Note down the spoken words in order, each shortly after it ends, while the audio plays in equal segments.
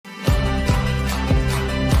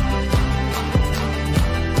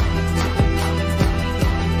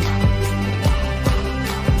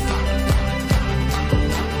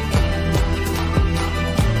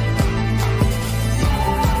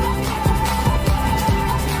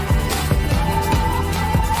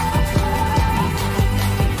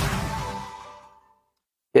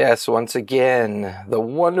Yes, once again, the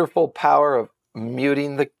wonderful power of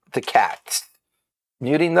muting the cats.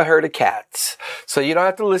 Muting the herd of cats. So you don't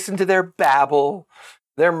have to listen to their babble,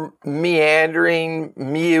 their meandering,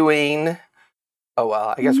 mewing. Oh,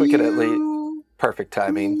 well, I guess we could at least... Perfect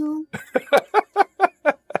timing.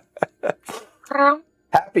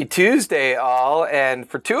 Happy Tuesday, all. And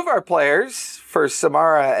for two of our players, for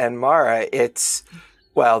Samara and Mara,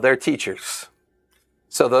 they're teachers.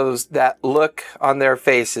 So that look on their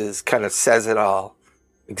faces kind of says it all.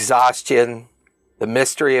 Exhaustion, the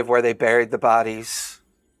mystery of where they buried the bodies,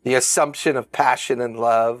 the assumption of passion and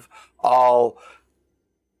love, all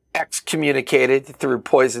excommunicated through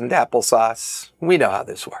poisoned applesauce. We know how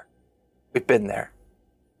this works. We've been there.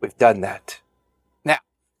 We've done that. Now,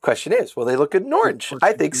 question is, will they look good in orange?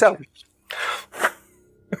 I think so.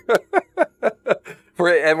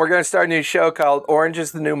 And we're going to start a new show called Orange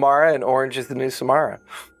is the New Mara and Orange is the New Samara.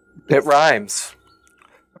 It rhymes.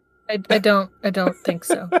 I don't think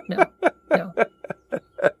so. No.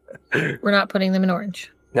 We're not putting them in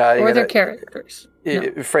orange. No, or their characters.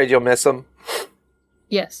 You afraid you'll miss them?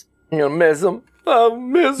 Yes. You'll miss them? I'll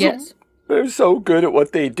miss them. Yes. They're so good at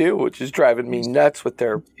what they do, which is driving me nuts with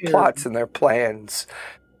their plots and their plans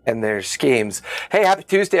and their schemes. Hey, happy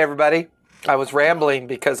Tuesday, everybody. I was rambling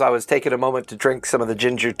because I was taking a moment to drink some of the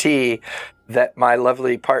ginger tea that my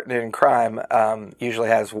lovely partner in crime usually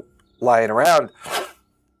has lying around.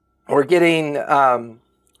 We're getting,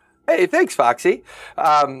 hey, thanks, Foxy.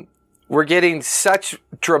 We're getting such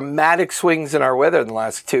dramatic swings in our weather in the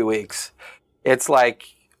last 2 weeks. It's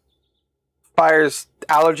like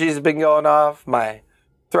allergies have been going off. My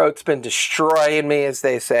throat's been destroying me, as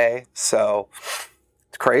they say. So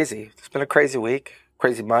it's crazy. It's been a crazy week,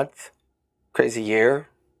 crazy month. Crazy year,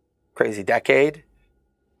 crazy decade.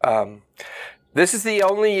 This is the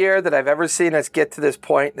only year that I've ever seen us get to this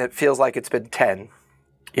point that feels like it's been 10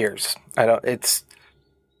 years. It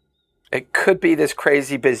could be this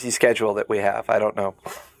crazy busy schedule that we have. I don't know.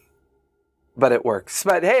 But it works.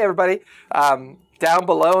 But hey, everybody, down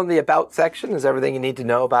below in the About section is everything you need to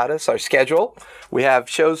know about us, our schedule. We have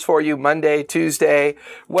shows for you Monday, Tuesday,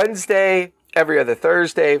 Wednesday, every other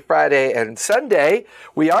Thursday, Friday, and Sunday.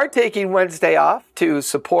 We are taking Wednesday off to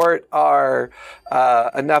support our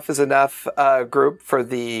Enough is Enough group for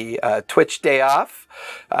the Twitch day off,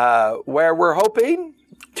 where we're hoping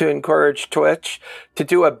to encourage Twitch to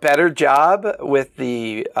do a better job with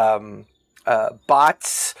the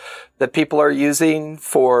bots that people are using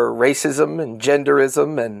for racism and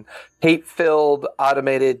genderism and hate-filled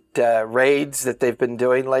automated raids that they've been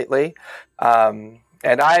doing lately.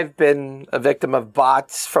 And I've been a victim of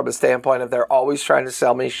bots from a standpoint of they're always trying to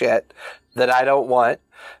sell me shit that I don't want.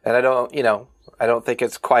 And I don't think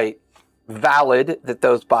it's quite valid that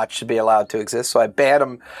those bots should be allowed to exist. So I ban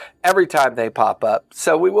them every time they pop up.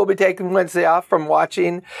 So we will be taking Wednesday off from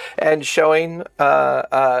watching and showing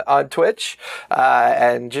on Twitch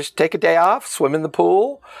and just take a day off, swim in the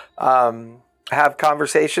pool, have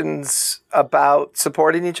conversations about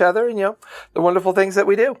supporting each other and, the wonderful things that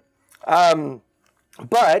we do.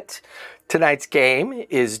 But tonight's game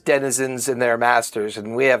is Denizens and their Masters,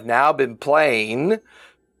 and we have now been playing.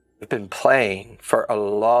 We've been playing for a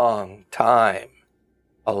long time.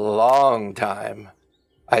 A long time.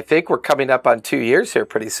 I think we're coming up on 2 years here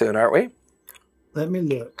pretty soon, aren't we? Let me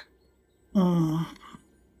look.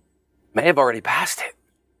 May have already passed it.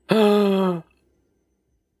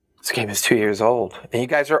 This game is 2 years old, and you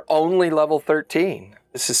guys are only level 13.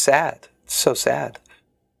 This is sad. It's so sad.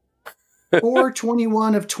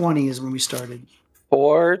 4/21 of 20 is when we started.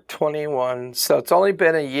 4/21. So it's only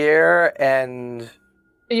been a year and...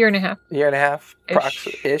 A year and a half. Year and a half,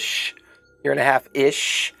 ish. Year and a half,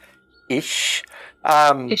 ish.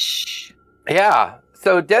 Yeah.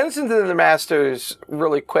 So Denizens and the Masters,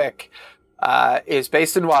 really quick, is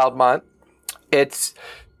based in Wildmont. It's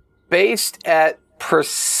based at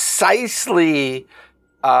precisely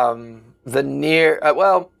the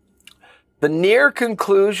near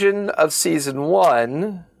conclusion of season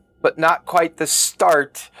 1, but not quite the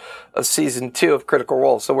start of season 2 of Critical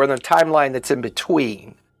Role. So we're in the timeline that's in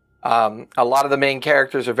between. A lot of the main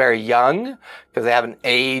characters are very young because they haven't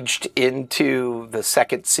aged into the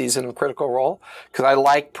second season of Critical Role. Because I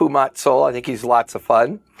like Pumat Sol. I think he's lots of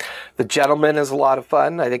fun. The Gentleman is a lot of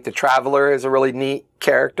fun. I think the Traveler is a really neat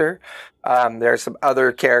character. There are some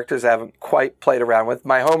other characters I haven't quite played around with.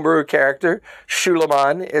 My homebrew character,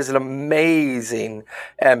 Shulaman, is an amazing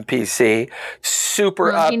NPC.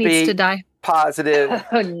 Super upbeat. He needs to die. Positive.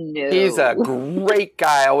 Oh, no. He's a great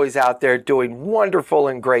guy, always out there doing wonderful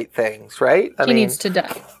and great things, right? He needs to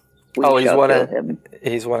die.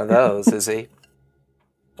 He's one of those, is he?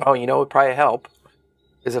 Oh, what would probably help?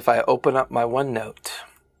 is if I open up my OneNote.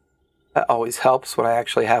 That always helps when I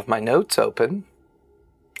actually have my notes open.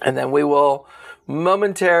 And then we will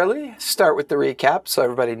momentarily start with the recap so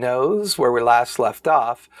everybody knows where we last left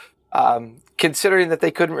off. Considering that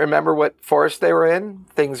they couldn't remember what forest they were in,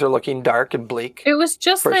 things are looking dark and bleak. It was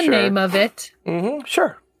just the name of it. Mm-hmm.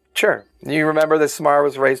 Sure. You remember that Samara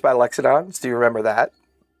was raised by Lexodons? Do you remember that?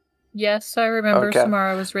 Yes, I remember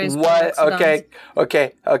Samara was raised by Lexodons.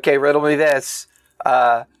 Okay, riddle me this.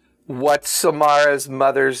 What's Samara's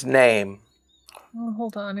mother's name? Oh,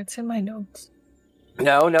 hold on, it's in my notes.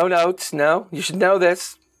 No notes. No, you should know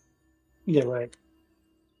this. Yeah, right.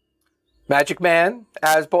 Magic Man,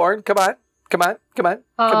 Asborn, come on. Halran?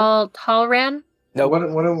 No.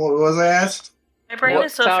 What was I asked? My brain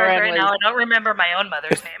is so fried right now, I don't remember my own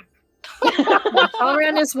mother's name.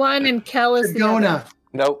 Halran is one, and Kel is the other.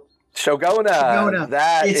 Nope. Shogona.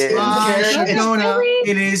 That it's is. Shogona.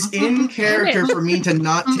 It is in character for me to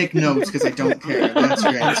not take notes because I don't care. That's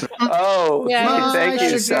your answer. Oh, yeah, thank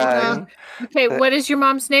you, son. Okay, what is your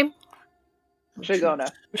mom's name? Shogona.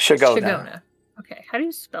 Okay, how do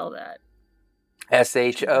you spell that?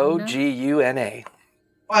 Shoguna.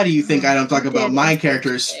 Why do you think I don't talk about my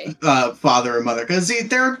character's father or mother? Because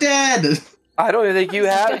they're dead. I don't think you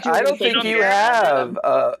have. I don't think you have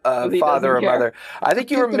a father or mother. I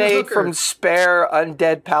think you were made from spare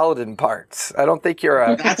undead paladin parts. I don't think you're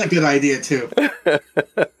a. That's a good idea too. All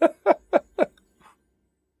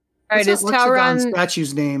right, is Tauron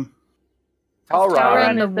statue's name?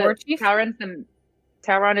 Tauron the war chief? Tauron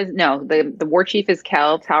is the war chief is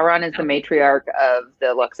Kel. Tauron is the matriarch of the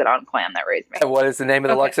Luxodon clan that raised me. And what is the name of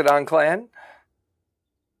the Luxodon clan?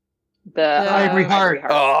 The Ivory Heart.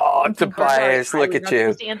 Oh, Tobias, look at you.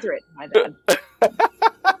 Just answer it. My bad.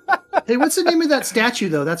 Hey, what's the name of that statue,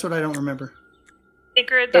 though? That's what I don't remember.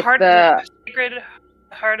 Sacred heart of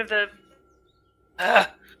the.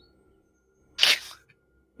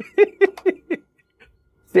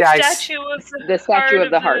 Statue of the statue of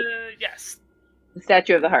the heart. Yes. The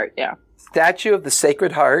statue of the heart. Yeah. Statue of the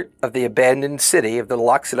Sacred Heart of the abandoned city of the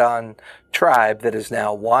Loxodon tribe that is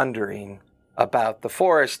now wandering about the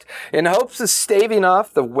forest in hopes of staving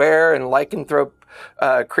off the were and lycanthrope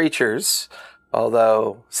creatures.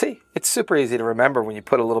 Although, see, it's super easy to remember when you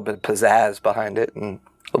put a little bit of pizzazz behind it and a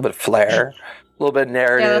little bit of flair, a little bit of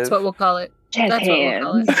narrative. Yeah, that's what we'll call it. Jazz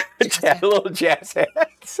hands. A little jazz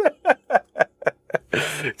hands.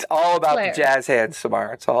 It's all about the jazz hands,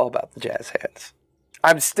 Samara. It's all about the jazz hands.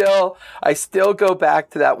 I still go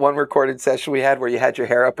back to that one recorded session we had where you had your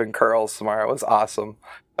hair up in curls, Samara. It was awesome.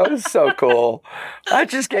 That was so cool. That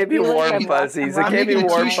just gave me warm fuzzies. It gave me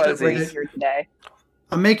warm fuzzies.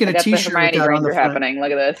 I'm making a t-shirt with that on the front. Happening.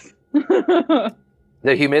 Look at this.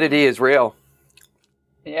 The humidity is real.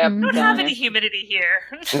 Yeah, we don't have any humidity here.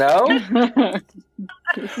 No?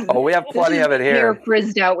 Oh, we have plenty of it here. You're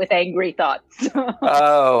frizzed out with angry thoughts.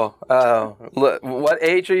 Oh. Look, what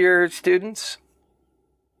age are your students?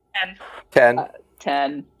 10.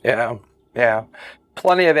 10. Yeah.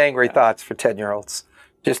 Plenty of angry thoughts for 10-year-olds.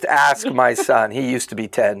 Just ask my son. He used to be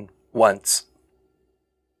 10 once.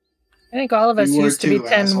 I think all of us used to be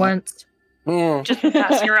 10 asshole. once. Just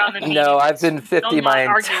passing around the meeting. No, I've been 50 my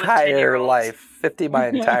entire life. 50 my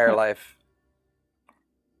entire life.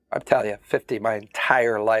 I'm telling you, 50 my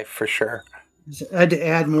entire life for sure. I had to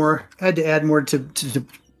add more. To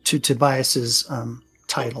Tobias's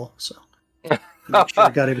title. So make sure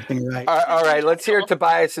I got everything right. All right, let's hear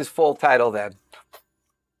Tobias's full title then.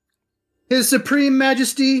 His Supreme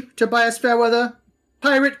Majesty Tobias Fairweather,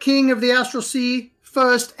 Pirate King of the Astral Sea,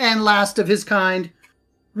 first and last of his kind,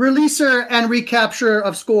 releaser and recapturer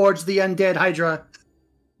of Scourge the Undead Hydra,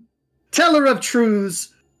 teller of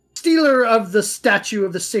truths, stealer of the statue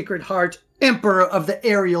of the Sacred Heart, emperor of the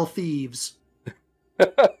aerial thieves.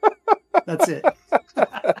 That's it.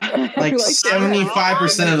 Like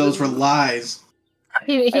 75% of those were lies.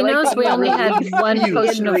 He knows we only had one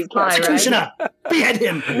potion of fly, right? Executioner, behead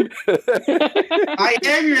him. I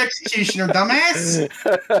am your executioner, dumbass.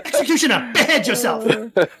 Executioner, behead yourself.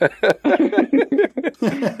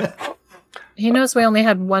 He knows we only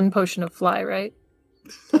had one potion of fly, right?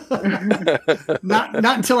 Not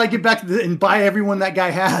until I get back and buy everyone that guy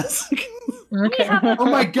has. Okay. Oh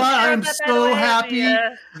my god, I'm so happy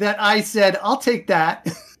that I said, I'll take that.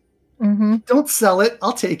 Mm-hmm. Don't sell it,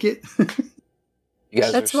 I'll take it.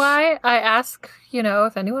 That's why I ask,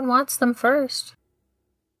 if anyone wants them first.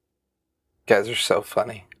 You guys are so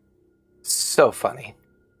funny. So funny.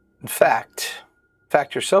 In fact,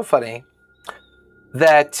 you're so funny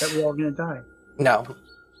that we're all gonna die. No.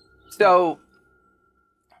 So,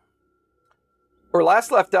 where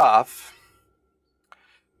last left off,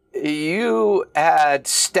 you had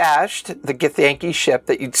stashed the Githyanki ship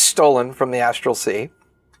that you'd stolen from the Astral Sea,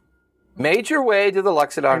 made your way to the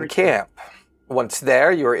Luxodon camp. Once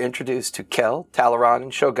there, you were introduced to Kel, Talaran,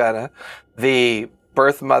 and Shogunna, the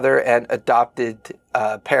birth mother and adopted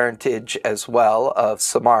parentage as well of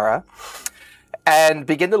Samara, and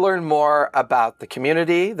begin to learn more about the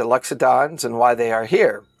community, the Luxodons, and why they are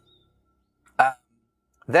here.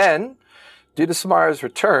 Then, due to Samara's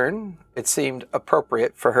return, it seemed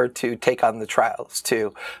appropriate for her to take on the trials,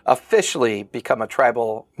 to officially become a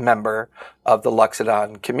tribal member of the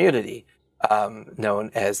Luxodon community,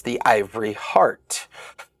 known as the Ivory Heart.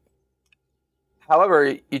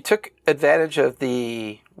 However, you took advantage of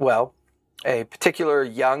a particular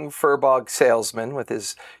young furbog salesman with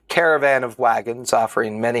his caravan of wagons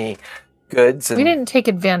offering many goods. We didn't take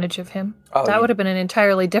advantage of him. That would have been an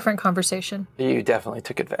entirely different conversation. You definitely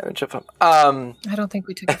took advantage of him. I don't think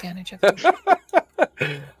we took advantage of him.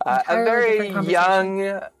 A very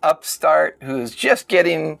young upstart who's just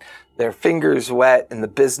getting their fingers wet in the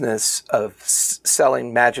business of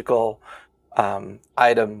selling magical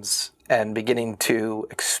items and beginning to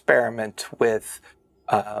experiment with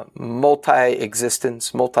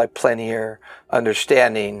multi-existence, multi-plenier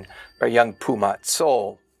understanding for young Pumat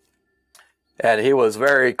Soul. And he was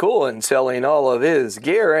very cool in selling all of his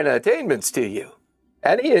gear and attainments to you.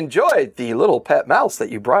 And he enjoyed the little pet mouse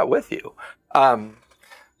that you brought with you.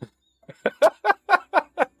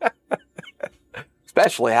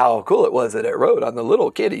 Especially how cool it was that it rode on the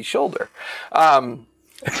little kitty's shoulder.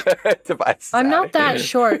 Tobias I'm not that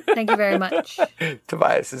short. Thank you very much.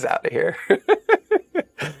 Tobias is out of here.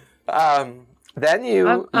 Then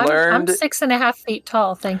you learned... I'm 6.5 feet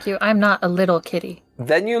tall, thank you. I'm not a little kitty.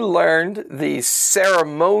 Then you learned the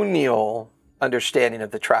ceremonial understanding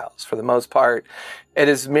of the trials. For the most part, it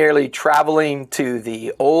is merely traveling to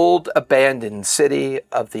the old abandoned city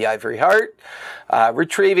of the Ivory Heart,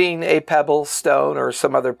 retrieving a pebble, stone, or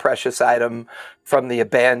some other precious item from the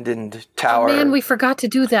abandoned tower. Oh man, we forgot to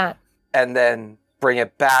do that. And then bring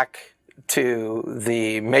it back to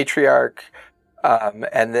the matriarch,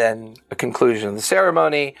 and then a conclusion of the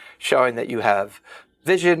ceremony showing that you have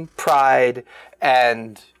vision, pride,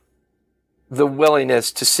 and the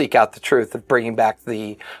willingness to seek out the truth of bringing back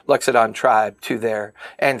the Luxodon tribe to their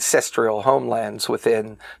ancestral homelands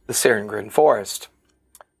within the Serengrin forest.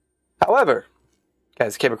 However, you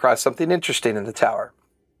guys came across something interesting in the tower.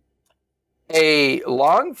 A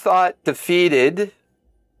long-thought defeated,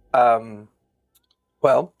 the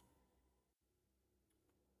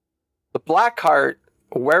Blackheart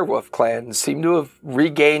werewolf clan seem to have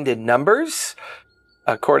regained in numbers,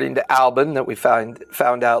 according to Albin, that we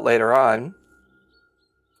found out later on.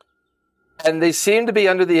 And they seem to be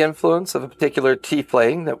under the influence of a particular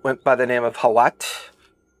tiefling that went by the name of Hawat.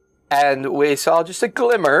 And we saw just a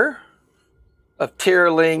glimmer of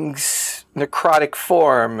Tierling's necrotic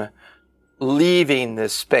form leaving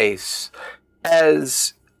this space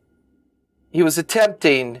as he was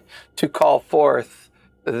attempting to call forth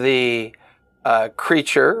the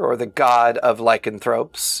creature or the god of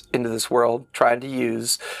lycanthropes into this world, trying to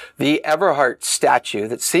use the Everheart statue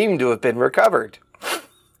that seemed to have been recovered.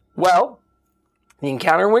 Well, the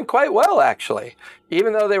encounter went quite well, actually.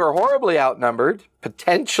 Even though they were horribly outnumbered,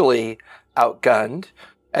 potentially outgunned,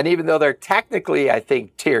 and even though they're technically, I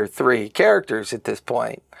think, tier 3 characters at this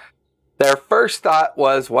point, their first thought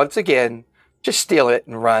was, once again, just steal it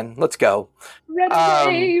and run. Let's go. Run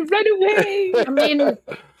away! Run away! I mean,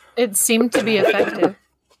 it seemed to be effective.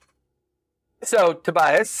 So,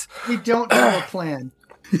 Tobias. We don't have a plan.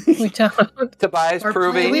 We don't. Tobias Our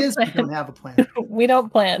proving. plan is we don't have a plan. We don't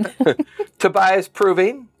plan. Tobias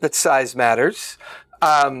proving that size matters.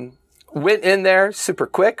 Went in there super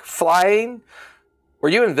quick, flying. Were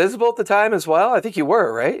you invisible at the time as well? I think you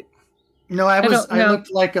were, right? No, I looked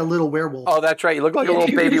like a little werewolf. Oh, that's right. You looked like a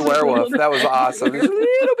little baby werewolf. That was awesome. Little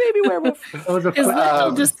baby werewolf. Was His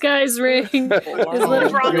little disguise ring. His little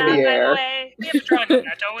Drawn that, by the way. We have a drawing of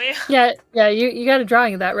that, don't we? Yeah. You got a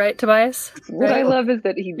drawing of that, right, Tobias? What I love is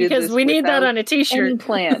that he did because this we need that without on a T-shirt. any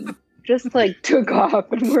plan. Just like took off,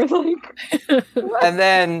 and we're like. What? And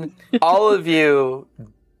then all of you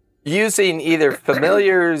using either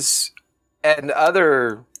familiars and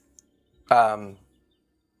other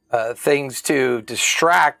things to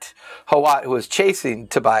distract Hawat, who was chasing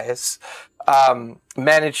Tobias,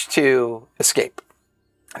 managed to escape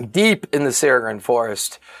deep in the Serengrin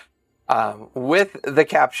forest with the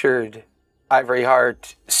captured Ivory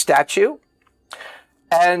Heart statue.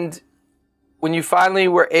 And when you finally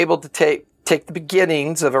were able to take the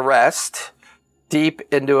beginnings of a rest deep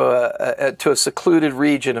into a secluded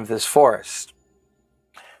region of this forest,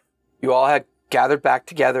 you all had gathered back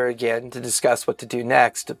together again to discuss what to do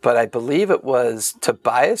next. But I believe it was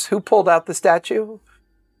Tobias who pulled out the statue.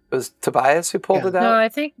 It was Tobias who pulled it out? No, I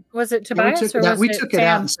think, was it Tobias we took it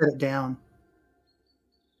out and set it down.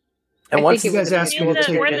 And once you guys asked me to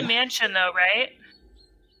take we're it. in the mansion, though, right?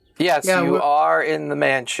 Yes, you are in the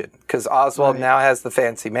mansion, because Oswald now has the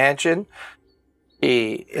fancy mansion.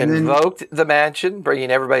 He invoked the mansion,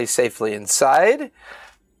 bringing everybody safely inside,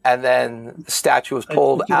 and then the statue was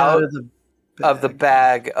pulled out of the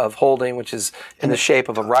bag of holding, which is in the shape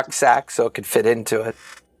of a rucksack, so it could fit into it.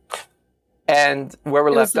 And where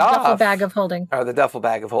we're left off... the duffel bag of holding. Or the duffel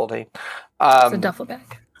bag of holding. It's a duffel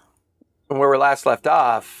bag. And where we're last left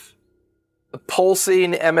off, the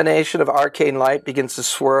pulsing emanation of arcane light begins to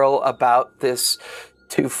swirl about this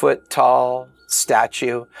 2-foot-tall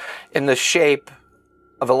statue in the shape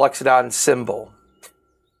of a Luxodon symbol.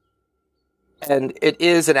 And it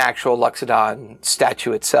is an actual Luxodon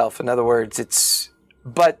statue itself. In other words, it's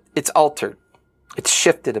altered. It's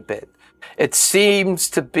shifted a bit. It seems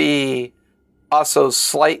to be also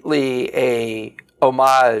slightly a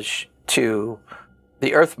homage to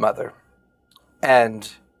the Earth Mother and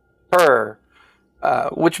her,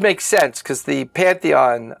 which makes sense because the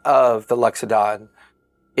pantheon of the Luxodon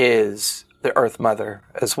is the Earth Mother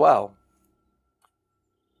as well.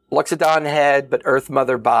 Luxodon head, but Earth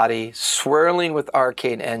Mother body, swirling with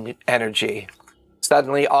arcane energy.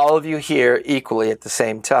 Suddenly, all of you hear equally at the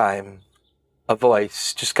same time a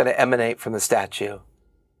voice just going to emanate from the statue.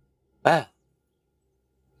 Well,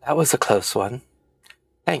 that was a close one.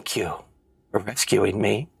 Thank you for rescuing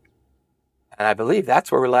me. And I believe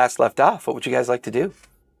that's where we last left off. What would you guys like to do?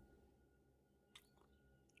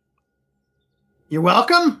 You're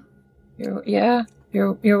welcome.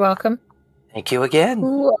 You're welcome. Thank you again.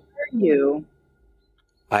 Who are you?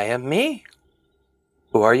 I am me.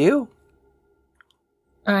 Who are you?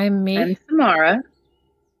 I'm me. I'm Samara.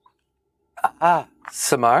 Ah,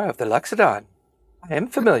 Samara of the Luxodon. I am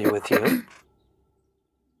familiar with you.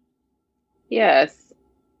 Yes.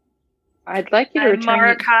 I'd like you to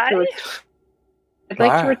return I'd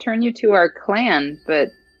like to return you to our clan, but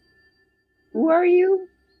who are you?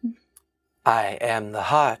 I am the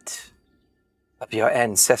heart of your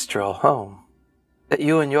ancestral home that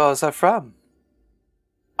you and yours are from.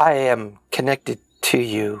 I am connected to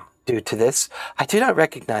you due to this. I do not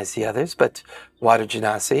recognize the others, but Water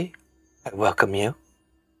Genasi, I welcome you.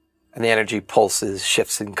 And the energy pulses,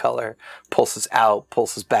 shifts in color, pulses out,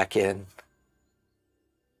 pulses back in.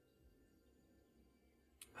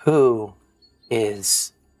 Who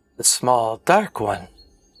is the small dark one?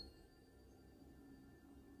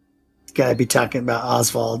 Gotta be talking about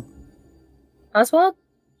Oswald. Oswald?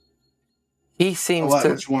 He seems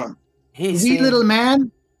Which one? Little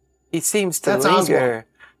man? He seems to That's linger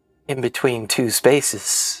in between two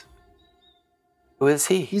spaces. Who is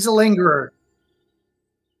he? He's a lingerer.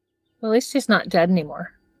 Well, at least he's not dead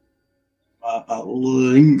anymore. A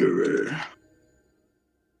lingerer.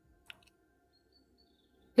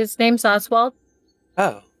 His name's Oswald.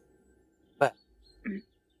 Oh. Well,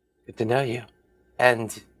 good to know you.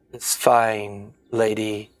 And this fine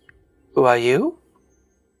lady, who are you?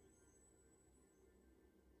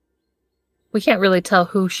 We can't really tell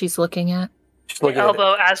who she's looking at. She's looking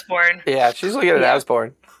Elbow Asborn. Yeah, she's looking at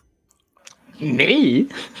Asborn. Me?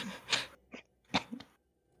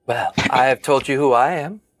 Well, I have told you who I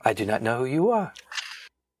am. I do not know who you are.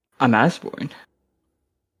 I'm Asborn.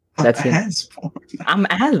 That's it. Asborn. I'm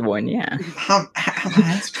Asborn, yeah. I'm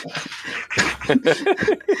Asborn.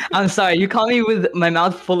 I'm sorry, you caught me with my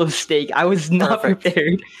mouth full of steak. I was not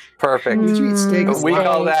prepared. Perfect. Did you eat steak? We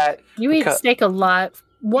call that... You eat steak a lot.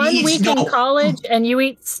 One week in college and you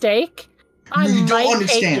eat steak? I might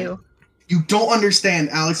hate you. You don't understand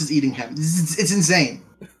Alex is eating him. It's insane.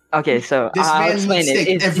 Okay, so This I'll man explain eats steak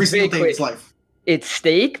it. It's every single day very of his quick. life. It's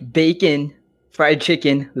steak, bacon, fried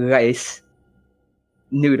chicken, rice,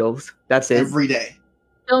 noodles. That's it. Every day.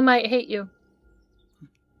 Still might hate you.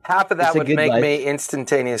 Half of that It's a would good make life. me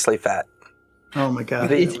instantaneously fat. Oh my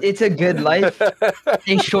god. It's a good life.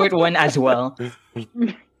 A short one as well.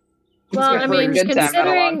 Well, I For a mean, good time, not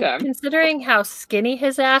a long time. considering how skinny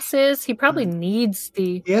his ass is, he probably needs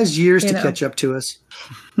the... He has years to know. catch up to us.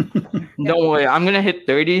 Don't worry, I'm gonna hit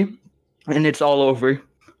 30 and it's all over.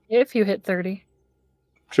 If you hit 30.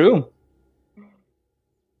 True.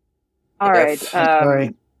 All right.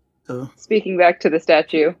 Sorry. So, Speaking back to the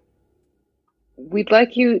statue, we'd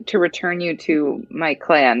like you to return you to my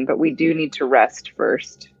clan, but we do need to rest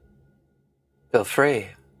first. Feel free.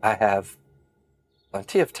 I have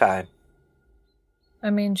plenty of time. I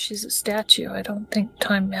mean, she's a statue. I don't think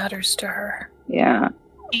time matters to her. Yeah.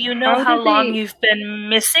 Do you know How how did long they- you've been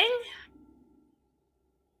missing?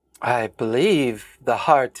 I believe the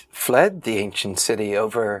heart fled the ancient city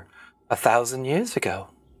over 1,000 years ago.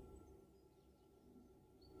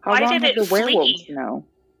 How long did the werewolves know?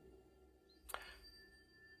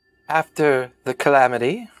 After the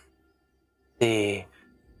calamity, the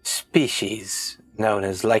species known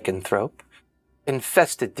as lycanthrope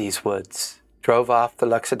infested these woods, drove off the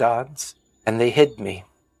Luxodons, and they hid me.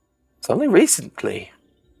 It's only recently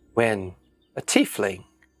when a tiefling,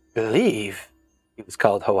 I believe he was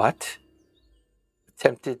called Hawat,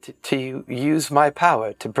 attempted to use my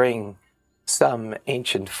power to bring some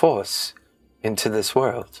ancient force into this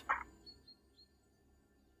world.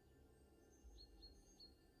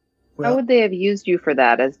 How would they have used you for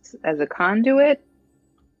that? As a conduit?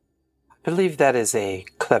 I believe that is a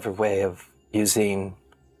clever way of using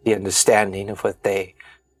the understanding of what they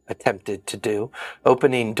attempted to do.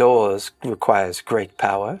 Opening doors requires great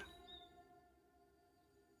power.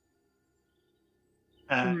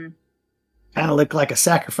 Kind of looked like a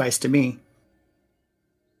sacrifice to me.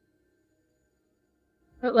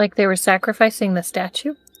 Like they were sacrificing the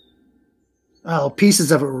statue? Oh,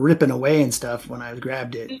 pieces of it were ripping away and stuff when I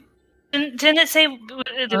grabbed it. Didn't it say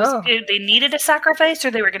they needed a sacrifice,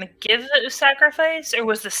 or they were going to give a sacrifice, or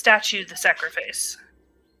was the statue the sacrifice?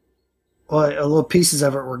 Well, little pieces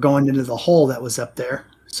of it were going into the hole that was up there,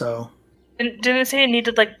 so... Didn't it say it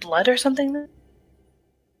needed, like, blood or something?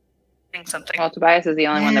 Something. Well, Tobias is the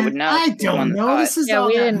only one that would know. I don't know. This is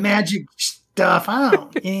all that magic stuff. I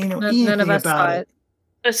don't know anything of us about it.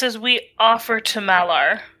 It says, we offer to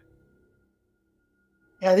Malar.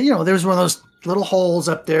 Yeah, there was one of those little holes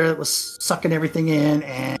up there that was sucking everything in,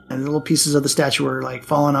 and little pieces of the statue were like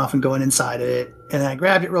falling off and going inside of it. And I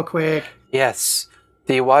grabbed it real quick. Yes,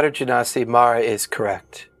 the Water Genasi Mara is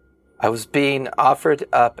correct. I was being offered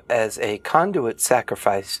up as a conduit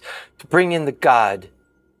sacrifice to bring in the god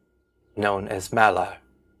known as Malar.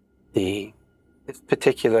 This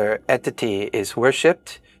particular entity is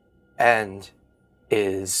worshipped and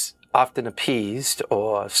is often appeased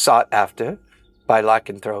or sought after by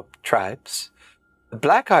lycanthrope tribes. The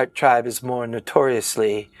Blackheart tribe is more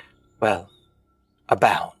notoriously,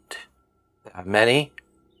 abound. There are many.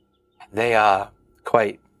 They are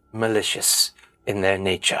quite malicious in their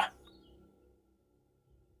nature.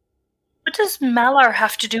 What does Malar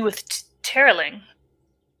have to do with Terling?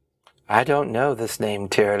 I don't know this name,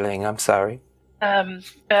 Terling. I'm sorry.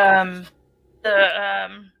 Ariel.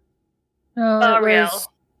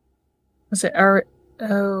 Was it Azrael?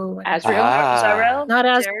 Zarel? Not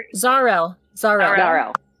Zarel.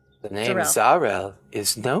 Zarel. The name Zarel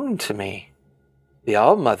is known to me. The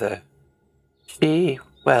All-Mother, she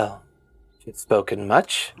had spoken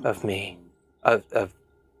much of me, of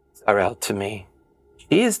Zarel to me.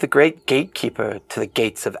 She is the great gatekeeper to the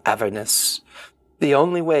gates of Avernus, the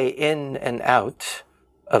only way in and out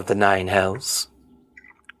of the 9 hells.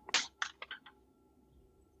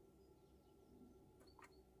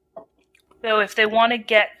 So if they want to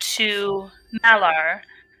get to Malar,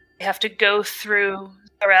 they have to go through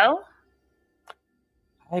Zarel?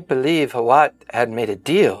 I believe Hawat had made a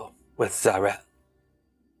deal with Zarel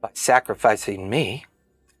by sacrificing me,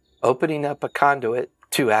 opening up a conduit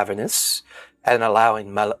to Avernus, and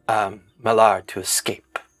allowing Malar to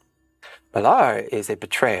escape. Malar is a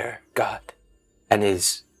betrayer god, and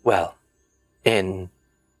is, in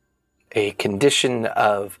a condition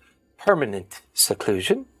of permanent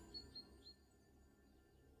seclusion.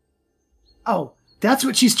 Oh, that's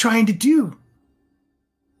what she's trying to do.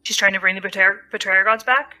 She's trying to bring the betrayer gods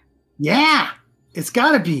back? Yeah, it's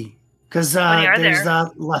gotta be. Because there's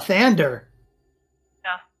Lathander.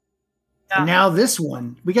 Yeah. And now this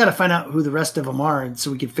one. We gotta find out who the rest of them are, and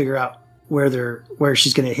so we can figure out where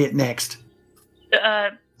she's gonna hit next.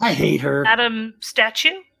 I hate her. Adam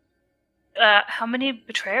statue? How many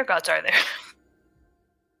betrayer gods are there?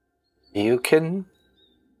 You can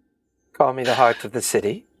call me the heart of the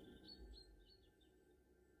city.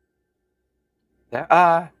 There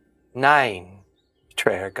are 9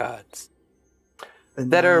 betrayer gods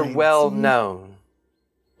that are well known.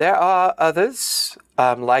 There are others,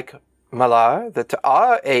 like Malar, that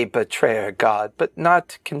are a betrayer god, but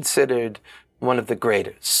not considered one of the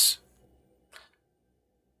greatest.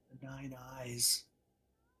 9 eyes.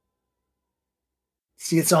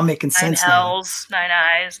 See, it's all making sense 9 hells, now. 9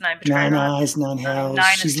 eyes, 9 betrayer 9 eyes, 9 hells. 9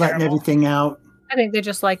 She's letting everything out. I think they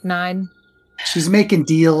just like 9. She's making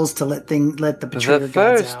deals to let the betrayer gods out. The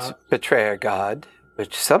first betrayer god,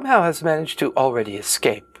 which somehow has managed to already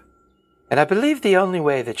escape. And I believe the only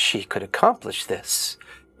way that she could accomplish this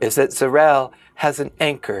is that Zarel has an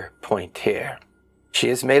anchor point here. She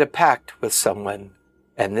has made a pact with someone,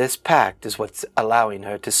 and this pact is what's allowing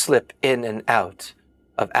her to slip in and out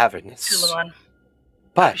of Avernus. Shulamon.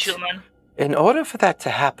 But Shulamon. in order for that to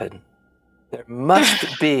happen, there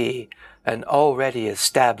must be an already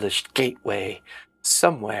established gateway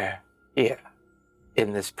somewhere here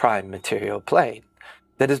in this prime material plane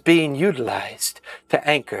that is being utilized to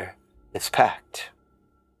anchor this pact.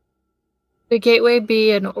 The gateway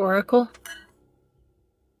be an oracle?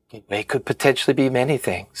 Gateway could potentially be many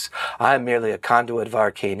things. I'm merely a conduit of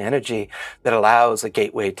arcane energy that allows a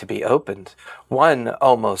gateway to be opened. One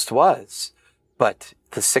almost was, but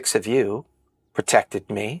the 6 of you protected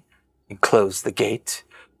me and closed the gate,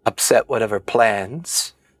 upset whatever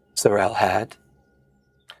plans Zarel had.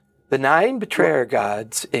 The 9 betrayer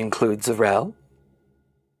gods include Zarel.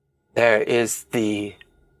 There is the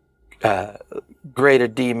greater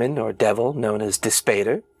demon or devil known as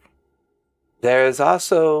Dispater. There is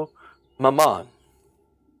also Mammon.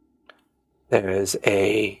 There is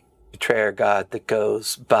a betrayer god that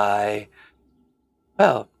goes by,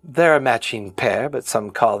 well, they're a matching pair, but some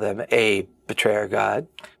call them a betrayer god,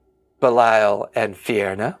 Belial and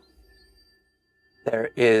Fierna. There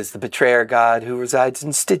is the betrayer god who resides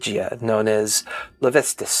in Stygia, known as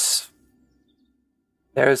Levistus.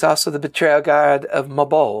 There is also the betrayer god of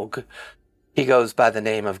Mabolg. He goes by the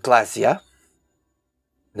name of Glacia.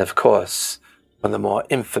 And of course, one of the more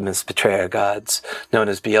infamous betrayer gods, known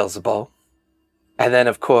as Beelzebul. And then,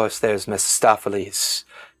 of course, there's Mephistopheles.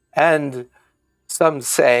 And some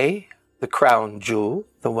say the crown jewel,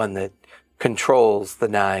 the one that controls the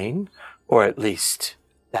 9, or at least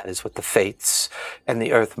that is what the Fates and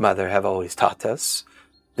the Earth Mother have always taught us.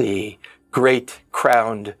 The great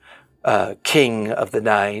crowned king of the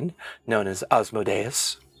 9, known as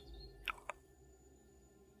Asmodeus.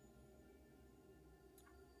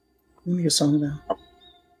 Let me get a song now.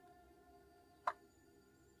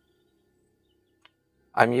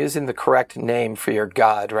 I'm using the correct name for your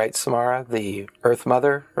god, right, Samara? The Earth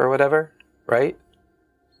Mother or whatever, right?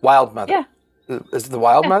 Wild Mother. Yeah. Is it the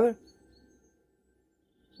Wild Mother?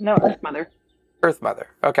 No, Earth Mother. Earth Mother.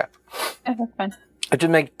 Okay. Yeah, that's fine. I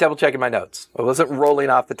just double checking my notes. It wasn't rolling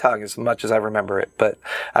off the tongue as much as I remember it, but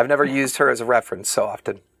I've never used her as a reference so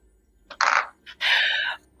often.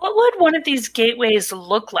 What would one of these gateways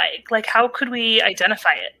look like? Like, how could we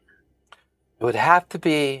identify it? It would have to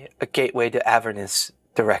be a gateway to Avernus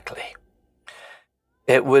directly.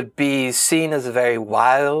 It would be seen as a very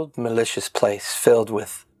wild, malicious place filled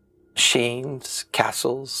with machines,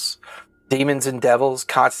 castles, demons and devils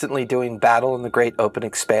constantly doing battle in the great open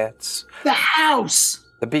expanse. The house!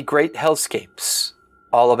 There'd be great hellscapes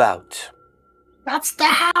all about. That's the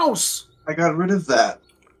house! I got rid of that.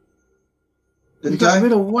 You got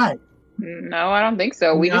rid of what? No, I don't think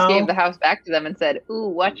so. We just gave the house back to them and said, ooh,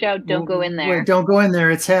 watch out, don't go in there. Wait, don't go in there,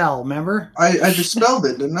 it's hell, remember? I dispelled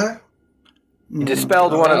it, didn't I? You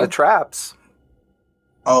dispelled one of the traps.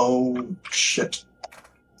 Oh, shit.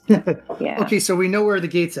 Yeah. Okay, so we know where the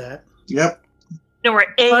gate's at. Yep. No,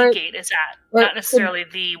 where a gate is at, not necessarily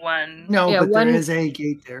the one. No, but there is a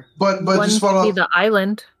gate there. But one just want to be the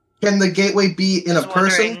island. Can the gateway be in a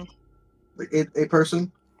person? A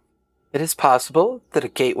person? It is possible that a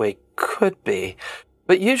gateway could be,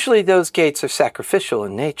 but usually those gates are sacrificial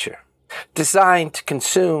in nature, designed to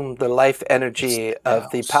consume the life energy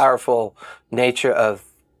of the powerful nature of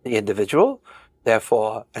the individual,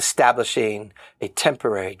 therefore establishing a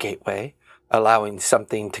temporary gateway, allowing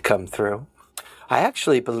something to come through. I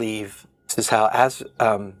actually believe this is how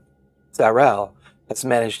Zarel has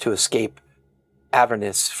managed to escape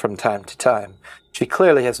Avernus from time to time. She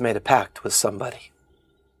clearly has made a pact with somebody.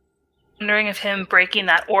 Wondering if him breaking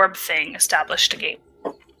that orb thing established a gate.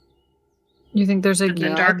 You think there's a The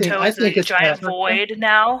gate? Dark Toe is a giant void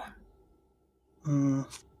now?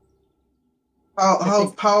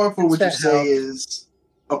 How powerful would you say is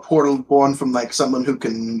a portal born from like someone who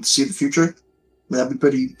can see the future? That'd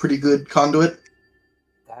be pretty good conduit.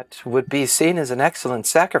 That would be seen as an excellent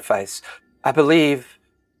sacrifice. I believe,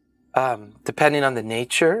 depending on the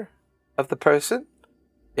nature of the person,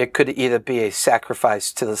 it could either be a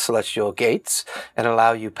sacrifice to the celestial gates and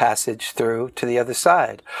allow you passage through to the other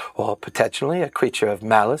side, or potentially a creature of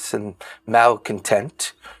malice and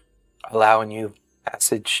malcontent, allowing you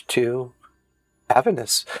passage to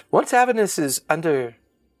Avernus. Once Avernus is under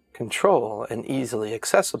control and easily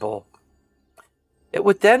accessible, it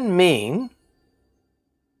would then mean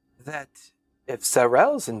that if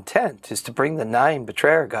Zarel's intent is to bring the 9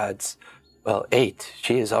 betrayer gods, well, 8,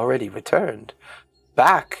 she has already returned,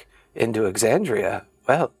 back into Exandria,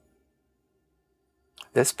 well,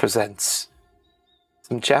 this presents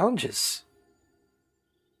some challenges.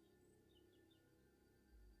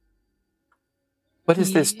 What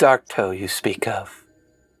is this Dark Toe you speak of?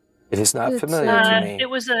 It is not familiar to me. It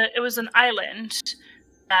was an island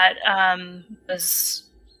that was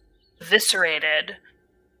eviscerated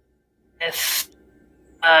with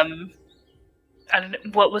I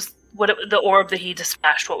don't know the orb that he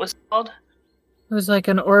dispatched. What was it called? It was like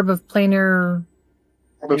an orb of planar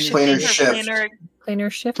shift.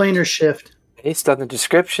 Planar shift. Based on the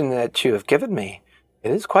description that you have given me,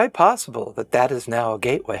 it is quite possible that is now a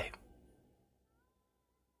gateway.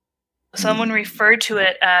 Someone referred to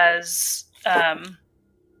it as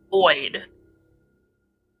void.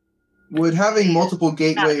 Would having multiple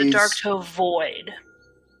gateways... the dark to void.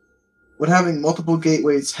 Would having multiple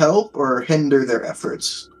gateways help or hinder their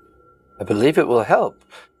efforts? I believe it will help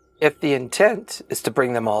if the intent is to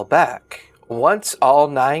bring them all back. Once all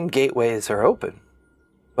 9 gateways are open,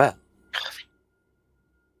 well,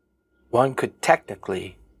 one could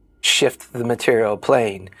technically shift the material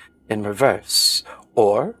plane in reverse,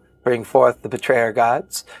 or bring forth the betrayer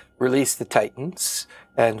gods, release the titans,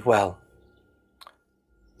 and, well,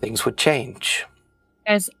 things would change.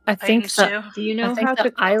 Guys, I think do you know how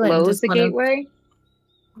to close the gateway?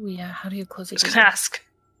 Oh, yeah, how do you close a gateway? I was gateway? going to ask.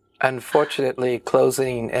 Unfortunately,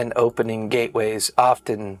 closing and opening gateways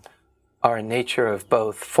often are in nature of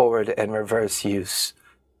both forward and reverse use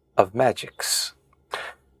of magics.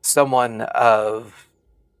 Someone of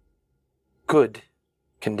good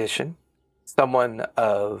condition, someone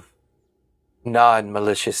of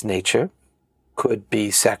non-malicious nature could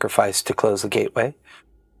be sacrificed to close the gateway.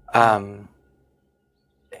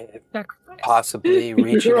 Possibly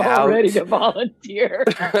reaching You're out. ready to volunteer.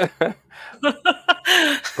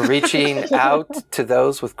 Reaching out to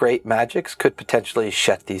those with great magics could potentially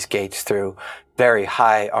shut these gates through very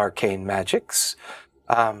high arcane magics.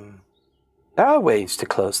 There are ways to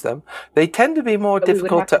close them. They tend to be more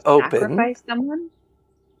difficult to open. Sacrifice someone?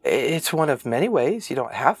 It's one of many ways. You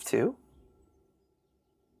don't have to.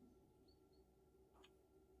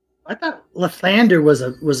 I thought Lathander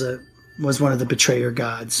was one of the betrayer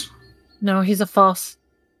gods. No, he's a false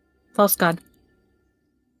god.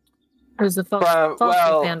 Who's the false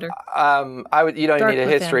Lathander? You don't Dark need a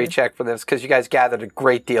history Lathander. check for this because you guys gathered a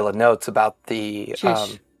great deal of notes about the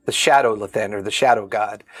Shadow Lathander, the Shadow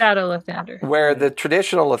God. Shadow Lathander. Where the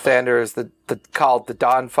traditional Lathander is called the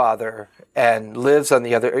Dawn Father and lives on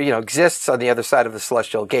the other, exists on the other side of the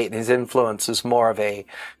Celestial Gate, and his influence is more of a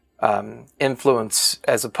influence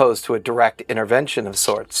as opposed to a direct intervention of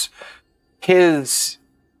sorts.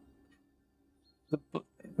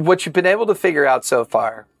 What you've been able to figure out so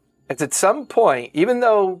far is at some point, even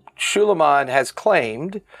though Shulaman has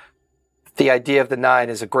claimed the idea of the 9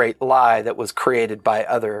 is a great lie that was created by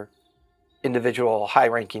other individual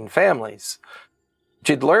high-ranking families, what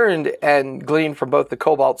you'd learned and gleaned from both the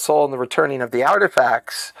Cobalt Soul and the returning of the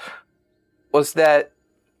artifacts was that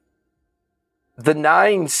the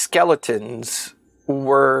 9 skeletons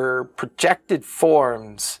were projected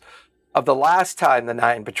forms of the last time the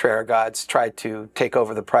 9 betrayer gods tried to take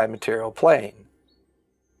over the prime material plane.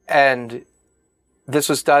 And this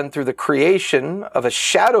was done through the creation of a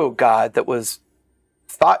shadow god that was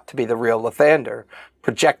thought to be the real Lathander,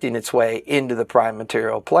 projecting its way into the prime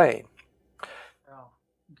material plane.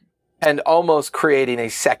 And almost creating a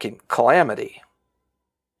second calamity.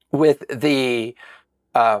 With the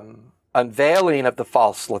unveiling of the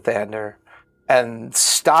false Lathander and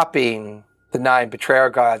stopping the 9 betrayer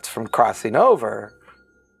gods from crossing over,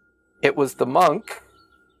 it was the monk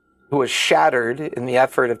who was shattered in the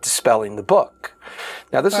effort of dispelling the book.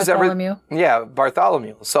 Now this Bartholomew.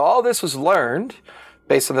 Bartholomew. So all this was learned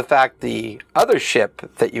based on the fact the other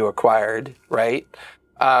ship that you acquired, right?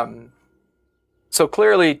 So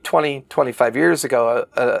clearly 20, 25 years ago,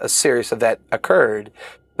 a serious event occurred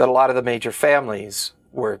that a lot of the major families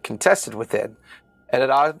were contested within. And it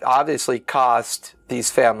obviously cost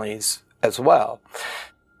these families as well.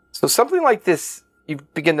 So something like this, you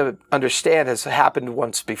begin to understand, has happened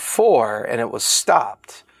once before, and it was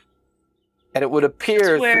stopped. And it would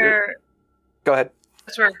appear... Go ahead.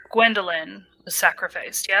 That's where Gwendolyn was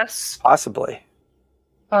sacrificed, yes? Possibly.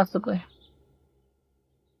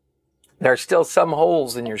 There are still some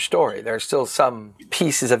holes in your story. There are still some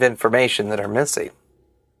pieces of information that are missing.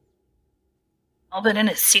 All been in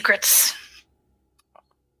his secrets.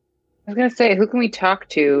 I was going to say, who can we talk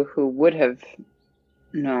to who would have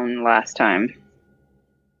known last time?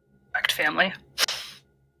 Correct family.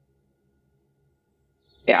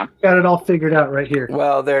 Yeah. Got it all figured out right here.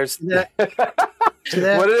 Well, there's... What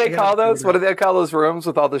do they call those? What do they call those rooms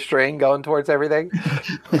with all the string going towards everything?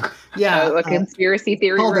 Yeah. A conspiracy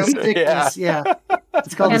theory room? Sickness, yeah.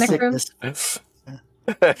 It's called the sickness.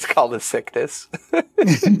 It's called a sickness.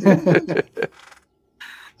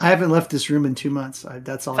 I haven't left this room in 2 months.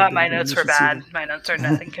 That's all. I thought my notes were bad. My notes are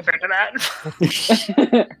nothing compared to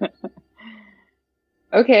that.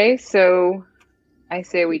 Okay, so I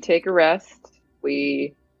say we take a rest.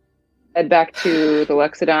 We head back to the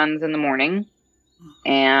Lexodons in the morning,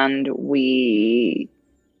 and we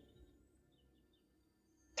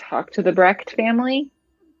talk to the Brecht family.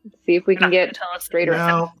 See if we can get straighter.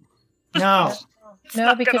 No,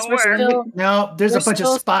 because we're still. No, there's a bunch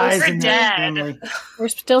of spies in that family. We're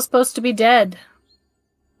still supposed to be dead.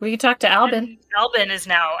 We can talk to Albin. And Albin is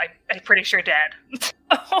now, I'm pretty sure, dead.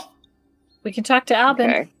 We can talk to Albin.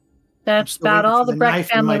 Okay. That's about all the Brecht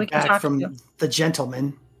family we can talk from to. The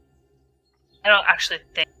gentleman. I don't actually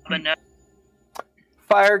think Albin knows.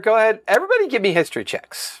 Fire, go ahead. Everybody give me history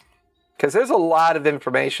checks. Because there's a lot of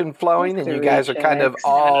information flowing, and you guys are kind of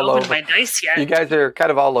all over. My dice yet. You guys are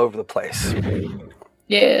kind of all over the place.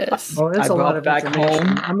 Yes. Oh, there's a lot of back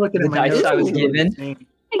home. I'm looking at my dice notes. I was given.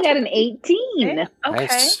 I got an 18. Okay.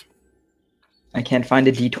 Nice. I can't find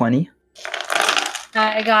a D20.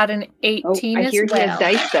 I got an 18 I hear as well. he has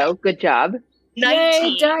dice, though. Good job. 19.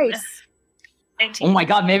 Yay, dice. 19. Oh my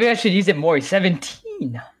god, maybe I should use it more.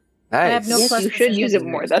 17. Nice. I have no Yes, you should use it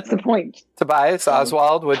more. That's the point. Tobias,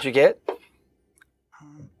 Oswald, what'd you get?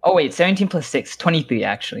 Oh wait, 17 plus 6. 23,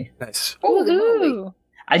 actually. Nice. Ooh.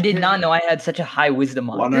 I did not know I had such a high wisdom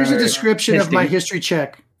on. Here's a description of my history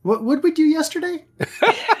check. What did we do yesterday?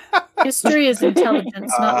 History is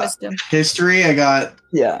intelligence, not wisdom. History, I got...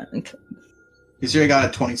 Yeah. History, I got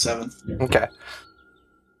at 27. Okay.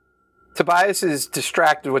 Tobias is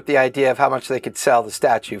distracted with the idea of how much they could sell the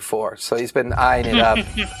statue for, so he's been eyeing it up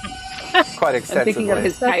quite extensively. I'm thinking of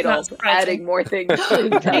his title, adding more things to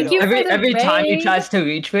his title. Every time he tries to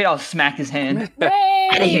reach for it, I'll smack his hand.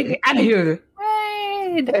 Raid! Out of here!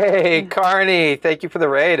 Raid! Hey, Carney, thank you for the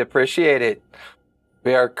raid. Appreciate it.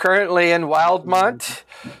 We are currently in Wildmont,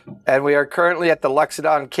 and we are currently at the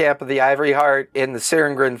Luxodon camp of the Ivory Heart in the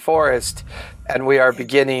Syringran Forest, and we are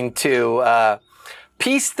beginning to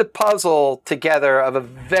piece the puzzle together of a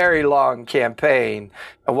very long campaign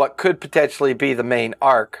of what could potentially be the main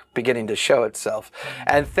arc beginning to show itself.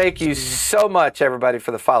 And thank you so much, everybody, for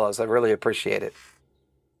the follows. I really appreciate it.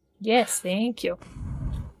 Yes, thank you.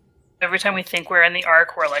 Every time we think we're in the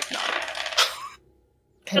arc, we're like, no.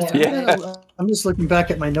 Yeah. I'm just looking back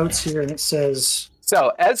at my notes here, and it says...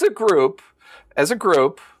 So, as a group,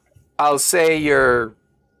 I'll say your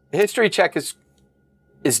history check is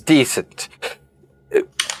decent.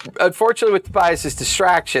 Unfortunately, with Tobias'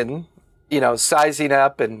 distraction, sizing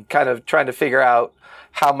up and kind of trying to figure out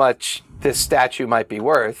how much this statue might be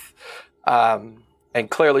worth, and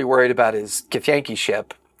clearly worried about his Githyanki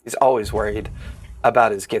ship. He's always worried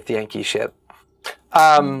about his Githyanki ship.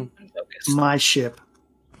 My ship.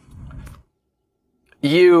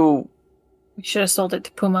 We should have sold it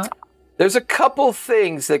to Puma. There's a couple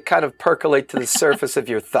things that kind of percolate to the surface of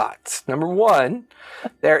your thoughts. Number one,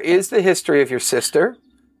 there is the history of your sister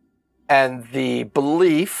and the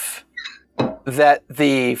belief that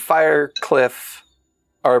the Firecliff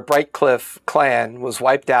or Brightcliff clan was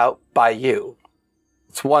wiped out by you.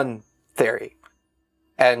 It's one theory.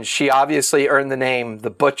 And she obviously earned the name the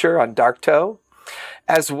Butcher on Darktoe,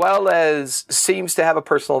 as well as seems to have a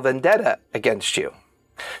personal vendetta against you.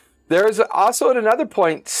 There is also at another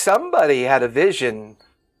point, somebody had a vision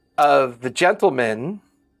of the gentleman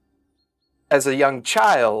as a young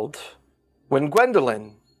child when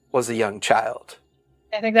Gwendolyn was a young child.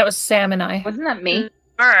 I think that was Sam and I. Wasn't that me?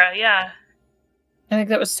 Yeah. I think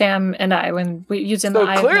that was Sam and I when we used in the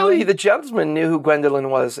eye. So clearly the gentleman knew who Gwendolyn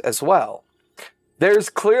was as well. There's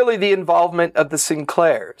clearly the involvement of the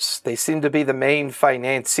Sinclairs. They seem to be the main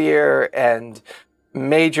financier and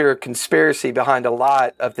major conspiracy behind a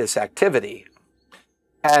lot of this activity.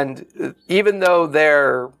 And even though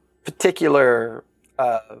their particular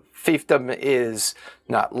fiefdom is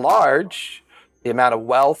not large, the amount of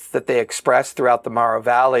wealth that they express throughout the Morrow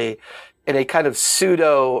Valley in a kind of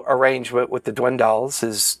pseudo arrangement with the Dwendals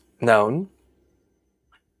is known.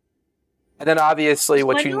 And then obviously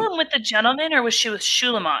was Gwendolyn with the gentleman, or was she with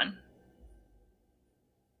Shulamon?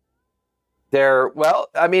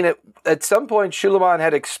 At some point Shulamon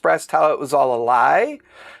had expressed how it was all a lie,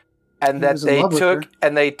 and that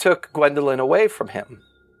they took Gwendolyn away from him.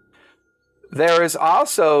 There is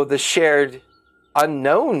also the shared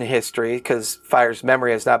unknown history, because Fire's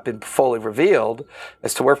memory has not been fully revealed,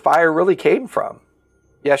 as to where Fire really came from.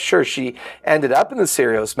 Yes, sure, she ended up in the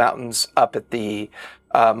Sirios Mountains up at the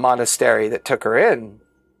monastery that took her in.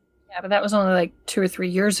 Yeah, but that was only like 2 or 3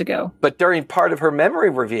 years ago. But during part of her memory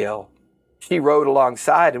reveal, she rode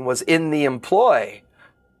alongside and was in the employ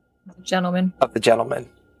of the gentleman.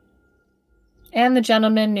 And the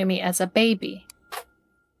gentleman knew me as a baby.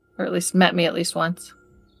 Or at least met me at least once.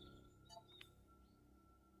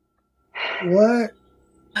 What?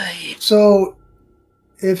 So,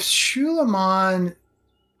 if Shulamon...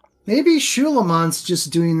 Maybe Shulamon's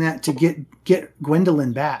just doing that to get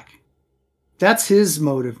Gwendolyn back. That's his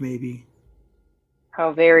motive, maybe.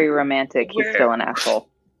 How very romantic. He's still an asshole.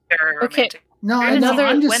 Very romantic. Okay. No, I'm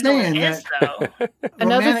just saying is, that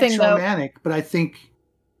Another thing, though, romantic, but I think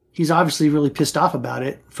he's obviously really pissed off about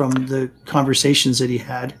it from the conversations that he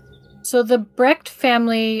had. So the Brecht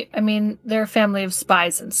family, I mean, they're a family of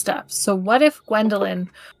spies and stuff. So what if Gwendolyn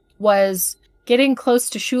was getting close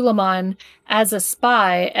to Shulamon as a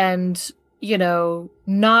spy and, you know,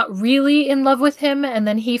 not really in love with him, and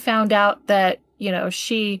then he found out that, you know,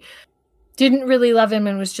 she didn't really love him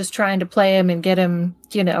and was just trying to play him and get him,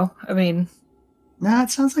 you know, I mean... Nah,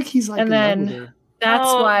 it sounds like he's like and in love then with her. that's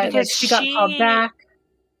why because like, she got called back.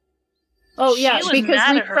 Oh yeah, she was because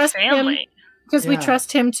mad we at her trust him. family. Because we Yeah.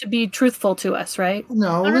 trust him to be truthful to us, right?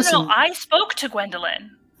 No, No, listen. I spoke to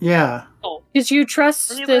Gwendolyn. Yeah. Oh, Because you trust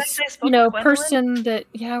Didn't you guys this, say I spoke you know, to Gwendolyn? person that.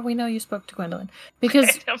 Yeah, we know you spoke to Gwendolyn because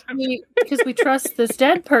we trust this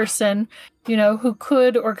dead person, you know, who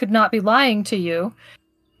could or could not be lying to you,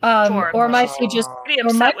 Sure. or might be just, pretty or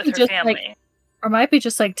upset might with be her just family. like, or might be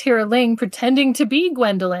just like Tira Ling pretending to be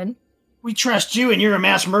Gwendolyn. We trust you, and you're a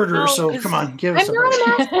mass murderer, No, so 'cause come on, give us I'm a not break. a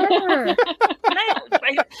mass murderer.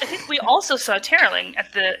 I think we also saw Terling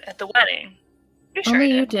at the wedding. Pretty sure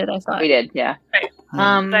Only I you did. did, I thought. We did, yeah.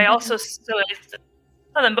 But I also saw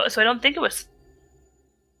them both, so I don't think it was.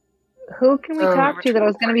 Who can we So- talk to that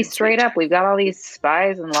was going to be straight up? We've got all these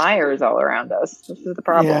spies and liars all around us. This is the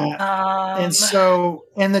problem. Yeah.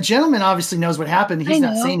 And the gentleman obviously knows what happened. He's I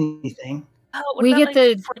not know. saying anything. what We about, get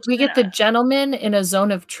like, the Fortuna? gentleman in a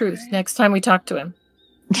zone of truth next time we talk to him.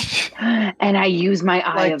 And I use my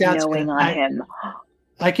eye Like of that's knowing good. on him.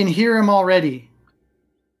 I can hear him already.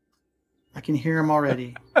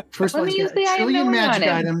 First of all, Let me he's use got the a eye of trillion knowing on magic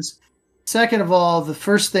him. items. Second of all, the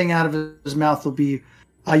first thing out of his mouth will be,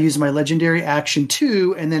 I use my legendary action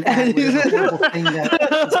 2, and then add whatever horrible thing that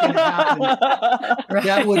is going to happen.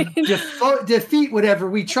 That would defeat whatever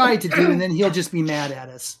we tried to do, and then he'll just be mad at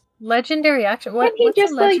us. Legendary action. Can't he What's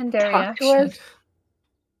just a legendary talk to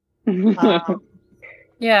action? us?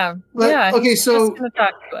 Yeah. But, yeah. okay, He's so just gonna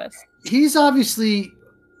talk to us. he's obviously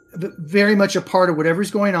very much a part of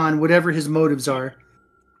whatever's going on, whatever his motives are.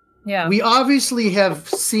 Yeah. We obviously have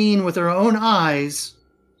seen with our own eyes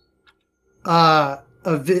a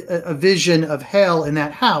vision of hell in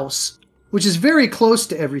that house, which is very close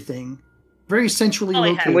to everything, very centrally Well, it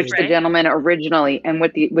located. had- which the Right? gentleman originally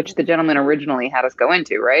which the gentleman originally had us go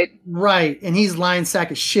into, right? Right, and he's lying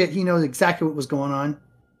sack of shit. He knows exactly what was going on.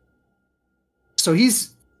 So he's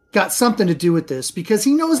got something to do with this because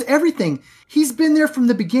he knows everything. He's been there from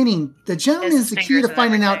the beginning. The gentleman His is the key fingers to in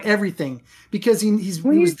finding out everything. everything because he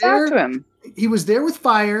We need was to talk to there. him. He was there with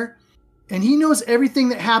fire, and he knows everything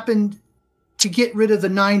that happened to get rid of the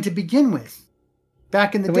 9 to begin with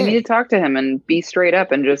back in the So day. we need to talk to him and be straight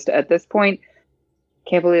up and just at this point,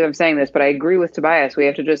 can't believe I'm saying this, but I agree with Tobias. We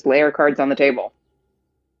have to just lay our cards on the table.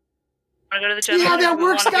 Want to go to the Yeah, gentleman? that or we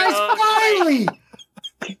works, wanna guys. go, Finally,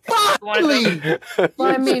 wanna go- finally.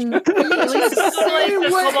 Well, I mean, Let's Say go to, like, the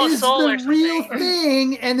what Cobalt is Soul the or real something.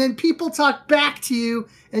 thing, and then people talk back to you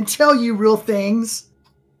and tell you real things,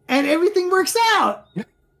 and everything works out.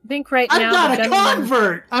 I think right I've now got the a gentleman,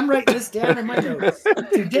 convert. I'm writing this down in my notes.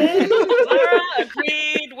 Today, Laura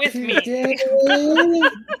agreed with me.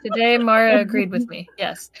 today Mara agreed with me.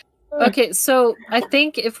 Yes. Okay, so I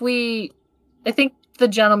think the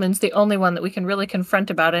gentleman's the only one that we can really confront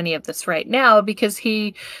about any of this right now because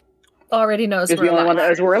he already knows He's we're the only one that alive.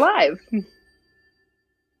 knows we're alive.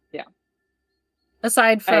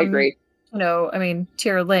 Aside from, I agree. you know, I mean,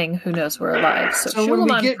 Tira Ling, who knows we're alive. So, So when we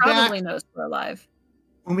Shulamon get probably back- knows we're alive.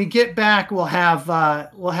 when we get back, we'll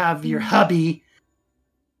have your hubby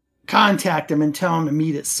contact him and tell him to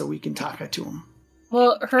meet us so we can talk to him.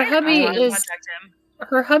 Well, her hubby I is contact him.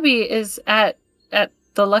 her hubby is at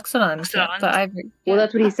the Luxodon, Luxodon. the Ivory. Well,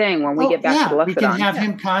 that's what he's saying when we get back to the we can Luxodon. have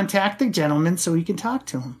him contact the gentleman so we can talk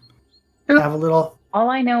to him. True. Have a little. All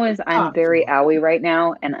I know is I'm very owie right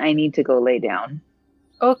now, and I need to go lay down.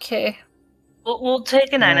 Okay. We'll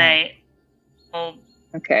take a night. We'll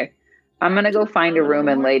Okay. I'm going to go find a room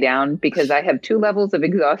and lay down because I have 2 levels of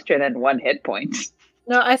exhaustion and 1 hit point.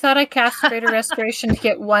 No, I thought I cast Greater Restoration to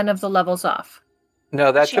get one of the levels off.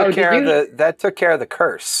 No, that Oh, took did care of you? that took care of the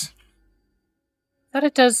curse. I thought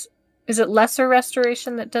it does. Is it lesser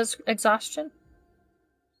restoration that does exhaustion?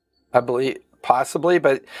 I believe possibly,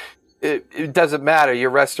 but it doesn't matter. Your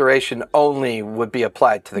restoration only would be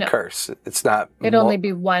applied to the No. curse. It's not. It'd only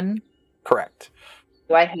be one. Correct.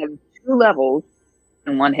 So I have 2 levels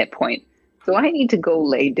and 1 hit point. So I need to go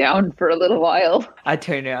lay down for a little while. I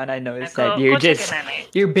turn around. I notice Go- that you're go take just a nanny.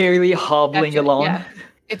 you're barely hobbling Actually, along. yeah.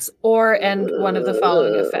 It's or and one of the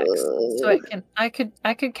following effects. So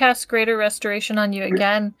I could cast Greater Restoration on you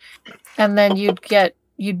again, and then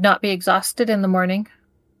you'd not be exhausted in the morning.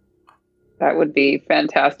 That would be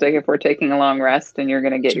fantastic if we're taking a long rest and you're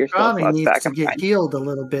going to get your spell Probably slots needs back. to I'm get fine. healed a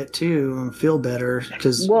little bit too and feel better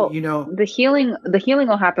because Well, the healing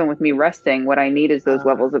will happen with me resting. What I need is those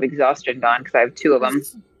levels of exhaustion gone because I have 2 of them.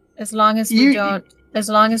 As long as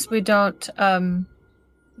we don't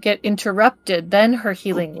get interrupted, then her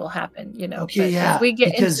healing will happen. Okay, But yeah, if we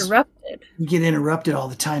get because- interrupted, we get interrupted all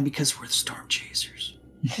the time because we're the storm chasers.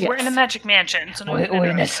 We're in a yes. magic mansion, so no one We're can in a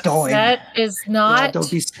interrupt us. storm. That is Yeah, not. there'll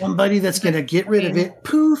be somebody that's gonna get rid of it.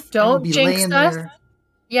 Poof! and Don't we'll be jinx laying us. there.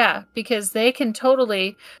 Yeah, because they can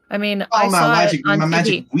totally. I mean, Oh, I my saw magic, it on my TV.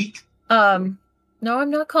 magic weak. No,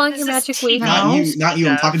 I'm not calling This you is magic TV. weak. Not you, not you.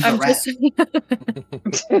 I'm talking to I'm the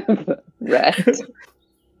rat. just Rest.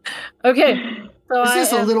 okay. So Is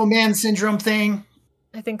this I a am- little man syndrome thing?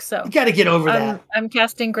 I think so. You got to get over that. I'm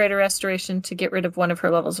casting Greater Restoration to get rid of one of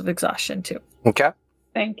her levels of exhaustion too. Okay.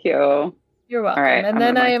 Thank you. You're welcome. All right, and I'm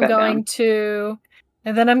then gonna I mark am that going down. to,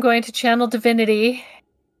 and then I'm going to channel divinity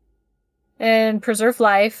and preserve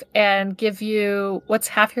life and give you what's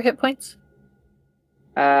half your hit points.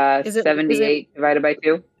 Is it- 78 divided by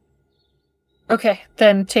 2. Okay,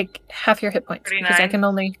 then take half your hit points because I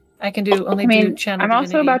 39. can do only I mean, do channel. I'm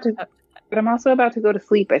also divinity. But I'm also about to go to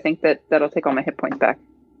sleep. I think that'll take all my hit points back.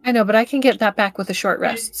 I know, but I can get that back with a short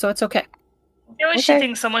rest, so it's okay. I always she Okay.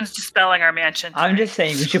 thinks someone's dispelling our mansion. I'm just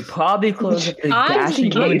saying we should probably close up the I'm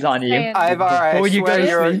dashing just moves on you. saying- Ivar, Before I you go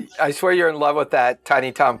to sleep. swear you're in love with that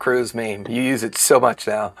Tiny Tom Cruise meme. You use it so much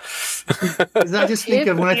now. 'Cause I just think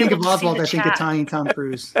If of when I think of you see Oswald, the I think of chat. Tiny Tom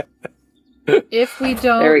Cruise. If we There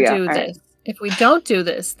don't we go. do All right. this, if we don't do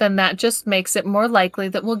this, then that just makes it more likely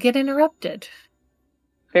that we'll get interrupted.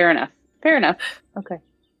 Fair enough. Fair enough. Okay.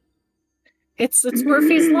 It's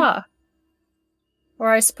Murphy's law, or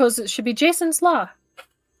I suppose it should be Jason's law.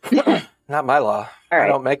 Not my law. All I right.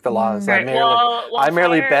 don't make the laws. Right. I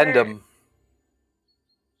merely bend them.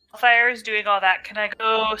 Fire's doing all that. Can I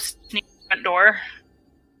go sneak front door?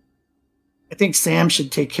 I think Sam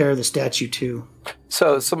should take care of the statue too.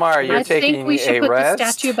 So, Samara, you're I taking think we should a put rest. the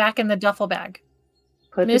statue back in the duffel bag.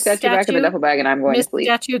 Put Miss the statue back in the Statue? duffel bag and I'm going to Miss sleep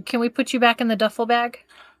Statue, can we put you back in the duffel bag?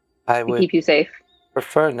 I to would keep you safe.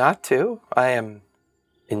 prefer not to. I am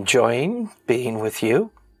enjoying being with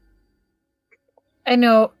you. I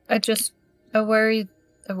know. I worry.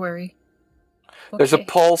 There's a Okay.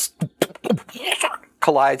 pulse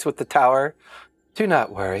collides with the tower. Do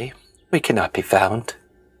not worry. We cannot be found.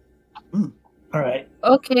 All right,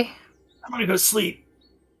 Okay. I'm gonna go sleep.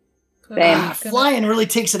 Good. Same. I'm gonna- Flying really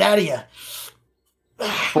takes it out of you.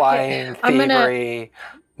 Flying, I'm gonna- thievery,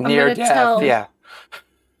 I'm near gonna death. tell- Yeah.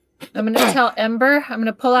 I'm going to tell Ember, I'm going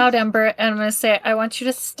to pull out Ember, and I'm going to say, I want you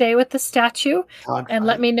to stay with the statue and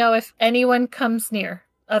let me know if anyone comes near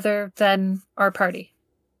other than our party.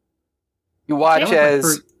 You watch Okay.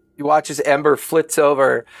 as Ember flits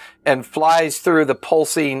over and flies through the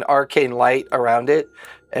pulsing arcane light around it,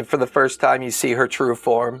 and for the first time you see her true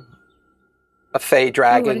form. A fey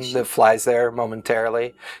dragon is she? that flies there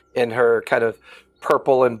momentarily in her kind of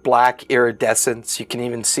purple and black iridescence. You can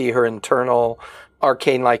even see her internal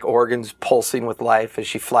arcane-like organs pulsing with life as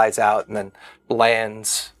she flies out and then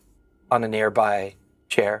lands on a nearby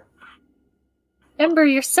chair. Ember,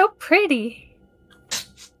 you're so pretty.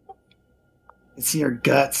 I see her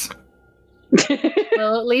guts.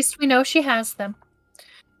 Well, at least we know she has them.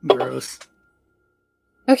 Gross.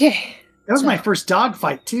 Okay. That was my first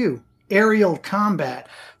dogfight too. Aerial combat.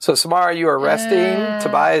 So, Samara, you are resting.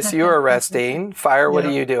 Tobias, you are resting. Fire, what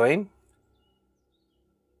are Yeah. you doing?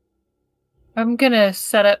 I'm going to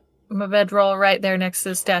set up my bedroll right there next to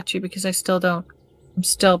the statue because I'm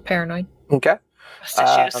still paranoid. Okay.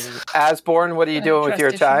 Trust issues. Asborn, what are you doing with Trust your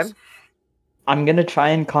issues. time? I'm gonna try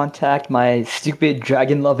and contact my stupid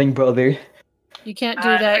dragon-loving brother. You can't do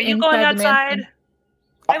that. Are you going inside the outside? mansion.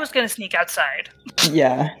 I was gonna sneak outside.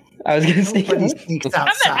 Yeah, I was gonna say. Nobody sneaks I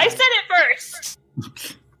outside. said it first.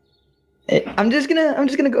 I'm just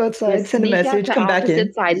gonna go outside, send a Sneak out message, to come back in.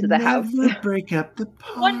 opposite sides of the house. Never break up the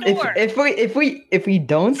One party. door. If we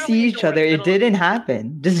don't Throw see me a each door in other, the it middle of didn't the-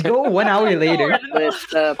 happen. Just go 1 hour later. With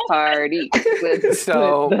the party.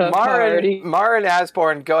 So, with the party. Mara and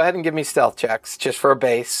Asborn, go ahead and give me stealth checks just for a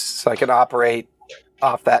base so I can operate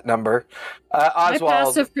off that number. My Oswald,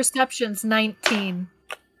 passive perception's 19.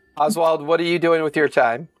 Oswald, what are you doing with your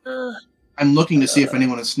time? I'm looking to see if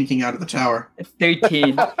anyone is sneaking out of the tower.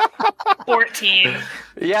 13. 14.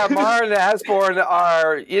 Yeah, Mara and Asborn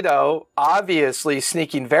are, obviously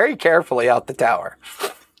sneaking very carefully out the tower.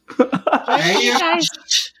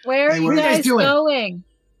 Where are you guys going?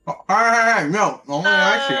 Hey, no, only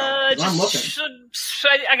I feel. I'm looking.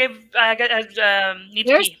 Need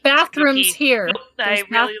There's to pee. bathrooms Pee. here. Nope, There's I really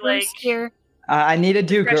bathrooms here. I need to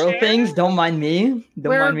do Fresh girl air? things. Don't mind me.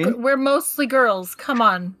 We're mostly girls. Come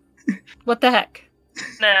on. What the heck?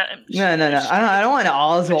 No. I don't want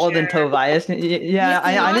Oswald and Tobias. Yeah,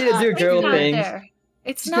 I need to do girl things.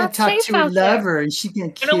 It's She's not gonna talk safe to her out there. lover, and she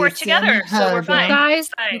can kiss No, we're him, together, so we're hug fine. him.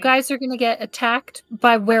 You guys are gonna get attacked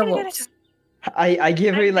by werewolves. I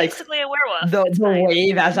give her I'm like basically a werewolf. the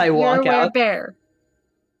wave as I walk You're a out. bear.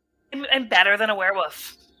 I'm better than a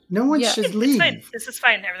werewolf. No one Yeah. should It's leave. fine. This is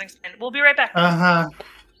fine. Everything's fine. We'll be right back.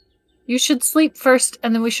 You should sleep first,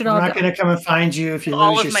 and then we should all I'm not go. going to come and find you if you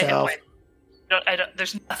All lose of my hit yourself. points.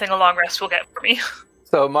 There's nothing a long rest will get for me.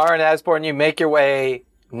 So, Mara and Asborn, you make your way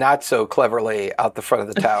not so cleverly out the front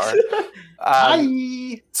of the tower.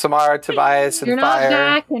 Hi. Samara, Tobias, and You're not Fire.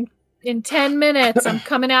 back in 10 minutes. I'm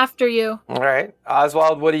coming after you. All right.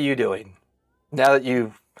 Oswald, what are you doing? Now that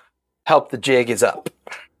you've helped the jig is up.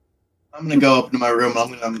 I'm gonna go up into my room.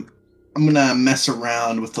 I'm gonna mess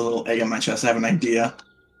around with the little egg on my chest. I have an idea.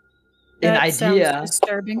 That sounds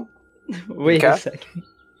disturbing. Wait a second.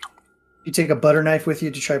 You take a butter knife with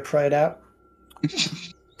you to try to pry it out?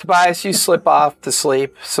 Tobias, you slip off to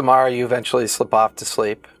sleep. Samara, you eventually slip off to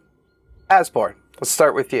sleep. Asborn, let's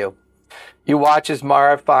start with you. You watch as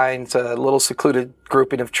Mara finds a little secluded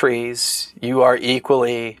grouping of trees. You are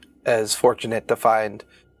equally as fortunate to find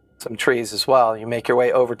some trees as well. You make your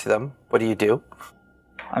way over to them. What do you do?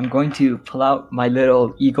 I'm going to pull out my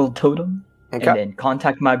little eagle totem and then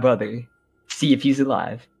contact my brother, see if he's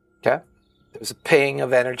alive. Okay. There's a ping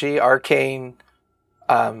of energy, arcane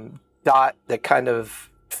dot that kind of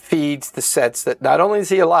feeds the sense that not only is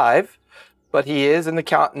he alive, but he is in the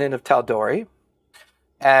continent of Taldori,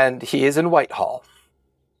 and he is in Whitehall.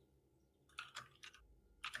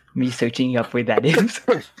 Me searching up where that is.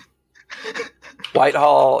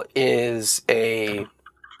 Whitehall is the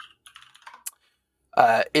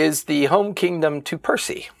home kingdom to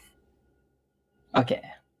Percy. Okay.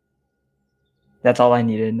 That's all I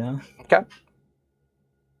needed to know. Okay.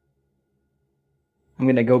 I'm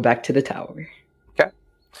going to go back to the tower. Okay.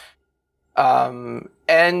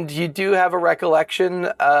 And you do have a recollection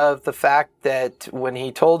of the fact that when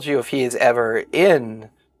he told you if he is ever in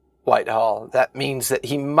Whitehall, that means that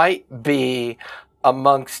he might be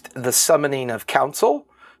amongst the summoning of council,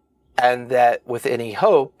 and that with any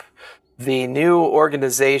hope, the new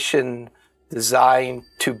organization designed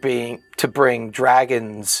to bring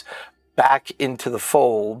dragons back into the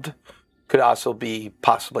fold could also be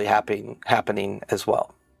possibly happening as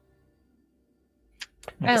well.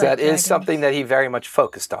 That is something that he very much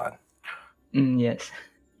focused on. Yes.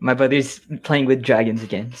 My brother's playing with dragons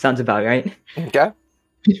again. Sounds about right. Okay.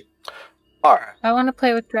 All right. I want to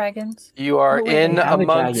play with dragons. You are in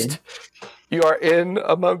amongst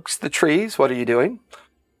the trees. What are you doing?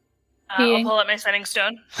 I'll pull out my setting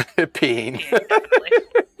stone. Peeing.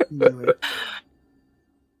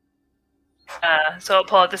 So I'll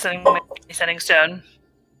pull out the setting stone.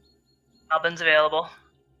 Albin's available.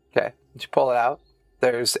 Okay. Did you pull it out?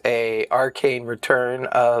 There's a arcane return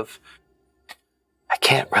of, I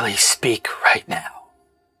can't really speak right now.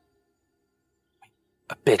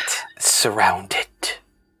 A bit surrounded,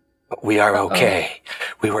 but we are okay.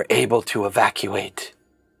 We were able to evacuate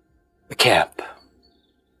the camp,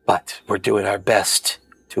 but we're doing our best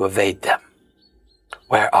to evade them.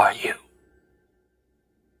 Where are you?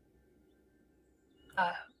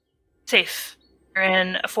 Safe. You're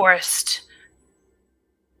in a forest.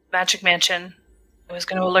 Magic mansion. I was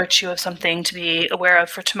going to alert you of something to be aware of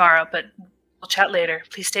for tomorrow, but we'll chat later.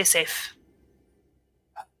 Please stay safe.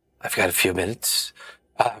 I've got a few minutes.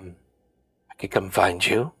 I could come find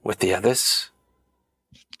you with the others.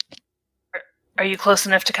 Are you close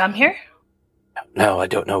enough to come here? No, I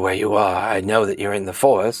don't know where you are. I know that you're in the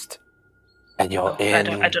forest, and you're in...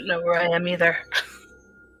 I don't know where I am either.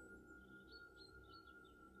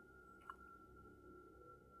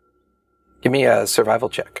 Give me a survival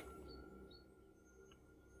check.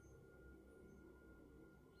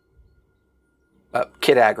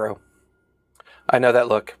 Kid aggro. I know that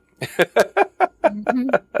look. Mm-hmm.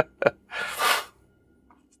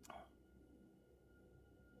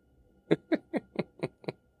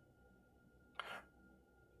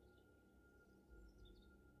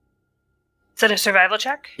 'Is that a survival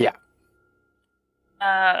check? Yeah.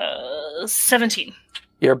 17.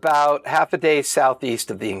 You're about half a day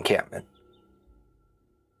southeast of the encampment.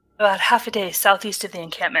 About half a day southeast of the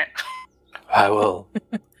encampment. I will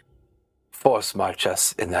force march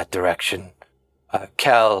us in that direction.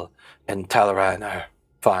 Kel and Talaran are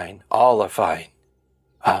fine. All are fine.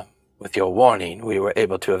 With your warning, we were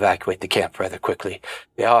able to evacuate the camp rather quickly.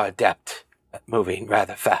 They are adept at moving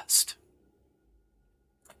rather fast.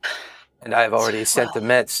 And I have already sent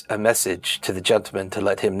a message to the gentleman to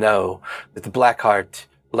let him know that the Blackheart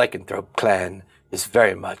Lycanthrope clan is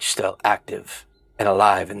very much still active and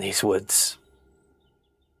alive in these woods.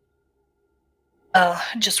 Well,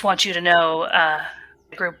 I just want you to know,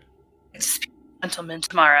 the group is gentlemen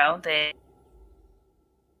tomorrow. They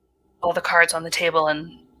all the cards on the table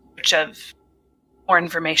in search of more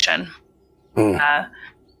information. We're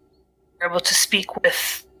able to speak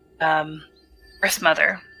with Earth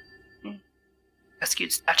Mother,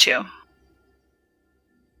 rescued statue.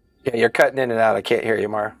 Yeah, you're cutting in and out. I can't hear you,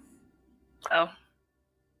 Mara. Oh.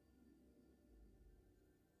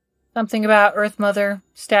 Something about Earth Mother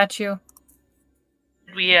statue.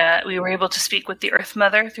 We were able to speak with the Earth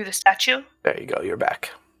Mother through the statue. There you go. You're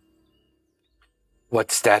back.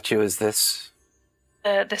 What statue is this?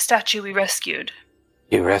 The statue we rescued.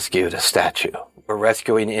 You rescued a statue. We're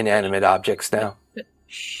rescuing inanimate objects now.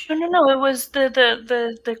 No. It was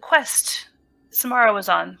the quest Samara was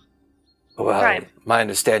on. Well, Right. My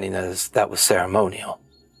understanding is that was ceremonial.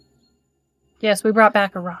 Yes, we brought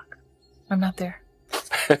back a rock. I'm not there.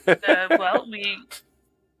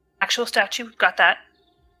 Actual statue, we've got that.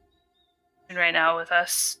 And right now with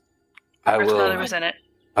us. I Earth Mother was in it.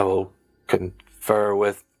 will confer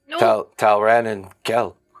with Talran and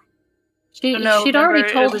Kel. She'd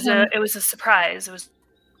already told him. It was a surprise. It was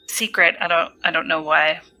secret. I don't know why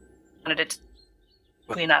I wanted it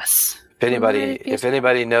between us. If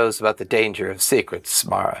anybody knows about the danger of secrets,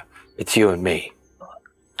 Mara, it's you and me.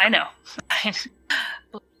 I know.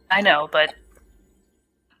 I know, but...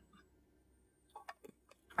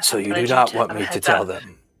 So you do not want me to tell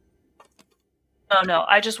them? Oh, no.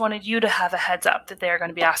 I just wanted you to have a heads up that they're going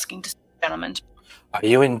to be asking to see the gentleman. Are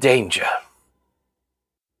you in danger?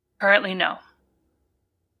 Currently, no.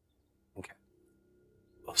 Okay.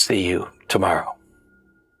 We'll see you tomorrow.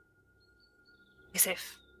 Be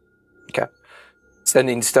safe. Okay.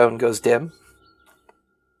 Sending stone goes dim.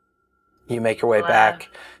 You make your way back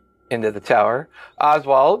into the tower.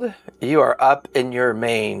 Oswald, you are up in your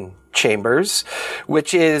main chambers,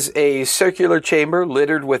 which is a circular chamber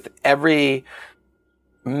littered with every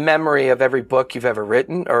memory of every book you've ever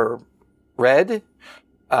written or read,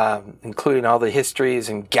 including all the histories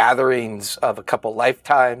and gatherings of a couple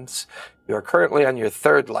lifetimes. You are currently on your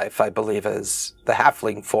third life, I believe, as the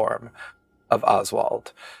halfling form of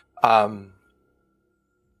Oswald.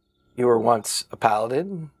 You were once a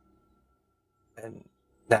paladin, and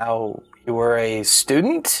now you were a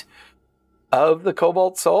student of the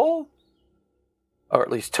Cobalt Soul, or at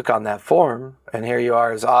least took on that form, and here you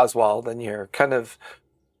are as Oswald, and you're kind of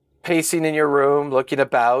pacing in your room, looking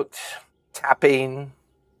about, tapping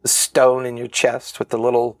the stone in your chest with the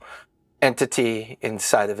little entity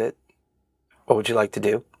inside of it. What would you like to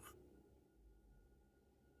do?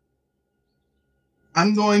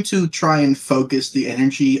 I'm going to try and focus the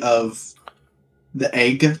energy of the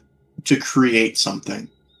egg to create something.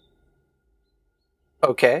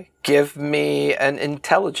 Okay. Give me an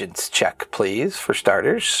intelligence check, please, for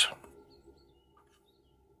starters.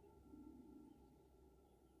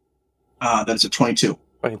 That's a 22.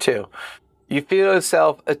 22. You feel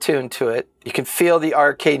yourself attuned to it. You can feel the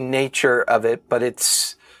arcane nature of it, but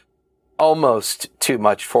it's almost too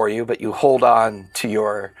much for you, but you hold on to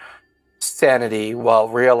your sanity while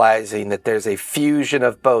realizing that there's a fusion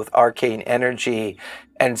of both arcane energy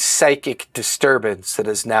and psychic disturbance that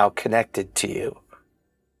is now connected to you.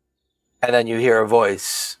 And then you hear a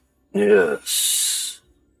voice. Yes,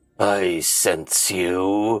 I sense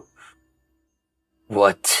you.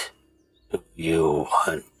 What do you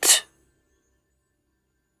want?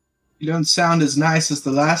 You don't sound as nice as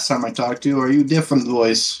the last time I talked to you. Or are you different,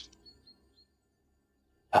 voice?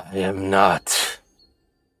 I am not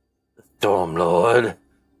the Storm Lord.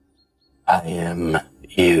 I am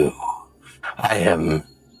you. I am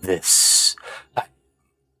this.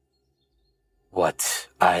 What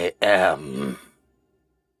I am.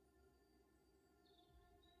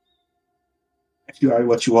 If you are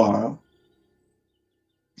what you are.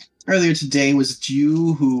 Earlier today, was it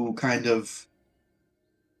you who kind of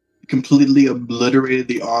completely obliterated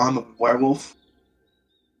the arm of a werewolf?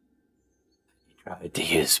 He tried to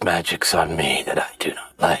use magics on me that I do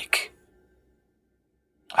not like.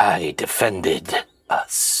 I defended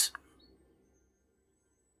us.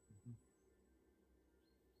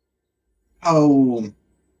 How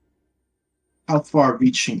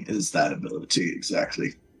far-reaching is that ability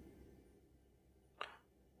exactly?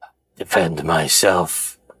 Defend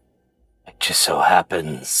myself. It just so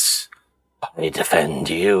happens I defend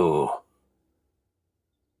you.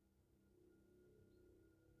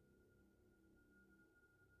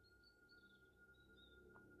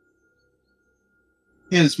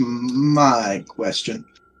 Here's my question.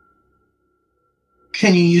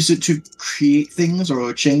 Can you use it to create things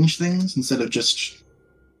or change things instead of just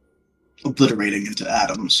obliterating into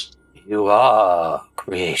atoms? You are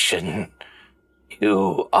creation.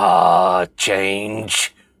 You are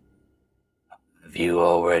change. Have you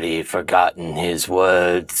already forgotten his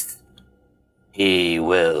words? He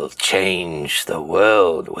will change the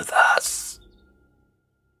world with us.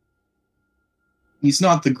 He's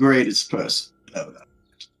not the greatest person. No.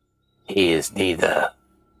 He is neither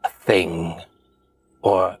a thing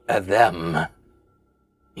or a them.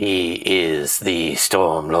 He is the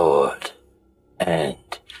Storm Lord, and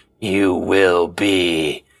you will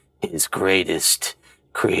be his greatest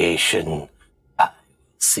creation. I will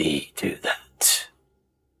see to that.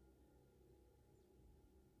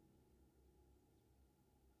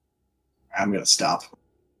 I'm gonna stop.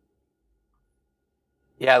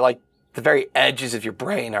 Yeah, like the very edges of your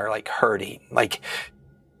brain are like hurting. Like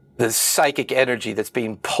the psychic energy that's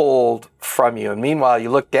being pulled from you. And meanwhile,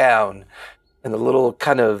 you look down and the little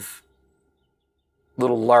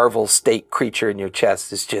larval state creature in your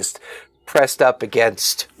chest is just pressed up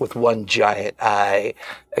against, with one giant eye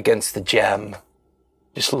against the gem,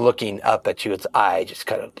 just looking up at you. Its eye just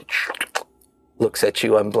kind of looks at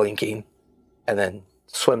you unblinking and then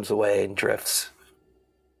swims away and drifts.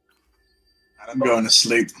 I'm going to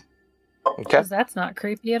sleep. Okay. Because that's not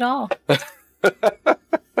creepy at all.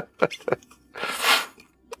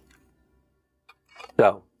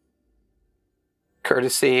 So,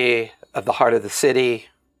 courtesy of the heart of the city,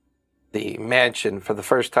 the mansion, for the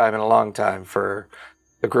first time in a long time for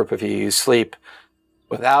the group of you, you sleep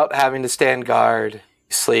without having to stand guard. You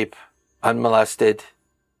sleep unmolested,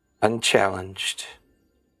 unchallenged.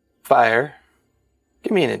 Fire,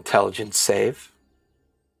 give me an intelligence save.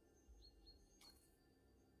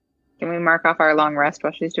 Can we mark off our long rest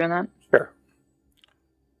while she's doing that? Sure.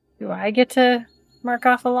 Do I get to mark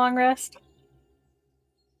off a long rest?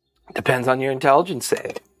 Depends on your intelligence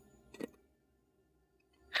save.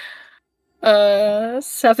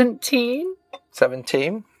 17.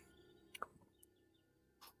 17.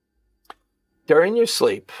 During your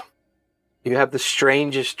sleep, you have the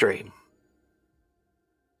strangest dream.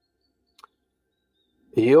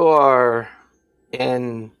 You are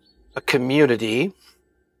in a community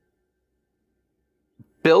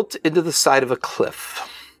built into the side of a cliff.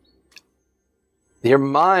 Your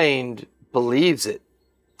mind believes it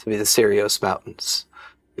to be the Sirius Mountains.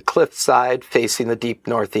 The cliff side facing the deep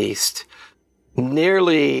northeast,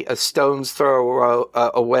 nearly a stone's throw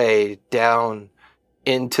away down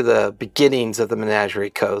into the beginnings of the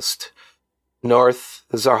Menagerie Coast. North,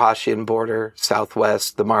 the Zarhashian border,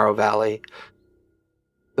 southwest, the Maro Valley,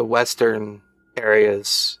 the western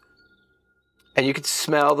areas. And you could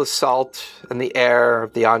smell the salt and the air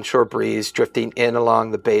of the onshore breeze drifting in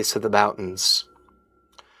along the base of the mountains.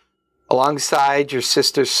 Alongside, your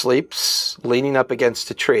sister sleeps, leaning up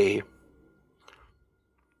against a tree.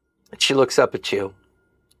 She looks up at you.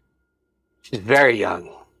 She's very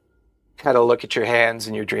young. Kind of look at your hands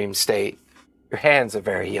in your dream state. Your hands are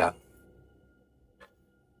very young.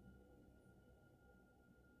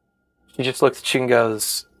 She just looks at you and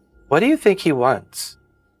goes, "What do you think he wants?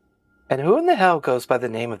 And who in the hell goes by the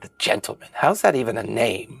name of the gentleman? How's that even a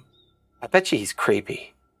name? I bet you he's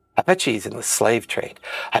creepy. I bet you he's in the slave trade.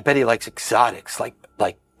 I bet he likes exotics like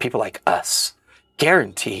people like us.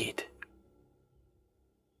 Guaranteed."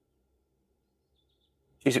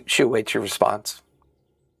 She awaits your response.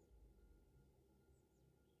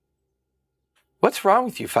 "What's wrong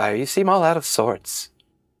with you, Fire? You seem all out of sorts.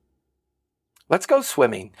 Let's go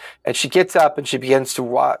swimming." And she gets up and she begins to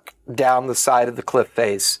walk down the side of the cliff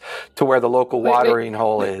face to where the local watering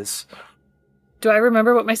hole is. Do I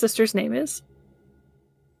remember what my sister's name is?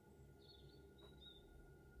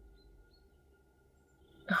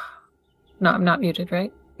 No, I'm not muted,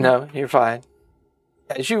 right? No, you're fine.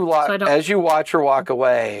 As you watch her walk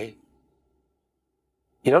away,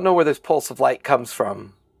 you don't know where this pulse of light comes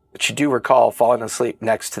from, but you do recall falling asleep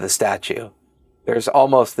next to the statue. There's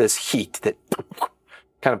almost this heat that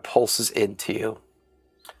kind of pulses into you.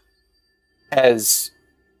 As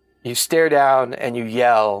you stare down and you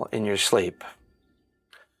yell in your sleep,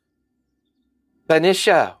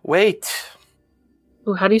 "Banisha, wait!"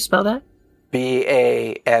 Ooh, how do you spell that?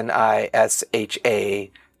 Banishaa.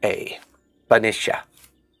 Benicia.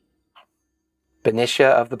 Benicia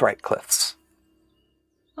of the Bright Cliffs.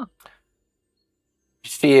 Huh.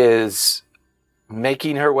 She is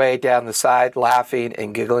making her way down the side, laughing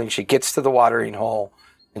and giggling. She gets to the watering hole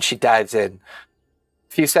and she dives in.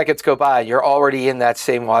 A few seconds go by. You're already in that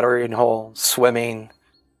same watering hole, swimming.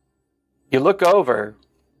 You look over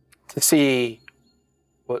to see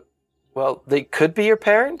what, well, they could be your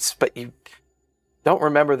parents, but you don't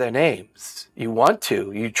remember their names. You want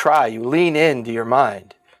to. You try. You lean into your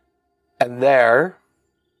mind. And there,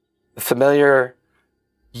 the familiar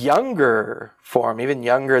younger form, even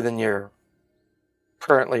younger than you're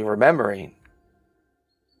currently remembering.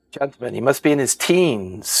 Gentleman, he must be in his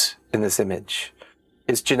teens in this image.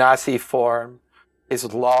 His Genasi form,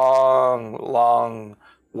 his long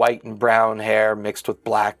white and brown hair mixed with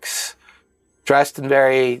blacks, dressed in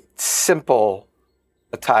very simple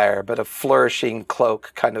attire, but a flourishing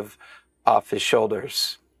cloak kind of off his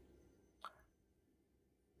shoulders.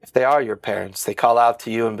 If they are your parents, they call out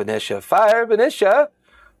to you in Benicia, "Fire, Benicia!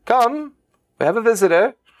 Come, we have a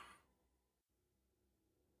visitor."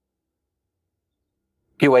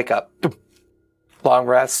 You wake up. Long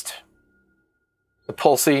rest. The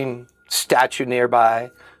pulsing statue nearby.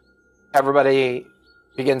 Everybody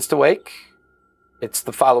begins to wake. It's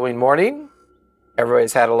the following morning.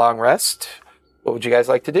 Everybody's had a long rest. What would you guys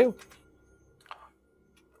like to do?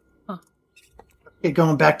 Okay,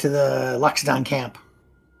 going back to the Loxodon camp.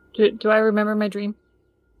 Do I remember my dream?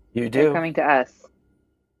 You They're do. coming to us.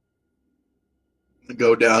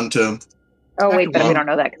 Go down to. Oh wait, but we Mom. don't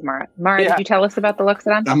know that because Mara. Mara, Yeah. did you tell us about the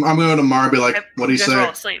Luxodon? I'm going to Mara. Be like, what do you guys are say?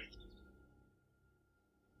 all asleep.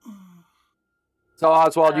 So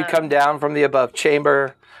Oswald, you come down from the above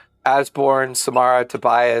chamber. Asborn, Samara,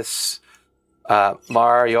 Tobias,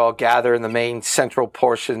 Mara, you all gather in the main central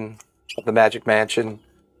portion of the Magic Mansion.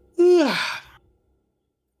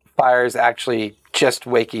 Fire is actually just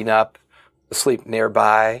waking up, asleep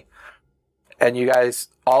nearby. And you guys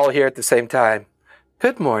all here at the same time.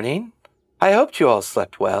 Good morning. I hoped you all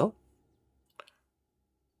slept well.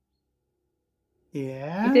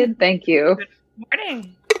 Yeah. We did, thank you.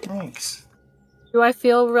 Morning. Thanks. Do I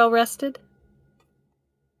feel real rested?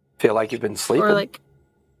 Feel like you've been sleeping? Or like,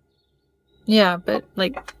 yeah, but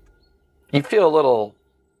like, You feel a little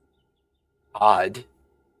odd.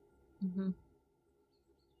 mhm.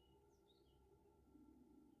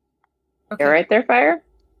 You're right there, Fire?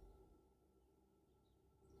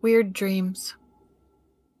 Weird dreams.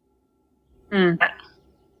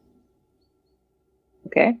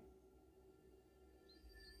 Okay.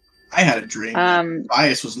 I had a dream.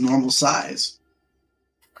 Bias was normal size.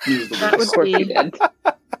 He was the That worst. Of course you did.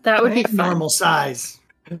 That would I be ain't fun. normal size.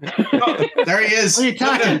 Oh, there he is. What are you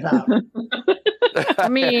talking about? I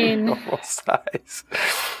mean, Normal size.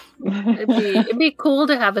 it'd be cool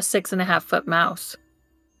to have a 6.5-foot mouse.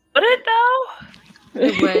 Would it though?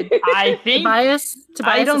 It would. I think Tobias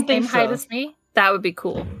I don't the same think height so. as me. That would be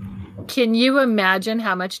cool. Can you imagine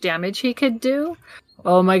how much damage he could do?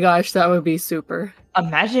 Oh my gosh, that would be super.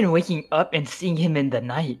 Imagine waking up and seeing him in the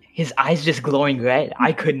night. His eyes just glowing red.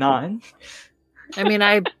 I could not. I mean,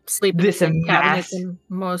 I sleep in the This same cabinet mass- than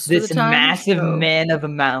most of This the time. massive so man of a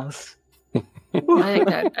mouse.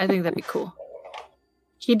 I think that'd be cool.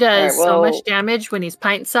 He does All right, so well- much damage when he's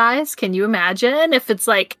pint sized. Can you imagine if it's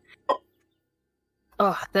like,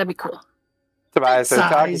 oh, that'd be cool. Tobias, they're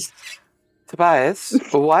talking. Size. Tobias,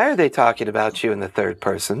 why are they talking about you in the third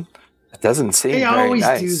person? It doesn't seem They very always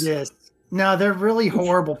nice. do this. No, they're really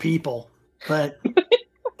horrible people. But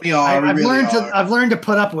We are. I've we really learned are. to I've learned to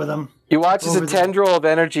put up with them. You watch as a Over there. tendril of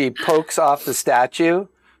energy pokes off the statue,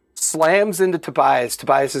 slams into Tobias.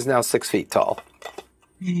 Tobias is now 6 feet tall.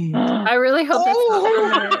 I really hope that's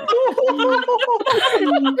not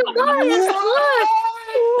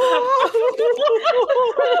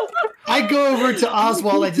I go over to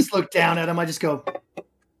Oswald. I just look down at him. I just go,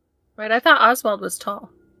 Right, I thought Oswald was tall.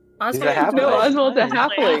 He's a Oswald. halfling. No, Oswald's a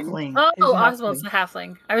halfling. halfling. Oh, He's a Oswald's halfling. a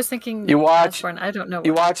halfling. I was thinking You watch- Osborne. I don't know.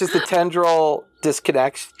 You what. watch as the tendril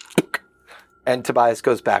disconnects, and Tobias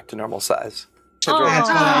goes back to normal size. Tendril- That's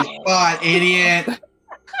what I thought, idiot.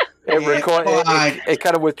 it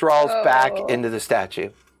kind of withdraws Oh. back into the statue.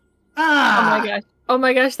 Oh Ah, my gosh. Oh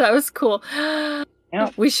my gosh, that was cool.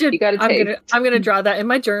 Yep, We should you gotta take. I'm gonna draw that in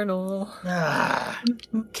my journal. ah.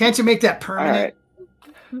 Can't you make that All permanent?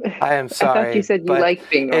 right. I am sorry. I thought you said you but liked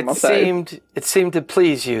being normal size. it seemed to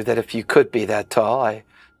please you that if you could be that tall, I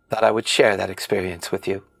thought I would share that experience with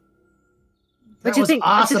you. That you was think-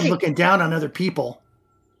 awesome what you think? looking down on other people.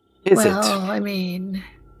 Is well, I mean,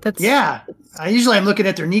 that's Yeah. I usually am looking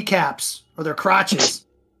at their kneecaps or their crotches.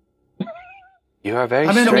 You are very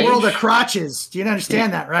I'm in strange. a world of crotches. Do you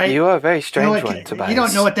understand that, right? You are a very You strange know, one, Tobias. you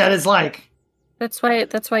don't know what that is like. That's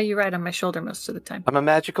why you ride on my shoulder most of the time. I'm a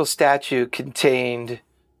magical statue contained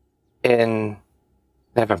in...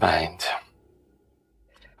 Never mind.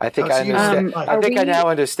 I think I understand. I think I now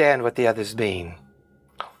understand what the others mean.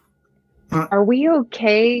 Are we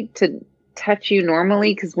okay to touch you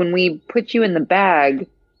normally? Because when we put you in the bag,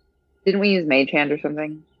 didn't we use mage hand or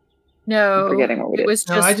something? No, I'm forgetting what we did. it was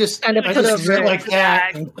just, No, I just kind of I put just over went like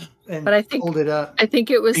that bag. and But I think- pulled it up. I think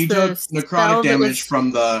it was He the took spell necrotic that damage was,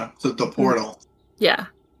 from the portal. Yeah.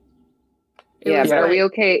 It Yeah, was but are like- we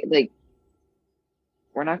okay? Like,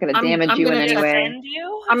 we're not going to I'm damage you in gonna any touch- way. Defend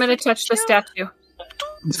you? I'm going to touch the statue.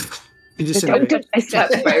 You just Don't said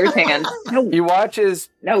touch my Spire's hand. No, You watch as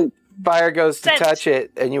no. Fire goes to Sent. touch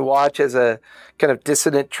it, and you watch as a kind of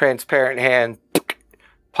dissonant, transparent hand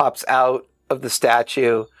pops out of the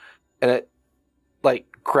statue, and it like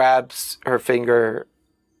grabs her finger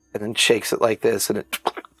and then shakes it like this, and it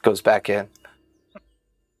goes back in.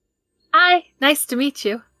 Hi, nice to meet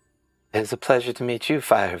you. It is a pleasure to meet you,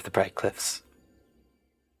 Fire of the Bright Cliffs.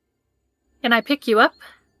 Can I pick you up?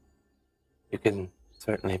 You can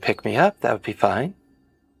certainly pick me up. That would be fine.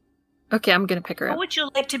 Okay, I'm going to pick her How up. would you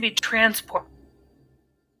like to be transported?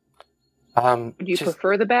 Would you Just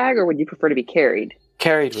prefer the bag or would you prefer to be carried?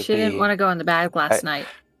 carried would She didn't be... want to go in the bag last night.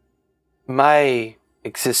 My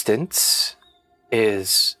existence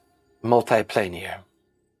is multiplanar.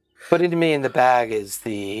 Putting me in the bag is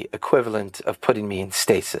the equivalent of putting me in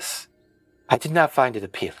stasis. I did not find it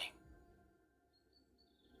appealing.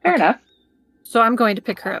 Fair enough. So I'm going to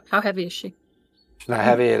pick her up. How heavy is she? It's not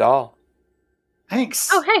heavy at all. Thanks.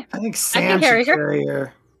 Oh, hey. I think I Sam can should carry her. carry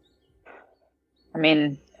her. I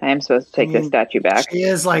mean, I am supposed to take the statue back. She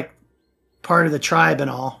is like part of the tribe and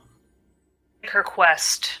all. Her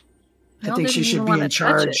quest. I Y'all think she didn't should even be wanna in touch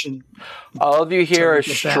charge. it. And All of you hear a Tell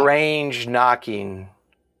me to get back. strange knocking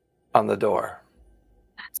on the door.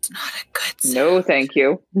 That's not a good sign. No, thank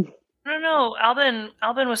you. No. Albin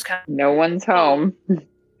was kind No one's home.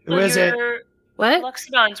 who is it? What?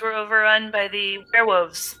 Luxodons were overrun by the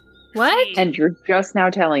werewolves. What? And you're just now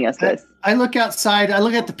telling us this. I look outside. I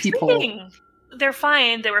look at the people. Freaking. They're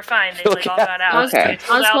fine. They were fine. They like all got out. Okay. I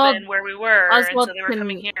told Oswald- Albin where we were, and Oswald so they were can-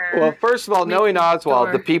 coming here. Well, first of all, Make knowing the Oswald,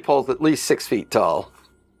 door. the peephole's at least 6 feet tall.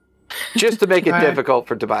 Just to make it Alright. difficult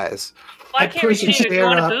for Tobias. Why I can't we push a shoot? You chair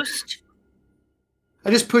want a up. boost? I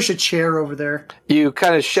just push a chair over there. You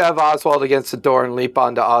kind of shove Oswald against the door and leap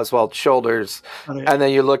onto Oswald's shoulders, and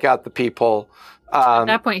then you look out the peephole. At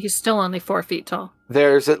that point, he's still only 4 feet tall.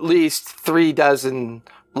 There's at least 3 dozen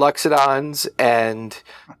Luxodons and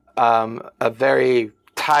a very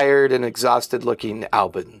tired and exhausted looking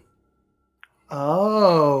Albin.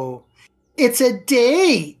 Oh, it's a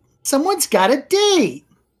date. Someone's got a date.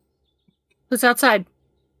 Who's outside?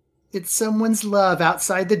 It's someone's love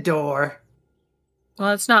outside the door.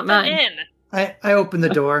 Well, it's not Come mine. in. I open the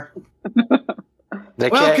door. They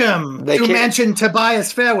Welcome they to can't- Mansion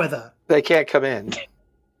Tobias Fairweather. They can't come in.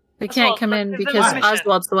 They can't Oswald, come let's in give them because permission.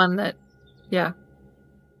 Oswald's the one that. Yeah.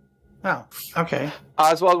 Oh, okay.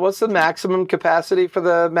 Oswald, what's the maximum capacity for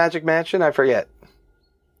the Magic Mansion? I forget.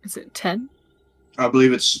 Is it 10? I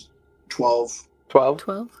believe it's 12. 12?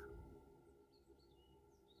 12?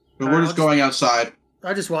 But we're just going outside.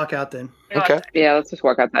 I'll just walk out then. Okay. Yeah, let's just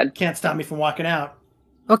walk outside. Can't stop me from walking out.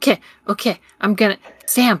 Okay. I'm gonna.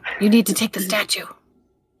 Sam, you need to take the statue.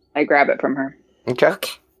 I grab it from her. Okay.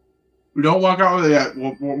 Okay. We don't walk out with it yet.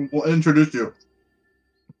 We'll introduce you.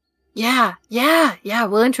 Yeah.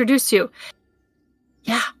 We'll introduce you.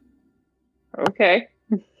 Yeah. Okay.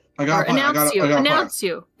 I Or got a plan. announce you. I got a plan. Announce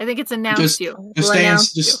you. I think it's announce Just- you. Just We'll stay,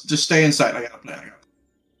 announce you. just stay inside. I got a plan.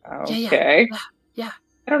 Yeah. Okay. Yeah.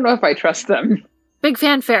 I don't know if I trust them. Big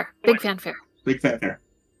fanfare. Big fanfare. Big fan here.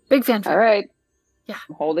 Big fanfare. All right. Yeah.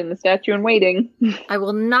 I'm holding the statue and waiting. I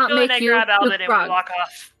will not Go and I make you grab Albin look and we wrong. walk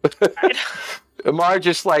off. Amar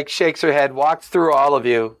just like shakes her head, walks through all of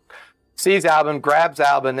you, sees Albin, grabs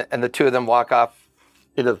Albin, and the two of them walk off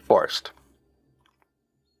into the forest.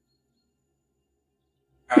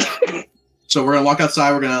 So we're gonna walk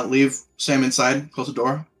outside. We're gonna leave Sam inside, close the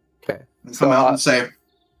door, Okay. and So, come out and say,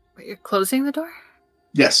 Wait, you're closing the door?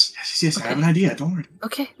 "Yes, I have an idea. Don't worry."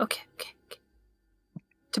 Okay.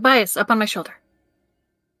 Tobias, up on my shoulder.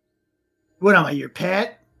 What am I, your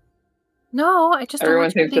pet? No, I just don't Everyone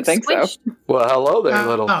want you seems to getting think so. squished. Well, hello there, Oh.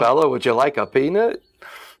 little fella. Would you like a peanut?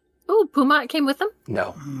 Ooh, Puma came with them?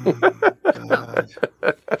 No. Oh, God.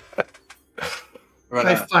 We're I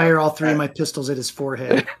gonna, fire all 3 of my pistols at his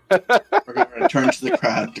forehead. we're gonna turn to the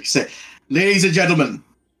crowd to say, "Ladies and gentlemen,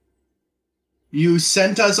 you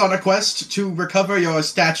sent us on a quest to recover your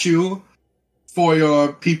statue for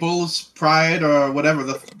your people's pride or whatever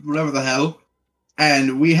the hell.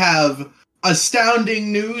 And we have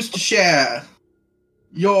astounding news to share.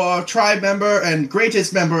 Your tribe member and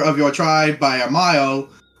greatest member of your tribe by a mile,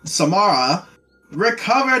 Samara,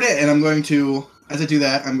 recovered it. And I'm going to, as I do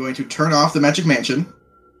that, I'm going to turn off the magic mansion.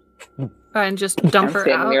 And just dump I'm her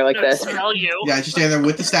standing out. there like this. Smell you. Yeah, just stand there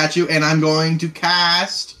with the statue, and I'm going to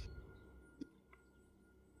cast.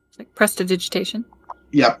 Like prestidigitation.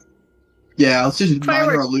 Yep. Yeah, let's just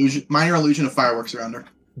Fireworks. minor illusion of fireworks around her.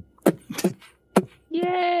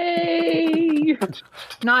 Yay!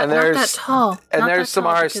 Not that tall. And Not there's that tall,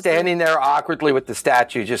 Samara because standing there awkwardly with the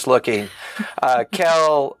statue, just looking.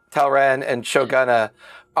 Kel, Talran, and Shogunna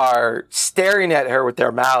are staring at her with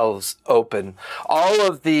their mouths open. All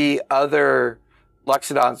of the other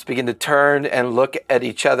Luxodons begin to turn and look at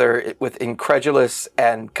each other with incredulous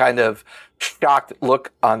and kind of shocked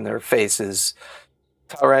look on their faces.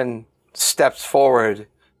 Talran steps forward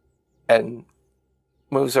and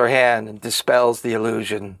moves her hand and dispels the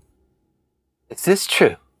illusion. Is this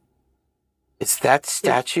true? Is that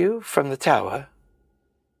statue from the tower?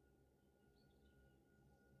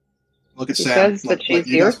 Look at She Sam. says that she's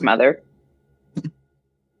the Earth Mother.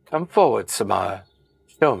 Come forward, Samara.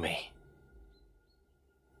 Show me.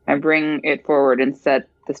 I bring it forward and set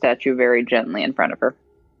the statue very gently in front of her.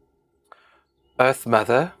 Earth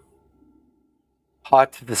Mother,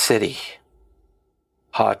 heart of the city,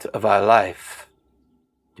 heart of our life.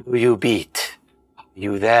 Do you beat? Are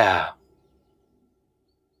you there?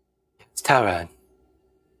 It's Talran.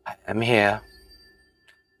 I am here.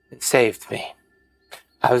 It saved me.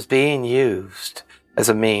 I was being used as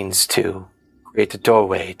a means to create a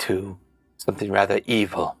doorway to something rather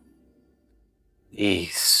evil.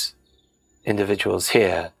 These individuals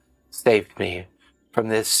here saved me from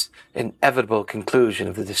this inevitable conclusion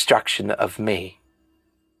of the destruction of me.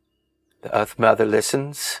 The Earth Mother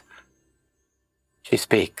listens. She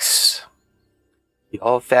speaks.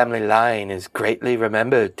 Your family line is greatly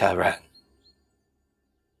remembered, Talran.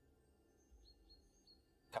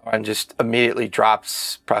 Talran just immediately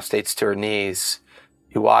drops, prostrates to her knees.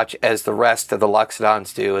 You watch as the rest of the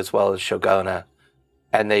Luxodons do, as well as Shogunna,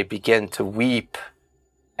 and they begin to weep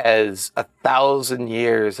as 1,000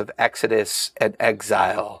 years of exodus and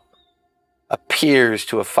exile appears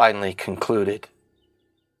to have finally concluded.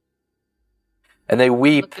 And they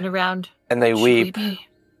weep. Looking around. And they weep.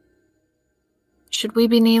 Should we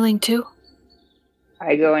be kneeling too?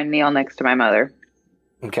 I go and kneel next to my mother.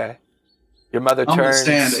 Okay. Your mother I'm turns.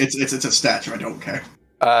 gonna stand. It's a statue. I don't care.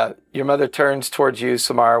 Your mother turns towards you,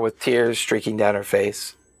 Samara, with tears streaking down her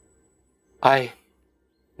face. I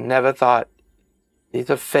never thought these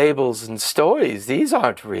are fables and stories. These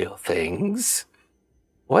aren't real things.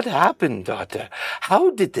 What happened, daughter?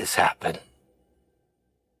 How did this happen?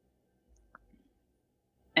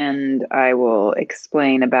 And I will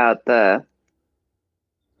explain about the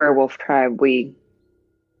werewolf tribe we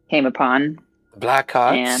came upon. The Black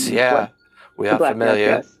Hearts? Yeah, we are familiar.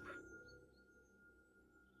 Yes.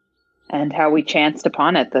 And how we chanced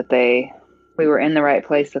upon it, that we were in the right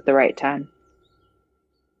place at the right time.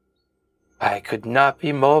 I could not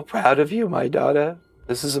be more proud of you, my daughter.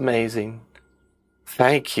 This is amazing.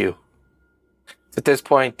 Thank you. At this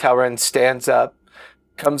point, Talran stands up,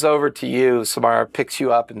 comes over to you. Samara picks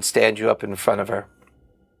you up and stands you up in front of her.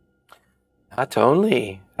 Not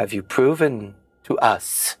only have you proven to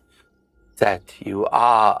us that you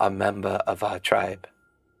are a member of our tribe,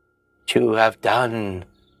 but you have done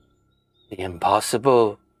the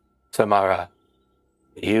impossible, Samara.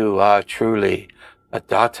 You are truly a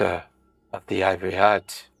daughter of the Ivory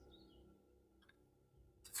Heart.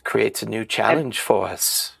 This creates a new challenge for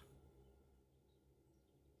us.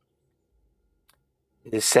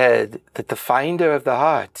 It is said that the finder of the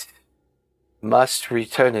heart must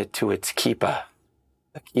return it to its keeper.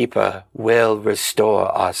 The keeper will restore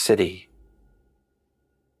our city.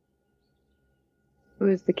 Who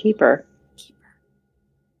is the keeper?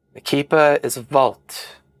 The keeper is a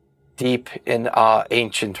vault deep in our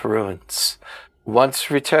ancient ruins. Once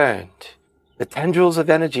returned, the tendrils of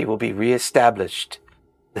energy will be reestablished.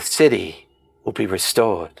 The city will be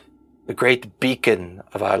restored. The great beacon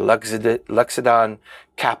of our Luxodon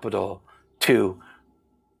capital to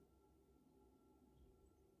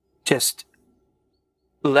just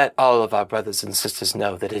let all of our brothers and sisters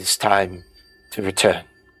know that it is time to return.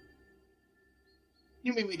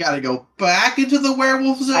 You mean we gotta go back into the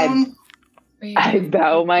werewolf zone? I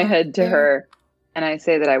bow my head to her, and I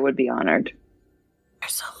say that I would be honored.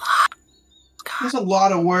 There's a lot. There's a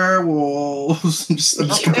lot of werewolves. I'm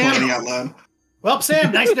just complaining out loud. Well,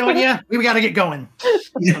 Sam, nice knowing you. We got to get going.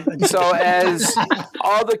 So as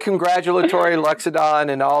all the congratulatory Luxodon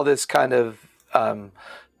and all this kind of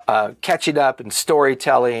catching up and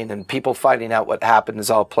storytelling and people finding out what happened is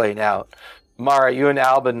all playing out, Mara, you and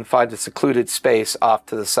Albin find a secluded space off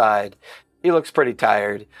to the side. He looks pretty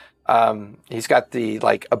tired. He's got the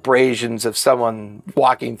abrasions of someone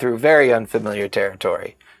walking through very unfamiliar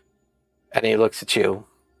territory. And he looks at you.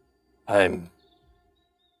 I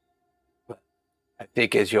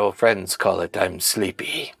think as your friends call it, I'm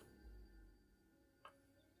sleepy.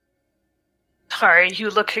 Sorry, you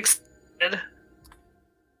look excited.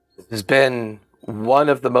 This has been one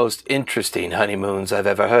of the most interesting honeymoons I've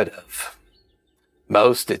ever heard of.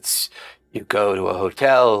 Most, it's you go to a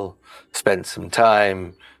hotel, spend some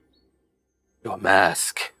time, do a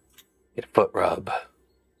mask, get a foot rub,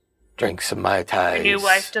 drink some Mai Tais. Your new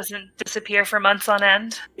wife doesn't disappear for months on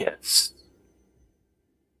end? Yes.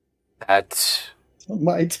 That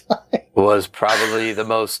Mai Tai. was probably the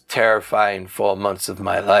most terrifying 4 months of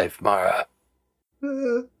my life, Mara.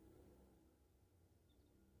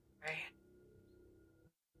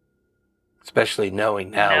 Especially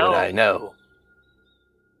knowing now what I know.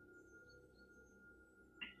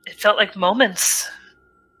 It felt like moments.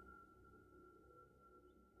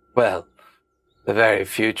 Well, the very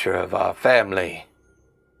future of our family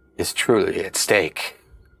is truly at stake.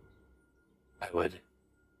 I would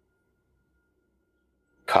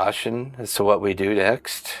caution as to what we do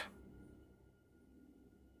next.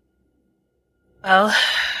 Well,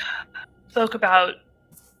 spoke about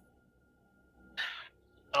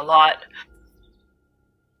a lot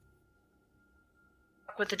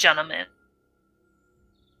with the gentleman.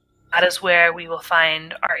 That is where we will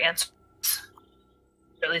find our answers.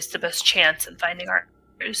 Or at least the best chance in finding our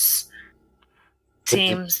answers.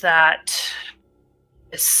 Seems that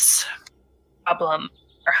this problem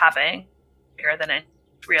we're having bigger than I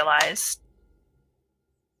realized.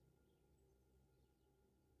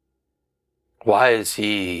 Why is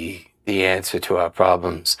he the answer to our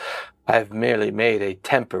problems? I've merely made a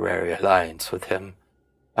temporary alliance with him.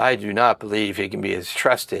 I do not believe he can be as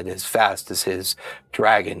trusted as fast as his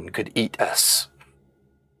dragon could eat us.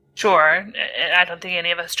 Sure, I don't think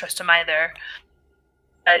any of us trust him either.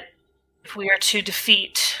 But if we are to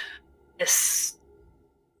defeat this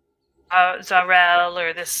Zarel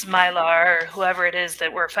or this Mylar or whoever it is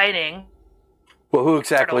that we're fighting... Well, who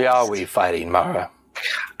exactly are we fighting, Mara?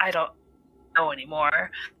 I don't know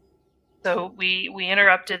anymore. So we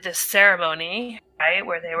interrupted this ceremony, right,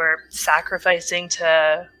 where they were sacrificing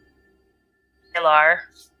to Mylar.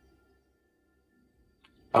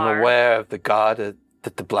 I'm aware of the god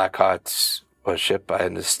that the Blackhearts worship. I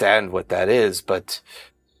understand what that is, but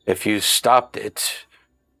if you stopped it,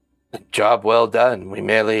 job well done. We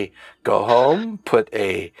merely go home, put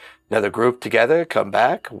another group together, come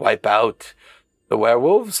back, wipe out the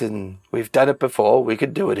werewolves, and we've done it before. We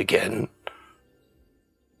could do it again.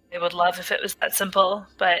 I would love if it was that simple,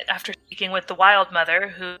 but after speaking with the Wild Mother,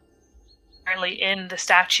 who apparently in the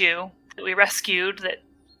statue that we rescued that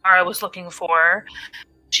Mara was looking for,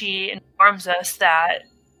 she informs us that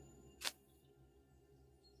the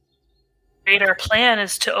greater plan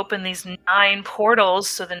is to open these 9 portals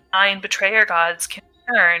so the 9 betrayer gods can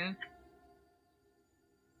return.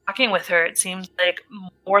 Talking with her, it seems like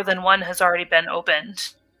more than one has already been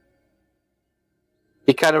opened.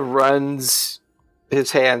 He kind of runs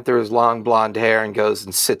his hand through his long blonde hair and goes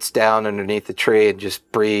and sits down underneath the tree and just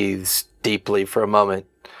breathes deeply for a moment.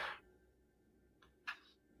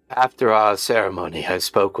 After our ceremony, I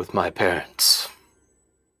spoke with my parents.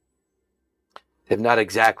 They've not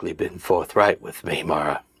exactly been forthright with me,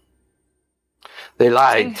 Mara. They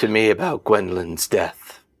lied to me about Gwendolyn's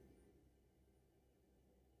death.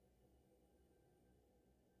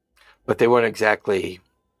 But they weren't exactly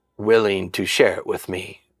willing to share it with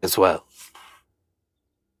me as well.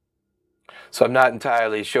 So I'm not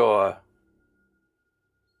entirely sure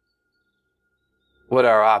what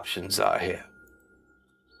our options are here.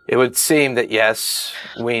 It would seem that, yes,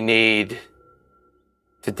 we need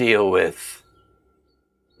to deal with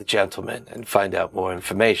the gentleman and find out more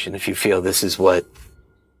information if you feel this is what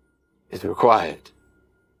is required.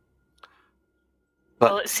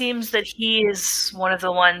 Well, it seems that he is one of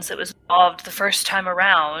the ones that was involved the first time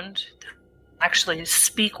around, actually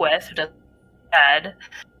speak with, who doesn't dead.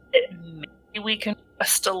 Maybe we can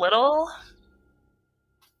trust a little.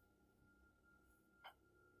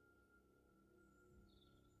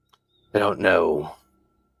 I don't know.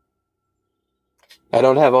 I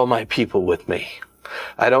don't have all my people with me.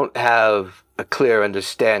 I don't have a clear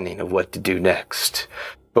understanding of what to do next.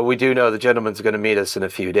 But we do know the gentleman's going to meet us in a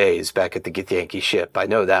few days back at the Githyanki ship. I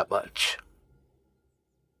know that much.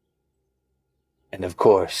 And of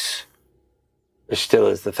course, there still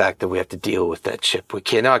is the fact that we have to deal with that ship. We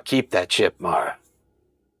cannot keep that ship, Mara.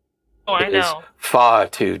 Oh, I It is know. far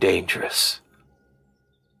too dangerous.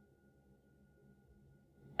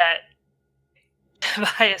 That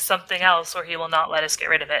buy us something else, or he will not let us get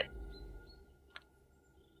rid of it.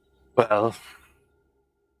 Well,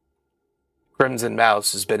 Crimson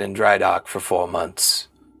Mouse has been in dry dock for 4 months.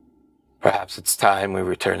 Perhaps it's time we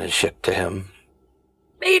return his ship to him.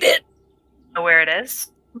 Made it! Know where it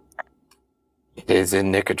is? It is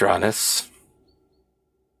in Nicodranus.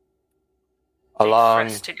 For Along,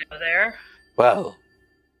 us to go there. well,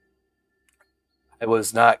 I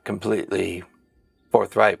was not completely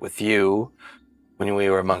forthright with you when we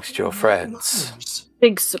were amongst your friends.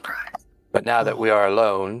 Big surprise. But now that we are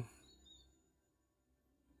alone,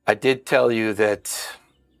 I did tell you that,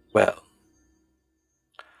 well,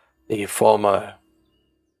 the former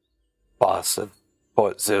boss of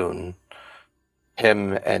Port Zune,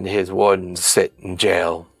 him and his wardens sit in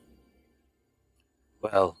jail.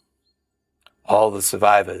 Well, all the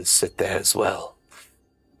survivors sit there as well.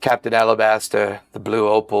 Captain Alabaster, the Blue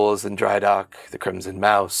Opals in dry dock, the Crimson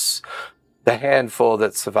Mouse, the handful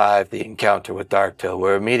that survived the encounter with Darktail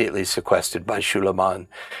were immediately sequestered by Shulaman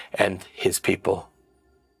and his people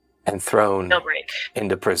and thrown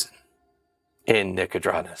into prison in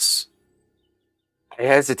Nicodranus. I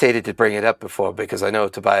hesitated to bring it up before because I know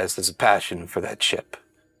Tobias has a passion for that ship.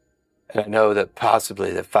 And I know that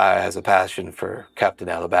possibly that Fire has a passion for Captain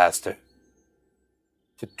Alabaster.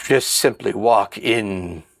 To just simply walk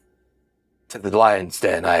in to the lion's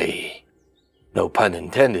den, no pun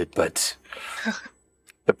intended, but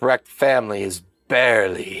the Brecht family is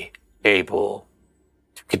barely able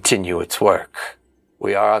to continue its work.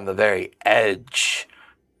 We are on the very edge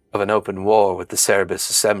of an open war with the Cerebus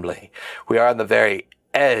Assembly. We are on the very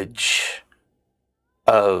edge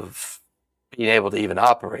of being able to even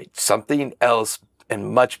operate. Something else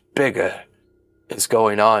and much bigger is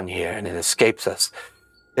going on here, and it escapes us.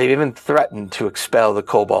 They've even threatened to expel the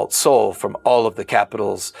Cobalt Soul from all of the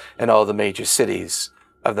capitals and all the major cities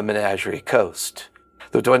of the Menagerie Coast.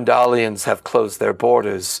 The Dwendalians have closed their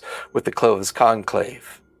borders with the Clovis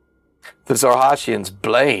Conclave. The Zorhashians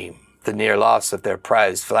blame the near loss of their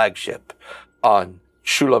prized flagship on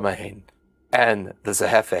Shulamain and the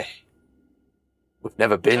Zehefe. We've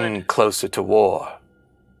never been closer to war.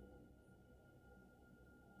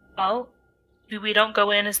 Well, we don't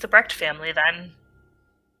go in as the Brecht family then.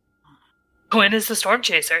 Go in as the Storm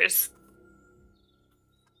Chasers.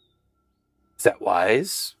 Is that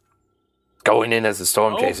wise? Going in as the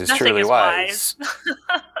Storm Chasers is truly wise.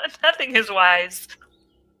 Nothing is wise.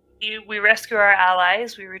 We rescue our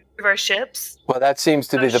allies, we retrieve our ships. Well, that seems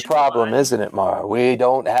to be the problem, isn't it, Mara? We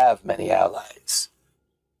don't have many allies.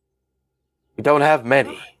 We don't have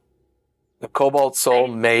many. The Cobalt Soul,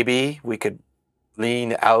 maybe we could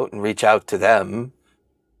lean out and reach out to them.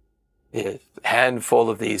 A handful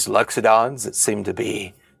of these Luxodons that seem to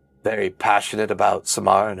be very passionate about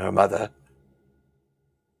Samar and her mother.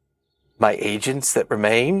 My agents that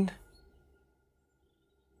remain?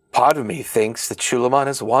 Part of me thinks that Shulaman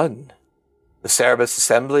has won. The Cerebus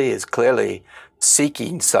Assembly is clearly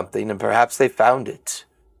seeking something, and perhaps they found it.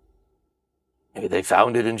 Maybe they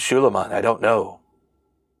found it in Shulaman, I don't know.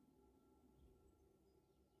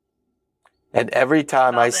 And every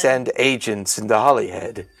time I send agents into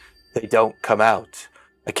Hollyhead, they don't come out.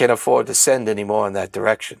 I can't afford to send any more in that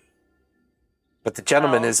direction. But the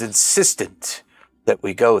gentleman is insistent that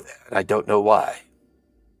we go there, and I don't know why.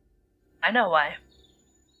 I know why.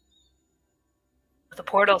 The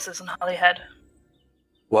portals is in Hollyhead.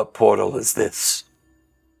 What portal is this?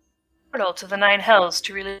 Portal to the Nine Hells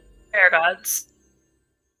to release the fire gods.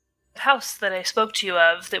 The house that I spoke to you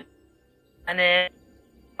of, that and it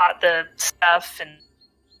got the stuff and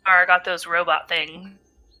got those robot things.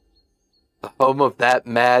 The home of that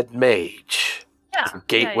mad mage. Yeah. The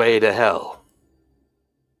gateway to hell.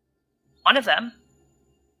 One of them.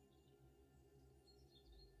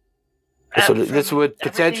 So this would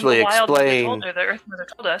potentially explain. The Earth Mother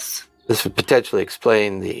told us. This would potentially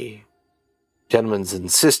explain the gentleman's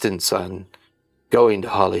insistence on going to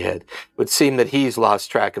Hollyhead. It would seem that he's lost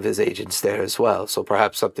track of his agents there as well, so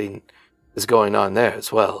perhaps something is going on there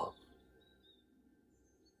as well.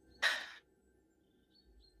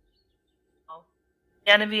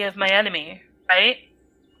 The enemy of my enemy, right?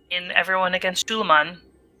 In everyone against Shulaman.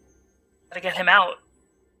 Gotta get him out.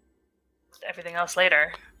 Everything else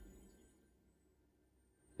later.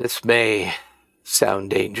 This may sound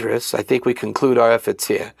dangerous. I think we conclude our efforts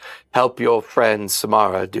here. Help your friend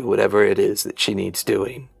Samara do whatever it is that she needs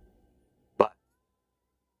doing. But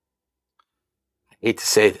I hate to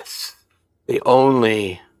say this. the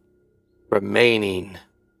only remaining...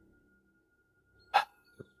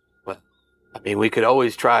 Well, I mean, we could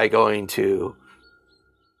always try going to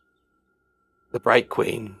the Bright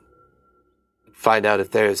Queen, find out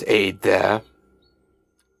if there's aid there.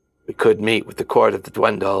 We could meet with the court of the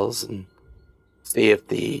Dwendals and see if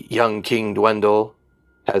the young King Dwendal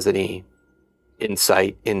has any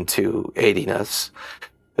insight into aiding us.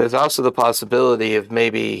 There's also the possibility of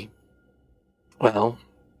maybe, well,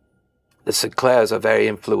 the Sinclairs are very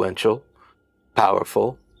influential,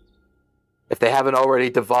 powerful. If they haven't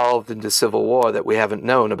already devolved into civil war that we haven't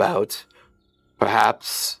known about,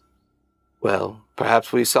 perhaps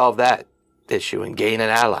we solve that issue and gain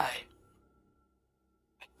an ally.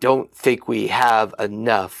 I don't think we have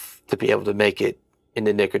enough to be able to make it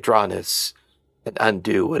into Nicodranus and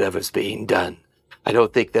undo whatever's being done. I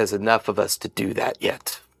don't think there's enough of us to do that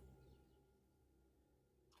yet.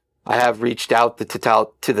 I have reached out to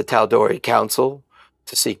the Taldori Council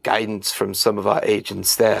to seek guidance from some of our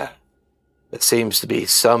agents there. There seems to be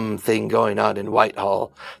something going on in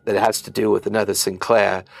Whitehall that has to do with another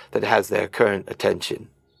Sinclair that has their current attention.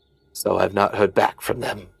 So I've not heard back from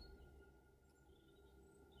them.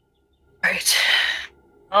 Right.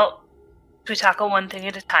 Well, we tackle one thing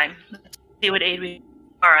at a time. Let's see what aid we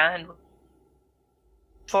Mara and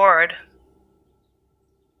forward.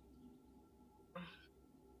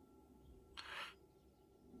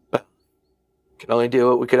 Well, we can only do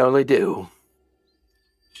what we can only do.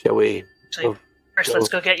 Shall we? Actually, first, let's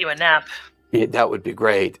go get you a nap. Yeah, that would be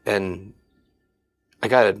great. And I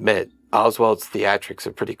gotta admit, Oswald's theatrics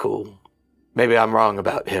are pretty cool. Maybe I'm wrong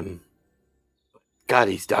about him. God,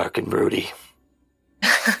 he's dark and broody.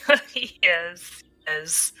 He is.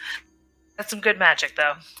 That's some good magic,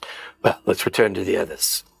 though. Well, let's return to the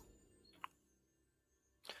others.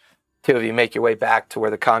 Two of you make your way back to where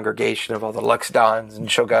the congregation of all the Luxdons and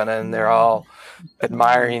Shogunna, and they're all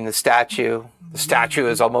admiring the statue. The statue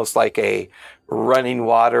is almost like a running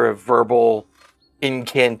water of verbal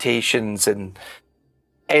incantations and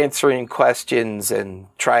answering questions and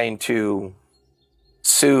trying to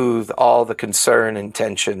soothe all the concern and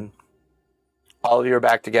tension. All of you are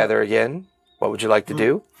back together again. What would you like to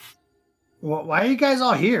do? Well, why are you guys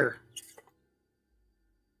all here?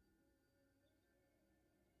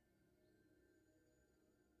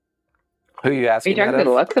 Who are you Are asking? you talking to the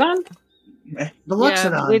Luxodon? The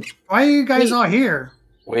Luxodon. Why are you guys all here?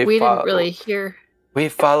 We didn't really hear. We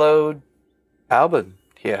followed Albin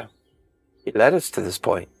here. He led us to this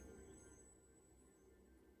point.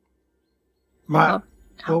 Well,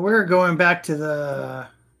 we're going back to the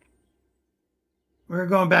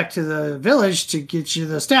village to get you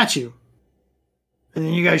the statue. And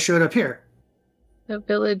then you guys showed up here. The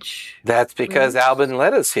village. That's because Albin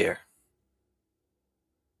led us here.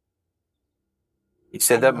 He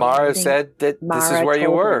said that Mara said that this is where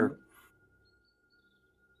you were.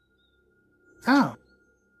 Oh.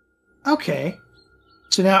 Okay.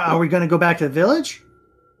 So now are we going to go back to the village?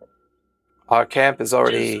 Our camp is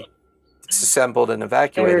already disassembled and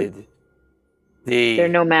evacuated. They're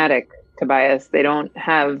nomadic, Tobias. They don't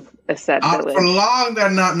have a set village. For long, they're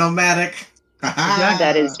not nomadic.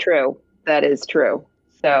 That is true.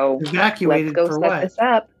 So evacuated let's go for set what? this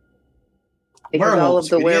up. Because all of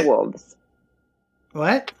the werewolves.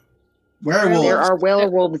 What? Werewolves. There are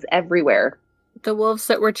werewolves everywhere. The wolves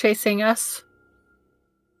that were chasing us.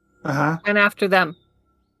 Uh-huh. And after them.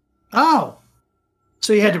 Oh.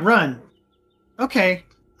 So you had to run. Okay.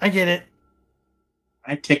 I get it.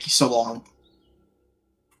 Why'd it take you so long?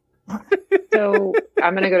 So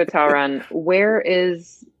I'm gonna go to Talron. Where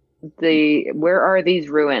are these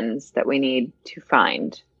ruins that we need to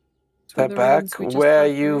find? That back where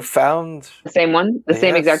you found The same one? The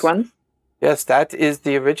same exact one? Yes, that is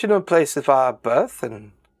the original place of our birth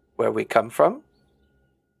and where we come from.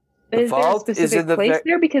 Is there a specific place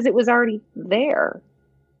there? Because it was already there.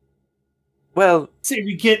 Well, say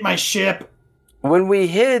we get my ship. When we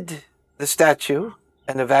hid the statue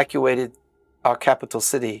and evacuated our capital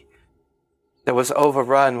city that was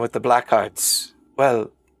overrun with the Blackhearts, well,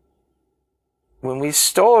 when we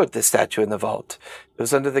stored the statue in the vault, it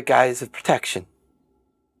was under the guise of protection.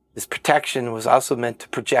 This protection was also meant to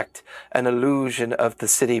project an illusion of the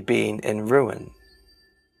city being in ruin.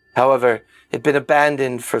 However, it had been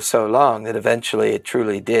abandoned for so long that eventually it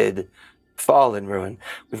truly did fall in ruin.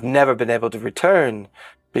 We've never been able to return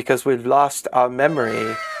because we've lost our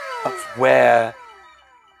memory of where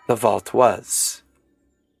the vault was.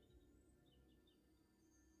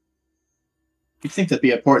 You think that'd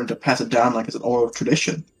be important to pass it down like as an oral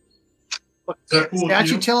tradition?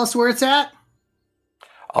 Statue, tell us where it's at?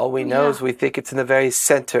 All we know is we think it's in the very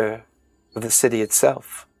center of the city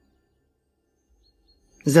itself.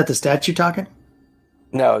 Is that the statue talking?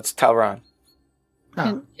 No, it's Talron.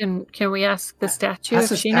 Oh. Can we ask the statue That's if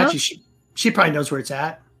the she statue. knows? She probably knows where it's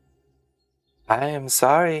at. I am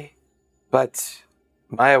sorry, but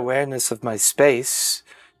my awareness of my space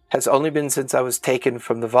has only been since I was taken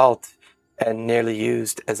from the vault and nearly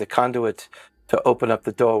used as a conduit to open up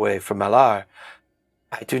the doorway for Malar.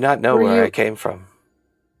 I do not know where I came from.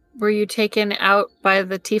 Were you taken out by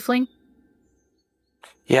the tiefling?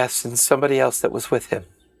 Yes, and somebody else that was with him.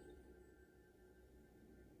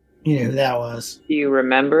 You know who that was. Do you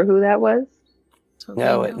remember who that was? So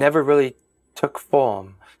No, they it know. never really took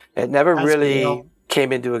form. It never That's really real.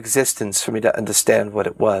 came into existence for me to understand what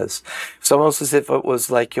it was. It's almost as if it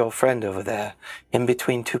was like your friend over there, in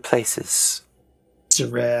between two places.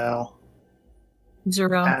 Zarel.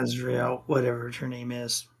 Zero. Azrael, whatever her name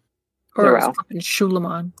is. Or it was Zero. fucking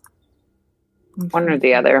Shulamon. One or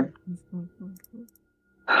the other.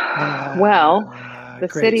 Well, the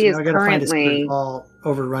great. city So is now I gotta find a secret currently- all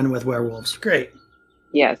overrun with werewolves. Great.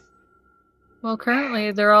 yes. Well,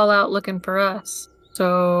 currently they're all out looking for us.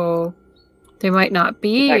 So they might not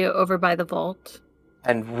be over by the vault.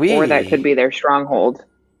 And we... Or that could be their stronghold.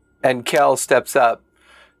 And Kel steps up,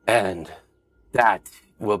 and that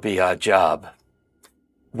will be our job.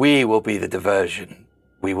 We will be the diversion.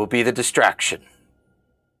 We will be the distraction.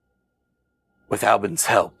 With Albin's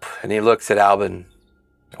help. And he looks at Albin.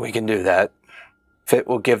 We can do that. If it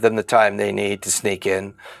will give them the time they need to sneak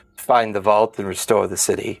in, find the vault, and restore the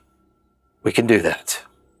city, we can do that.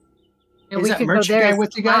 And Is we that could go merchant there guy as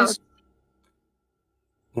with you cloud. guys?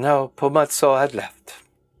 No, Pumatso had left.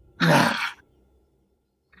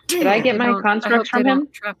 Did I get I my hope construct they from him?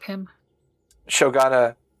 don't trap him.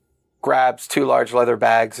 Shogana grabs 2 large leather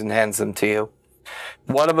bags and hands them to you.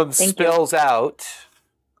 One of them Thank you. spills out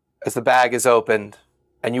as the bag is opened,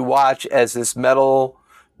 and you watch as this metal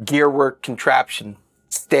gearwork contraption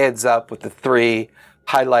stands up with the 3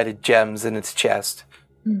 highlighted gems in its chest.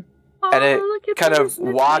 And it look at kind this, of it's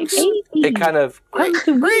walks, baby. it kind of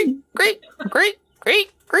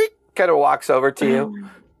kind of walks over to you,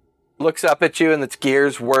 looks up at you, and its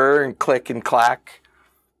gears whir and click and clack.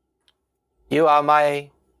 You are my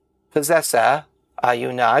possessor, are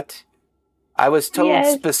you not? I was told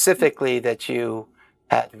Yes. specifically that you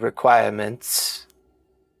had requirements.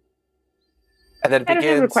 And then it I don't have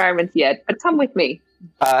begins. requirements yet, but come with me.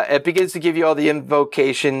 It begins to give you all the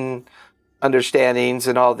invocation understandings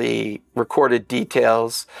and all the recorded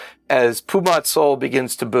details as Pumat Soul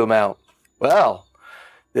begins to boom out. Well,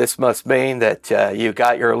 this must mean that you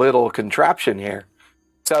got your little contraption here.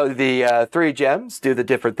 So the 3 gems do the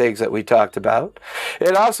different things that we talked about.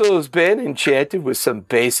 It also has been enchanted with some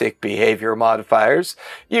basic behavior modifiers,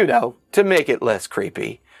 to make it less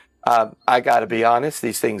creepy. I gotta be honest,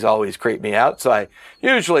 these things always creep me out, so I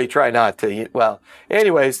usually try not to. Well,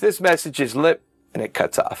 anyways, this message is lit, and it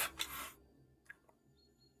cuts off.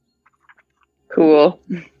 Cool.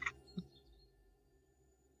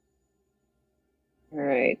 All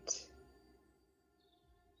right.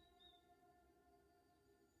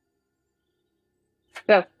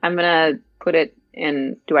 So I'm gonna put it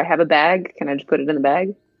in. Do I have a bag? Can I just put it in the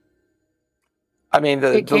bag? I mean,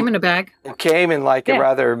 It came in a bag. it came in like a Yeah.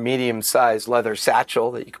 rather medium-sized leather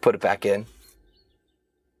satchel that you could put it back in.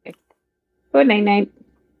 Good night night.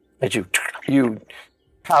 As you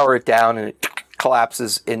power it down, and it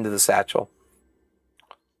collapses into the satchel.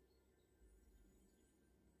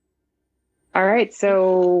 All right.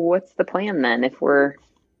 So what's the plan then? If we're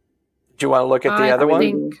Do you want to look at the I other one?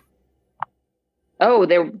 think- oh,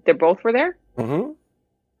 they're both were there. Mm-hmm.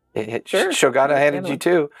 Sure. Shogana handed you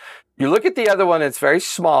 2. You look at the other one, it's very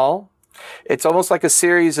small. It's almost like a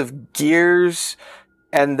series of gears,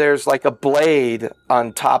 and there's like a blade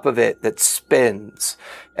on top of it that spins.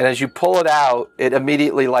 And as you pull it out, it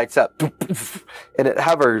immediately lights up. And it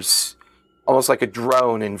hovers almost like a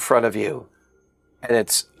drone in front of you. And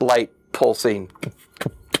it's light pulsing.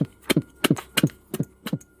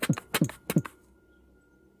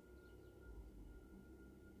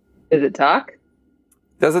 Does it talk?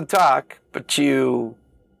 Doesn't talk, but you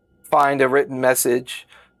find a written message.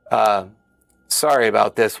 Sorry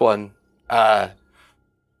about this one. I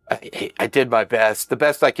did my best. The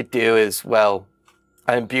best I could do is, well,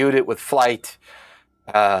 I imbued it with flight,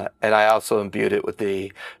 and I also imbued it with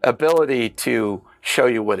the ability to show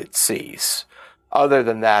you what it sees. Other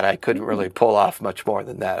than that, I couldn't really pull off much more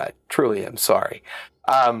than that. I truly am sorry.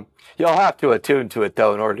 You'll have to attune to it,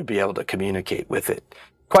 though, in order to be able to communicate with it.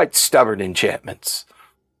 Quite stubborn enchantments.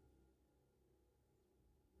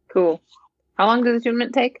 Cool. How long does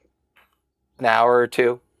attunement take? An hour or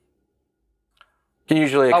 2. Can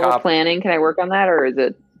usually While we're accomplish. planning, can I work on that, or is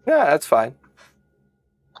it? Yeah, that's fine.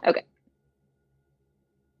 Okay.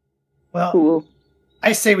 Well, Cool.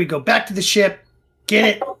 I say we go back to the ship,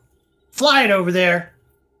 get it, fly it over there,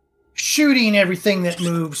 shooting everything that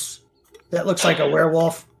moves that looks like a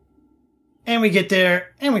werewolf. And we get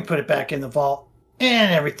there, and we put it back in the vault,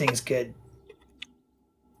 and everything's good.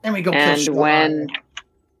 And we go push And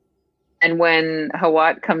when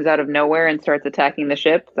Hawat comes out of nowhere and starts attacking the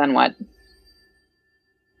ship, then what?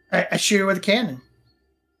 I shoot her with a cannon.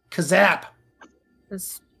 Kazap.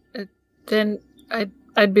 Then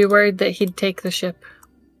I'd be worried that he'd take the ship.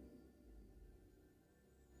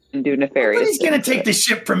 And do nefarious. Nobody's going to take the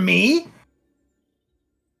ship from me.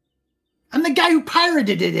 I'm the guy who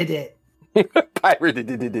pirated it. Pirated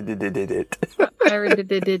it.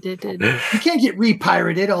 You can't get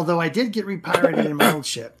repirated, although I did get repirated in my old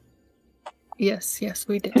ship. Yes,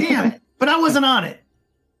 we did. Damn it. But I wasn't on it.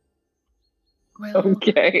 Well,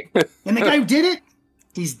 Okay. And the guy who did it,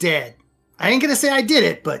 he's dead. I ain't going to say I did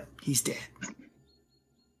it, but he's dead.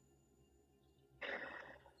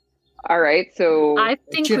 All right, so I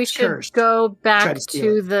think we Chip's should cursed. go Try back to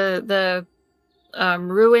steal to the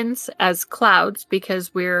ruins as clouds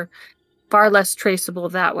because we're far less traceable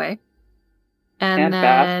that way. And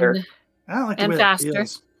faster. I don't like the And way that faster.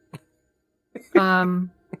 feels.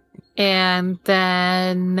 And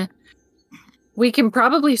then we can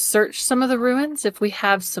probably search some of the ruins if we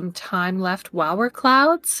have some time left while we're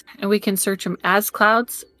clouds, and we can search them as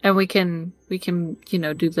clouds, and we can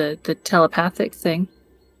do the telepathic thing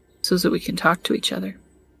so that we can talk to each other.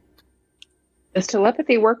 Does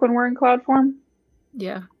telepathy work when we're in cloud form?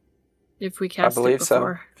 Yeah. If we I cast it believe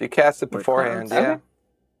before. so. If you cast it We're beforehand, clouds. yeah. Okay.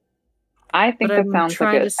 I think But that I'm sounds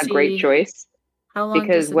trying like to a great see choice. How long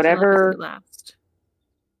Because does the whatever- telepathy last?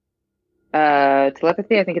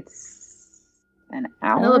 Telepathy, I think it's an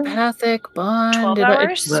hour. Telepathic bond. 12 It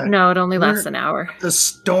hours? no, it only lasts We're- an hour. The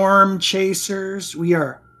Storm Chasers. We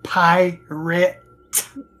are pirate.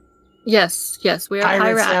 Yes, we are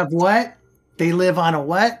Pirates pirates. have what? They live on a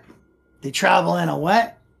what? They travel in a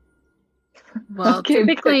what? Well, Okay,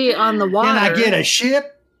 typically on the water. Can I get a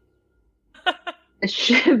ship? A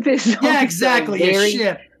ship is Yeah, also exactly. A very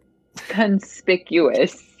ship.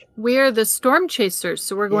 conspicuous. We are the storm chasers,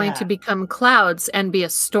 so we're going Yeah. to become clouds and be a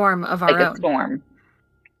storm of our Like a own. storm.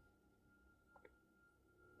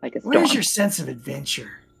 Like a storm. Where's your sense of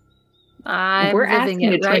adventure? I'm We're living asking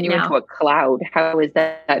to it turn right you now. into a cloud. How is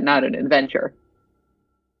that not an adventure?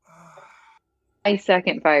 I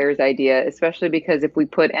second Fire's idea, especially because if we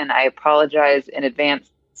put, and I apologize in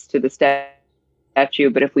advance to the statue,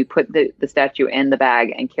 but if we put the statue in the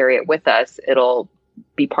bag and carry it with us, it'll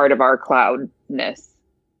be part of our cloudness.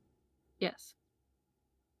 Yes.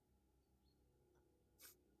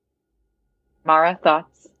 Mara,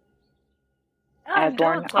 thoughts? I'm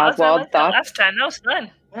down Osborne, with clouds. I Oswald, liked that thoughts? last time. That was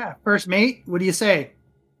fun. Yeah, first mate, what do you say?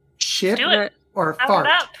 Ship Do it. or Power fart?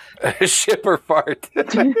 it up. Ship or fart.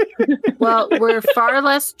 Well, we're far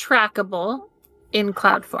less trackable in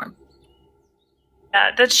cloud form.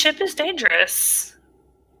 Yeah, that ship is dangerous.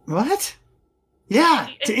 What? Yeah,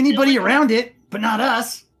 to anybody around it, but not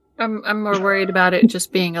us. I'm more worried about it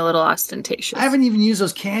just being a little ostentatious. I haven't even used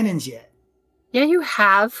those cannons yet. Yeah, you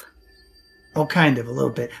have. Oh, kind of, a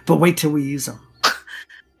little bit. But wait till we use them. But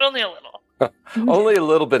only a little. Only a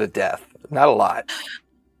little bit of death, not a lot.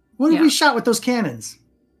 What did Yeah. we shot with those cannons?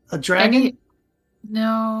 A dragon?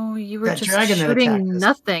 No, you were That just dragon that attacked shooting us.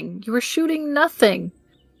 nothing. You were shooting nothing.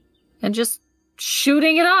 And just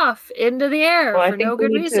shooting it off into the air Well, I for think no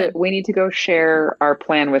good reason. we need to go share our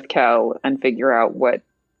plan with Kel and figure out what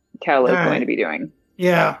Kel is All right. going to be doing.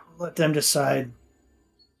 Yeah, let them decide.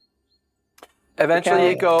 Eventually, Okay.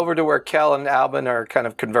 you go over to where Kel and Albin are kind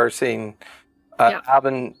of conversing. Yeah.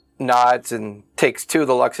 Albin nods and takes two of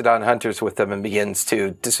the Luxodon hunters with them and begins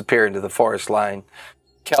to disappear into the forest line.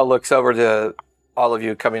 Kel looks over to all of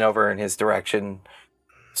you coming over in his direction.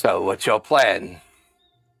 So, what's your plan?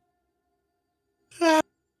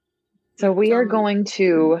 So we are going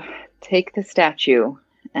to take the statue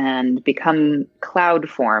and become cloud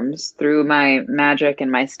forms. Through my magic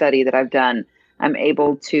and my study that I've done, I'm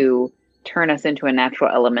able to turn us into a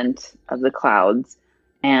natural element of the clouds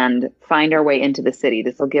and find our way into the city.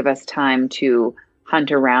 This will give us time to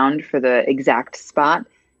hunt around for the exact spot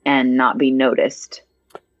and not be noticed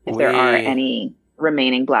if there are any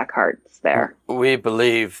remaining black hearts there. We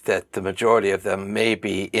believe that the majority of them may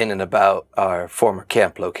be in and about our former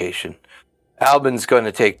camp location. Albin's going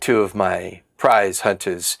to take two of my prize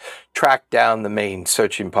hunters, track down the main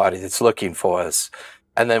searching party that's looking for us,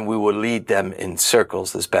 and then we will lead them in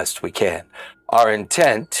circles as best we can. Our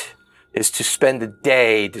intent is to spend a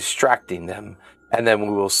day distracting them, and then we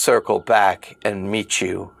will circle back and meet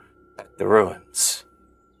you at the ruins.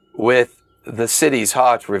 with the city's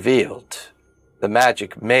heart revealed, the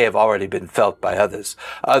magic may have already been felt by others.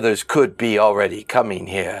 Others could be already coming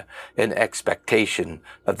here in expectation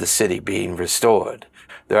of the city being restored.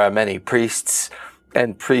 There are many priests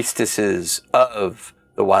and priestesses of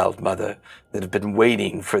the Wild Mother that have been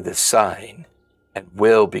waiting for this sign and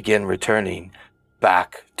will begin returning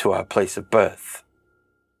back to our place of birth.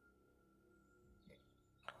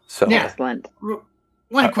 So, Now, Excellent.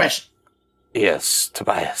 one question. yes,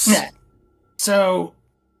 Tobias. Yeah. So,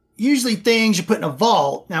 usually things you put in a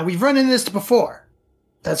vault, now we've run into this before.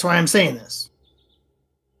 That's why I'm saying this.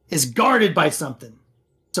 Is guarded by something.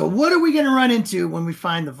 So what are we going to run into when we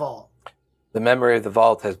find the vault? The memory of the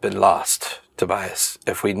vault has been lost, Tobias.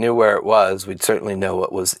 If we knew where it was, we'd certainly know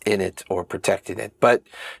what was in it or protecting it. But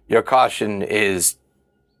your caution is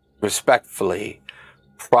respectfully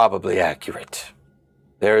probably accurate.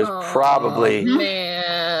 There is probably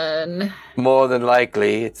man. more than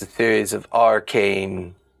likely it's a series of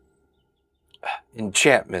arcane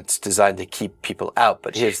enchantments designed to keep people out.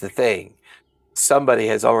 But here's the thing. Somebody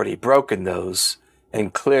has already broken those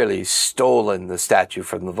and clearly stolen the statue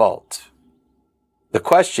from the vault. The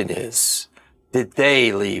question is, did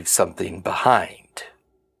they leave something behind?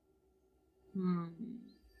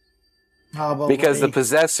 Because the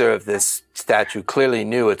possessor of this statue clearly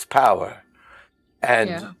knew its power.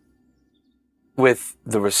 And with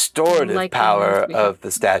the restorative power of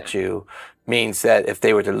the statue means that if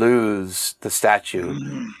they were to lose the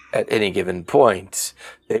statue at any given point,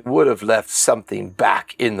 they would have left something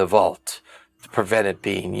back in the vault to prevent it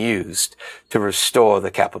being used to restore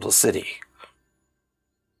the capital city.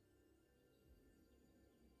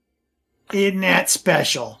 Isn't that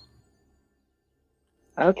special?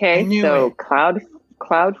 Okay, so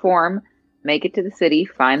cloud form, make it to the city,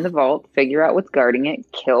 find the vault, figure out what's guarding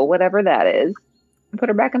it, kill whatever that is, and put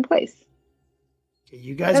her back in place. Okay,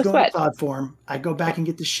 you guys go in cloud form. I go back and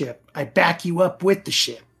get the ship. I back you up with the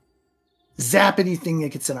ship. Zap anything that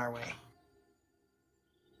gets in our way.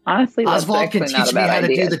 Honestly, Oswald can teach me how to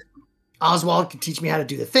do the. Oswald can teach me how to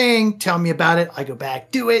do the thing. Tell me about it. I go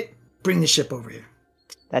back, do it. Bring the ship over here.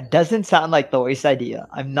 That doesn't sound like the worst idea.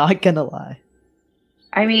 I'm not gonna lie.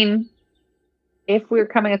 I mean, if we're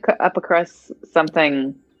coming up across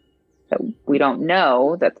something that we don't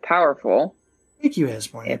know that's powerful, thank you,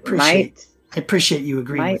 Esmore. I appreciate you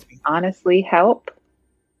agreeing with me. Honestly, help.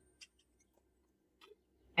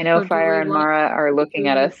 I know Fire and Mara are looking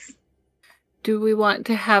at us. Do we want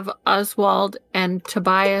to have Oswald and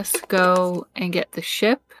Tobias go and get the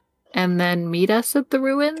ship and then meet us at the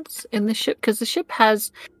ruins in the ship? Because the ship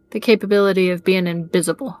has the capability of being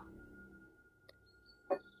invisible.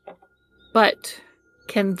 But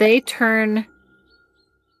can they turn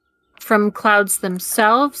from clouds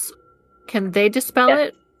themselves? Can they dispel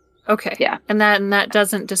it? Okay. Yeah. And that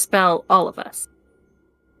doesn't dispel all of us.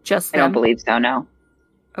 Just them? I don't believe so, no.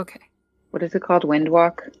 Okay. What is it called?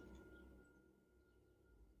 Windwalk?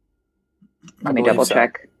 Let me double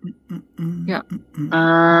check. Yeah.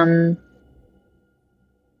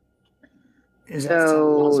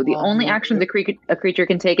 So the only actions a creature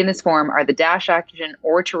can take in this form are the dash action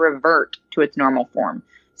or to revert to its normal form.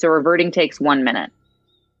 So reverting takes 1 minute.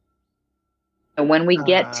 And when we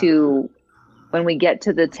get to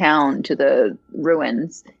the town, to the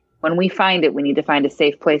ruins, when we find it, we need to find a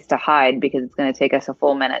safe place to hide because it's going to take us a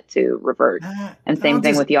full minute to revert. And same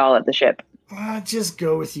thing with y'all at the ship. I'll just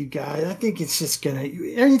go with you guys. I think it's just gonna.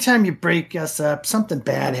 Anytime you break us up, something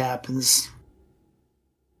bad happens.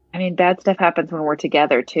 I mean, bad stuff happens when we're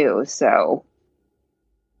together too. So.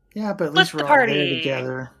 Yeah, but at least we're all there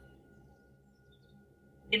together.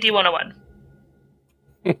 D 101.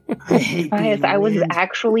 I hate being I was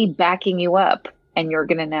actually backing you up, and you're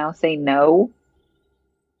gonna now say no.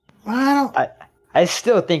 Well, I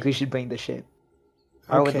still think we should bring the ship.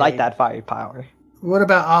 I would like that firepower. What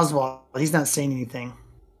about Oswald? He's not saying anything.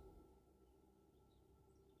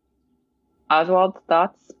 Oswald's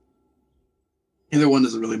thoughts? Either one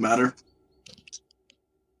doesn't really matter.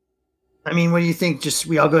 I mean, what do you think? Just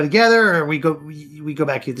we all go together, or we go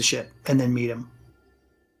back to the ship and then meet him?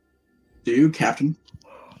 Do you, Captain?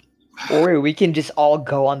 Or we can just all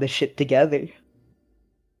go on the ship together.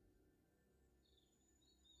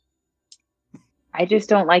 I just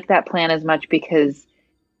don't like that plan as much because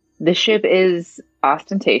the ship is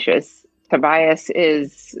ostentatious. Tobias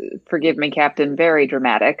is, forgive me, Captain, very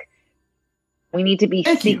dramatic. We need to be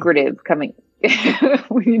secretive coming.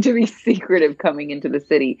 We need to be secretive coming into the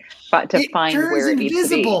city to find where it needs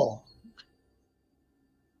to be.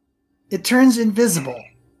 It turns invisible.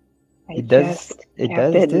 It does do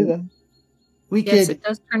that. It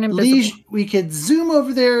does turn invisible. We could zoom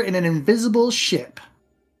over there in an invisible ship.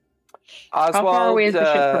 Oswald, How far away is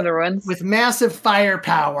the ship from the ruins? With massive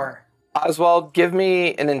firepower. Oswald, give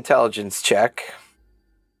me an intelligence check.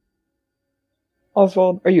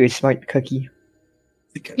 Oswald, are you a smart cookie?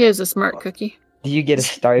 He is a smart cookie. Do you get a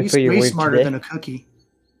star He's for your way work smarter today? than a cookie.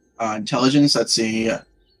 Intelligence, let's see.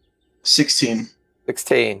 16.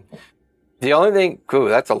 16. The only thing... Ooh,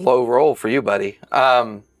 that's a low roll for you, buddy.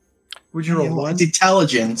 Would you roll one? It's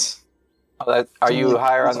intelligence. Are you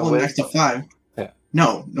higher on the only next to wisdom? 5. Yeah.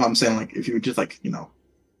 No, I'm saying like if you were just like,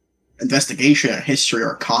 investigation or history or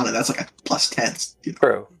arcana, that's like a plus 10.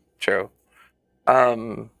 True.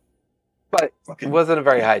 But it wasn't a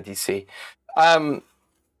very high DC.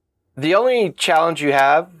 The only challenge you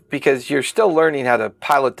have, because you're still learning how to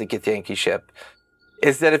pilot the Githyanki ship,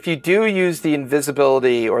 is that if you do use the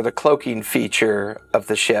invisibility or the cloaking feature of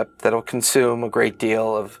the ship, that'll consume a great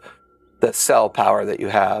deal of the cell power that you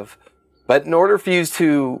have. But in order for you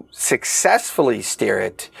to successfully steer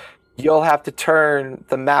it, you'll have to turn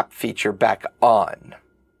the map feature back on.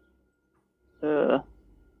 Ugh.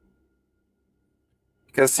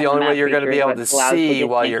 Because it's the only way you're going to be able to see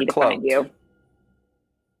while you're to find cloaked. you.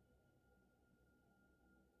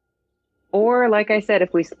 Or, like I said,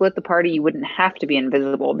 if we split the party, you wouldn't have to be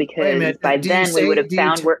invisible Wait a because minute, by do you then we say- would have do you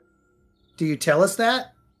found t- where. Do you tell us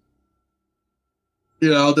that?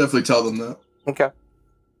 Yeah, I'll definitely tell them that. Okay. All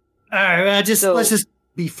right, let's just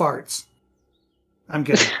be farts. I'm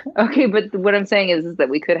good. Okay, but what I'm saying is that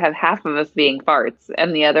we could have half of us being farts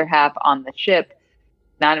and the other half on the ship,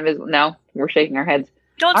 not invisible. No, we're shaking our heads.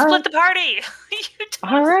 Don't All split right. the party. You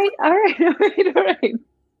don't All right.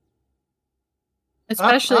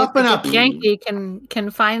 Especially up and if up. the Yankee can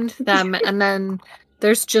find them, and then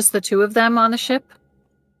there's just the two of them on the ship.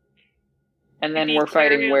 And then Maybe we're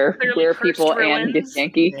fighting clearly where cursed people and ruins.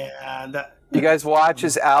 Yankee. Yeah, You guys watch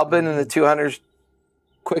as Albin and the two hunters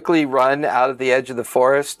quickly run out of the edge of the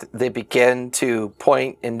forest. They begin to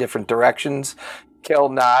point in different directions. Kel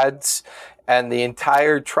nods, and the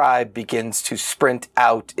entire tribe begins to sprint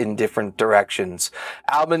out in different directions.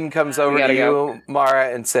 Albin comes over to gotta you, go.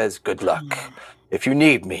 Mara, and says, "Good luck. If you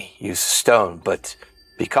need me, use a stone, but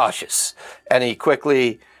be cautious." And he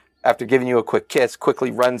quickly, after giving you a quick kiss,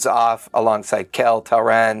 quickly runs off alongside Kel,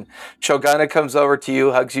 Talran. Shogunna comes over to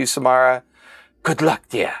you, hugs you, Samara. "Good luck,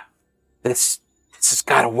 dear. This has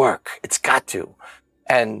got to work. It's got to."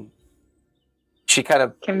 And she kind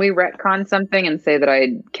of... Can we retcon something and say that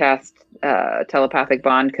I cast telepathic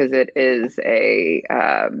bond because it is a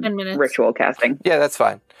 10 minutes. ritual casting? Yeah, that's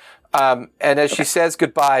fine. And as she says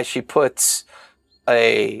goodbye, she puts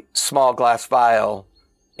a small glass vial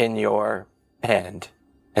in your hand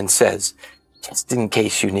and says, "Just in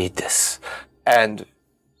case you need this." And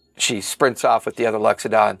she sprints off with the other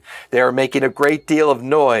Luxodon. They are making a great deal of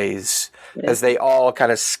noise as they all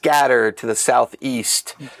kind of scatter to the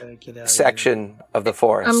southeast section of the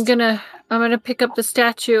forest. I'm gonna pick up the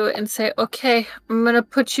statue and say, "Okay, I'm gonna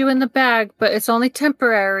put you in the bag, but it's only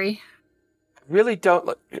temporary." Really don't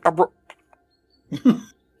look...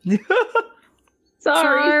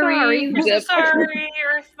 Sorry. I'm so sorry,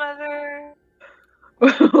 Earth Mother.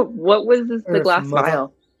 What was this? The Earth glass mother.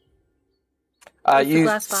 vial. What's the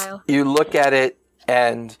glass vial? You look at it,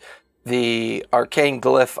 and the arcane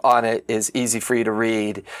glyph on it is easy for you to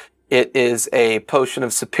read. It is a potion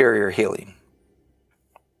of superior healing.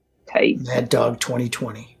 Tight. Mad Dog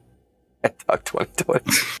 2020. Dog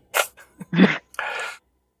 2020.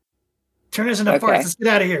 Turn us into Okay. farts. Let's get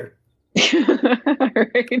out of here.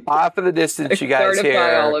 Alright. Off in the distance, you guys Certify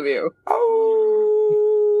hear... all of you. Oh,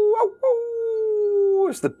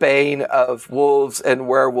 as the bane of wolves and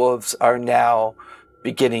werewolves are now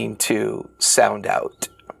beginning to sound out.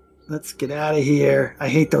 Let's get out of here. I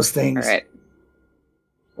hate those things. All right.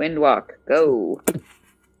 Windwalk, go.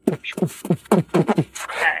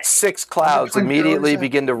 6 clouds immediately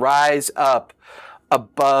begin to rise up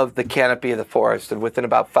above the canopy of the forest, and within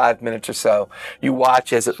about 5 minutes or so, you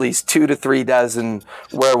watch as at least 2 to 3 dozen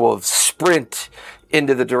werewolves sprint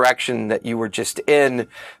into the direction that you were just in.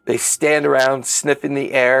 They stand around sniffing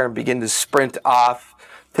the air and begin to sprint off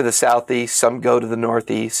to the southeast. Some go to the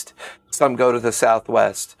northeast. Some go to the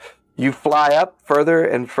southwest. You fly up further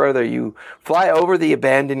and further. You fly over the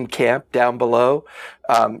abandoned camp down below.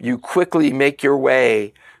 You quickly make your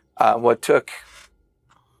way. What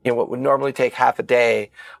would normally take half a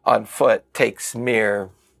day on foot takes mere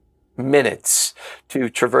minutes to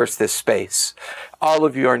traverse this space. All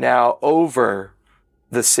of you are now over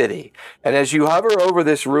the city. And as you hover over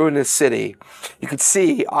this ruinous city, you can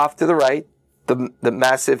see off to the right the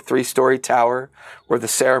massive 3-story tower where the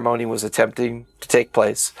ceremony was attempting to take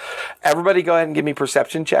place. Everybody go ahead and give me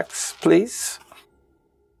perception checks, please.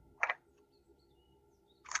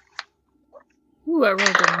 Ooh, I rolled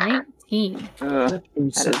a 19. That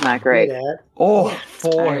is not great. Oh, I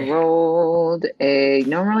 4. rolled a.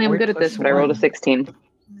 Normally I'm 4 good at this, plus but I rolled a 1. 16.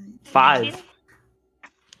 5.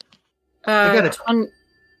 I got it. Go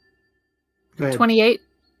ahead. 28.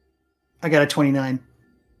 I got a 29.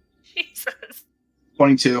 Jesus.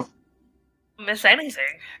 22. Miss anything.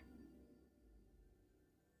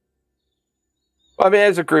 Well, I mean,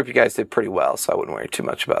 as a group, you guys did pretty well, so I wouldn't worry too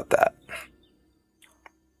much about that.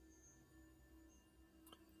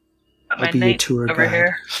 I'll be your tour over guide.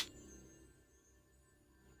 here.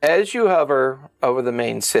 As you hover over the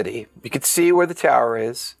main city, you can see where the tower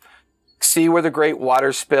is, see where the great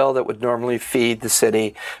water spill that would normally feed the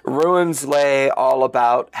city. Ruins lay all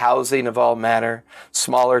about, housing of all manner,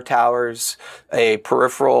 smaller towers, a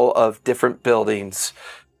peripheral of different buildings.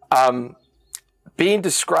 Being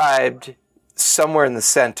described somewhere in the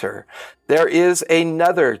center, there is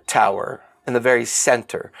another tower in the very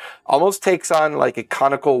center. Almost takes on like a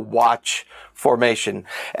conical watch formation.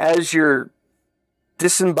 As your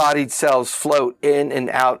disembodied selves float in and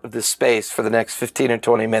out of the space for the next 15 or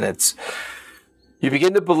 20 minutes, you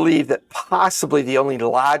begin to believe that possibly the only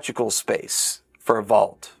logical space for a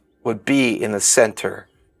vault would be in the center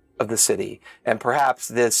of the city. And perhaps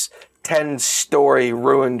this 10-story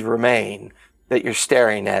ruined remain that you're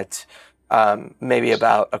staring at, maybe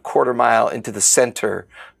about a quarter mile into the center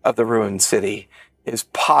of the ruined city, is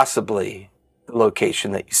possibly the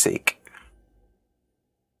location that you seek.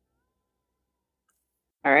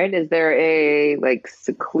 All right. Is there a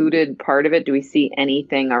secluded part of it? Do we see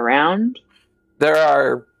anything around? There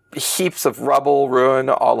are heaps of rubble, ruin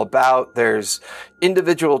all about. There's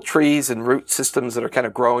individual trees and root systems that are kind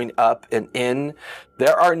of growing up and in.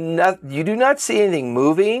 You do not see anything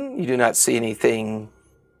moving. You do not see anything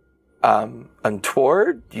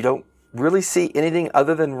untoward. You don't really see anything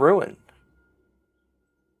other than ruin.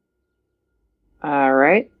 All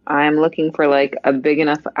right. I'm looking for a big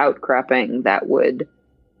enough outcropping that would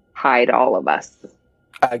hide all of us.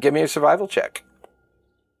 Give me a survival check.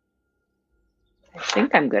 I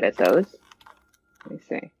think I'm good at those. Let me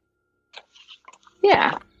see.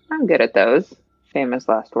 Yeah, I'm good at those. Famous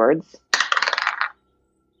last words.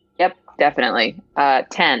 Yep, definitely.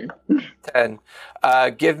 10. 10.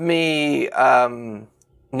 Give me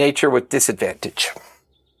nature with disadvantage.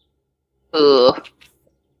 Ugh.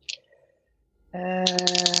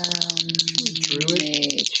 Druid?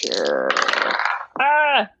 Nature.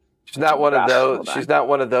 Ah! She's not one of Gosh, those. hold on. She's not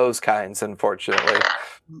one of those kinds, unfortunately.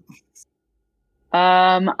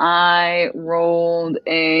 I rolled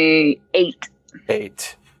a 8.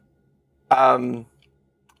 8. I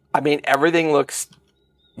mean, everything looks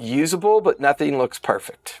usable, but nothing looks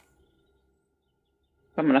perfect.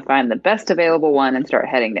 I'm going to find the best available one and start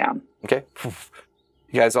heading down. Okay.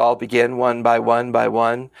 You guys all begin one by one by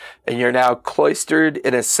one, and you're now cloistered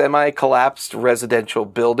in a semi-collapsed residential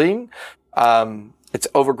building. It's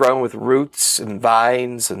overgrown with roots and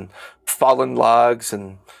vines and fallen logs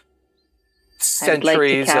and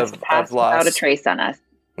centuries I'd like to cast Pass of loss. Without a Trace on us.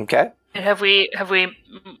 Okay. And have we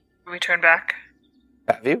returned back?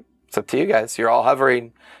 Have you? It's up to you guys. You're all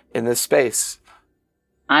hovering in this space.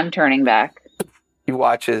 I'm turning back. You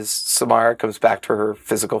watch as Samara comes back to her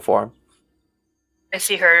physical form. I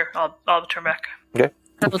see her. I'll turn back. Okay.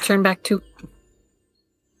 I will turn back too.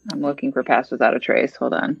 I'm looking for Pass Without a Trace.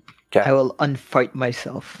 Hold on. Okay. I will unfight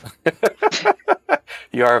myself.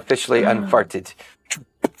 You are officially unfarted.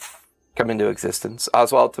 Come into existence.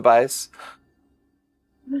 Oswald, Tobias.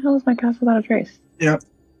 What the hell is my Pass Without a Trace? Yep.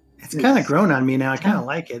 It's kind of grown on me now. I kind of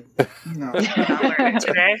like it. No. I'll learn it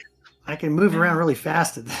today. I can move around really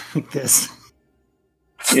fast like this.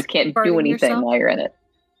 You just can't Farting do anything yourself? while you're in it.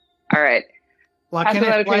 All right. Well, Pass can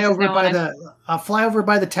Without I a fly Trace is over now by on. I'll fly over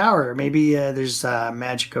by the tower. Maybe there's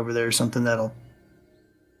magic over there or something that'll.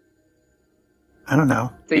 I don't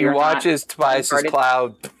know. So You you're watch not as Tobias's unfarted?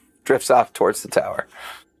 cloud drifts off towards the tower.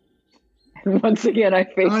 Once again, I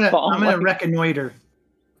face I'm palm. gonna reconnoiter.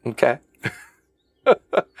 Okay. You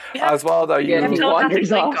have, Oswald, are you Yeah, have he you telepathic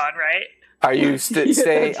wanders link off. on, right? are you Yeah,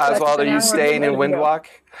 staying? that's Oswald, are an you hour staying in later. Windwalk?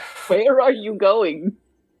 Where are you going?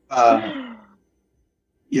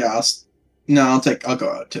 Yeah, I'll go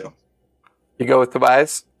out too. You go with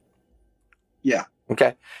Tobias? Yeah.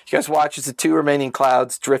 Okay. You guys watch as the two remaining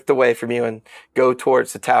clouds drift away from you and go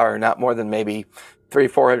towards the tower, not more than maybe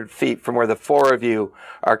 300-400 feet from where the four of you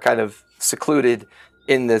are kind of secluded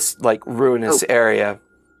in this ruinous area.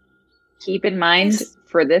 Keep in mind,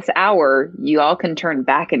 for this hour, you all can turn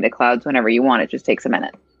back into clouds whenever you want. It just takes a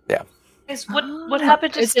minute. Guys, what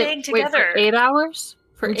happened to Is staying it, wait, together? for 8 hours?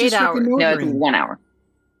 For We're 8 just hours. No, it's reconnoitering. 1 hour.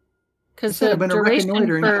 Because Instead the of been a duration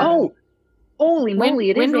reconnoitering. for Oh, holy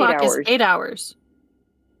moly! It is 8 Windwalk hours. is 8 hours.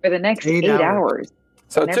 For the next 8 8 hours.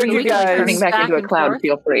 So it Whenever took you you feel like guys. turning back Back into a and cloud, forth.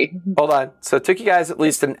 feel free. Hold on. So it took you guys at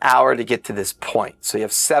least an hour to get to this point. So you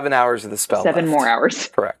have 7 hours of the spell 7 left. more hours.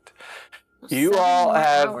 Correct. You 7 all more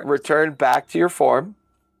have hours. returned back to your form,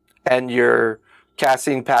 and you're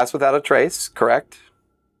casting Pass Without a Trace, correct?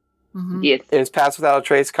 Mhm. Yes, Is Pass Without a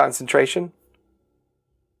Trace concentration?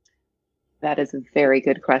 that is a very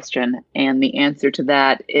good question. And the answer to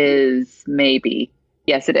that is maybe.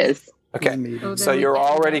 Yes, it is. Okay. Maybe. Oh, So then we you're can do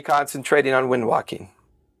already that. concentrating on wind walking.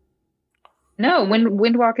 No,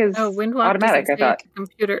 Windwalk is Oh, Windwalk automatic, I doesn't thought. take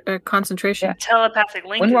computer concentration. Yeah. Telepathic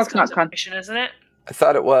link Windwalk's is not con- concentration, isn't it? I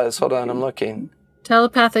thought it was. Hold on, I'm looking.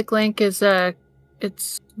 Telepathic link is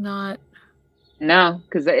it's not. No,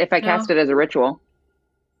 because if I No. cast it as a ritual.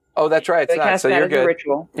 Oh, that's right. If It's I not. cast So that you're as a good.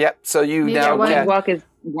 ritual. Yep. So you Maybe now it wasn't. can. Windwalk is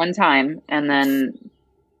one time, and then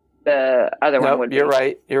the other one No, would you're be.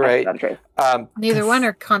 right. You're Pass right. Without a Trace. Neither one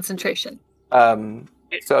are concentration.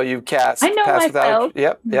 So you cast I know Pass myself.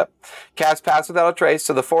 Without. Yep. Cast Pass Without a Trace.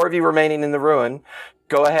 So the 4 of you remaining in the ruin,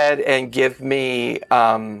 go ahead and give me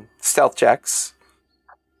stealth checks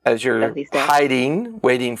as you're Stealthy stealth. hiding,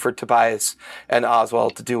 waiting for Tobias and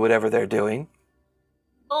Oswald to do whatever they're doing.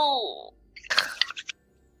 Oh.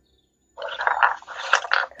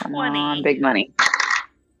 Come 20. on, big money.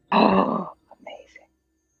 Oh,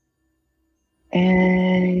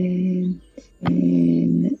 amazing.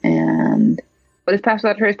 And what is Pass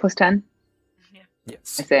Without a Trace plus 10?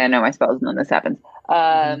 Yes. I say I know my spells and then this happens.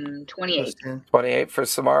 28. 28 for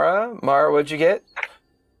Samara. Mara, what'd you get?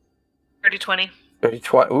 30-20. 30,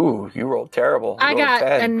 20. Ooh, you rolled terrible. You I rolled got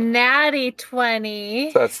 10. a natty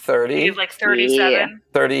 20. So that's You 30. have like 37.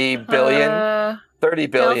 30 billion. 30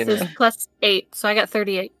 billion. Stealth is plus 8, so I got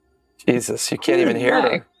 38. Jesus, you can't even hear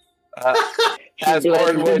her. She's doing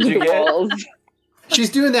Asborn, what'd you get? balls. She's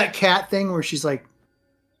doing that cat thing where she's like,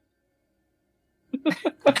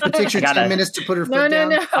 it takes her I gotta- 10 minutes to put her No, foot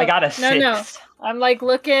down. I got a 6. No. I'm like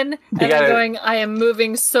looking and gotta- I'm going, I am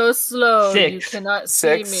moving so slow. 6. You cannot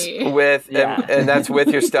see 6 me. with, Yeah. and that's with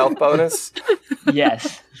your stealth bonus.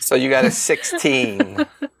 Yes. So you got a 16.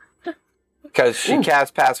 Because she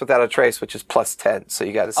cast Pass Without a Trace, which is plus 10. So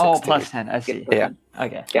you got a 16. Oh, plus 10. I see. Yeah.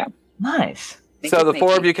 Okay. Yeah. Nice. So the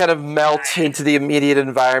 4 of you kind of melt into the immediate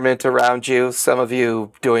environment around you. Some of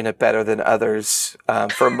you doing it better than others.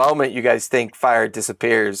 For a moment, you guys think fire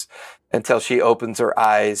disappears until she opens her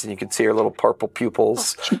eyes and you can see her little purple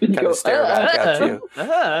pupils kind of stare back at you.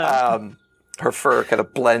 Her fur kind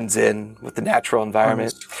of blends in with the natural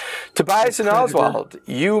environment. Tobias and Oswald,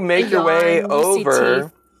 you make your way yawn, you see over.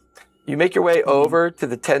 teeth. You make your way over to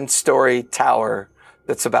the 10-story tower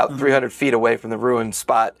that's about 300 feet away from the ruined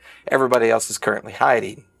spot everybody else is currently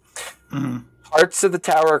hiding. Parts of the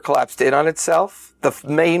tower are collapsed in on itself. The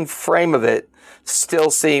main frame of it still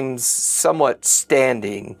seems somewhat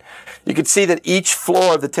standing. You can see that each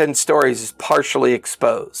floor of the 10 stories is partially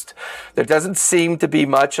exposed. There doesn't seem to be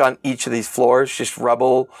much on each of these floors, just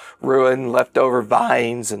rubble, ruin, leftover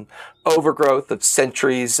vines, and overgrowth of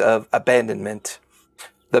centuries of abandonment.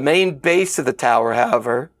 The main base of the tower,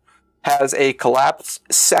 however, has a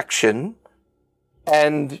collapsed section,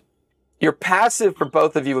 and your passive for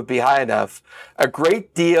both of you would be high enough. A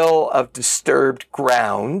great deal of disturbed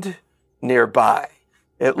ground nearby.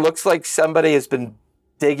 It looks like somebody has been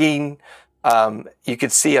digging. You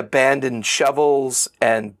could see abandoned shovels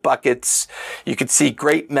and buckets. You could see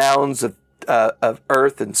great mounds of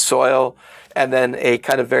earth and soil, and then a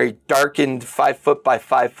kind of very darkened 5 foot by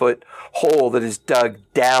 5 foot hole that is dug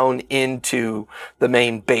down into the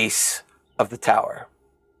main base of the tower.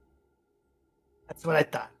 That's what I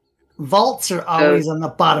thought. Vaults are always on the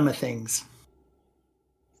bottom of things.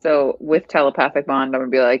 So with telepathic bond, I'm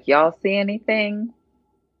gonna be like, y'all see anything?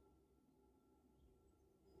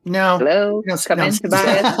 No. Hello? No, Come no. in,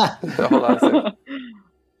 Tobias. Hold on a second.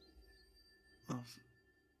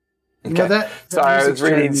 You know Okay. that Sorry, I was music's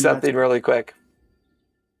reading driving me something really quick.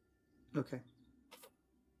 nuts. Okay.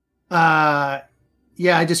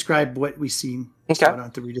 Yeah, I described what we see. So Okay. I don't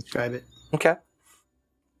have to re-describe it. Okay.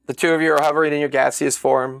 The 2 of you are hovering in your gaseous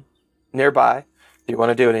form nearby. Do you want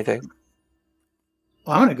to do anything?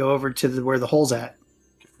 Well, I'm going to go over to where the hole's at.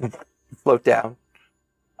 Float down.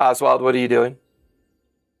 Oswald, what are you doing?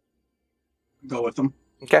 Go with them.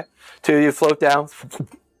 Okay. 2 of you float down.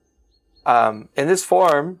 In this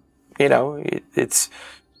form, it's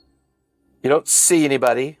you don't see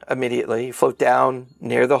anybody immediately. You float down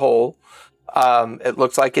near the hole. It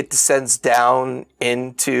looks like it descends down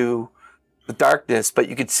into the darkness, but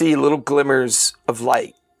you could see little glimmers of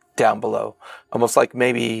light down below, almost like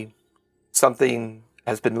maybe something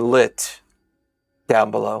has been lit down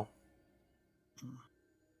below.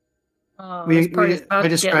 Oh, this party's about I to get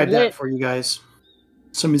described that lit. for you guys.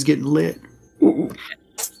 Somebody's getting lit.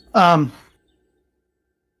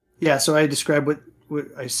 Yeah, so I describe what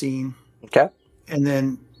I've seen. Okay. And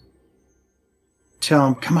then tell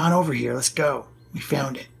him, come on over here, let's go. We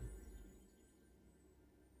found it.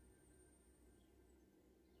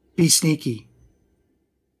 Be sneaky.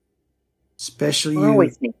 Especially We're you,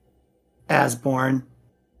 always sneaky. Asborn,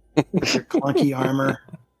 with your clunky armor.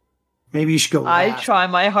 Maybe you should go I last. try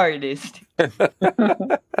my hardest.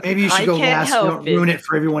 Maybe you should I go can't last so you help don't it. ruin it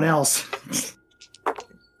for everyone else.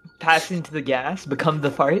 Pass into the gas, become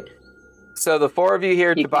the fart. So the four of you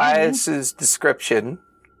hear You Tobias's description.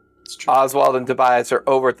 It's true. Oswald and Tobias are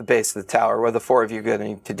over at the base of the tower. What are the four of you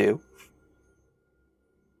going to do?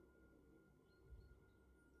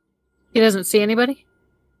 He doesn't see anybody?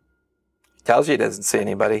 Tells you he doesn't see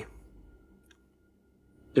anybody.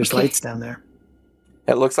 There's Okay. lights down there.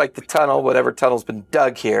 It looks like the tunnel, whatever tunnel's been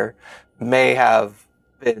dug here, may have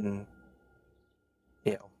been,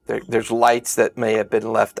 there's lights that may have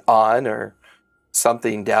been left on or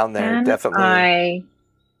something down there. Can Definitely.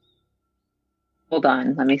 Hold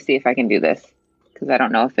on. Let me see if I can do this. Because I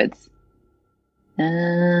don't know if it's...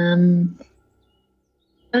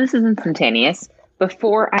 This is instantaneous.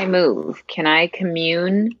 Before I move, can I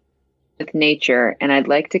commune with nature? And I'd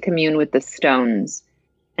like to commune with the stones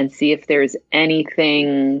and see if there's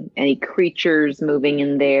anything, any creatures moving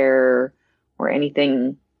in there or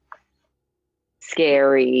anything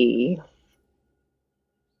scary.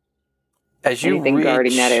 As you Anything reach,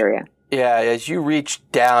 guarding that area. Yeah, as you reach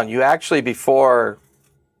down, you actually, before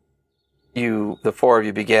the four of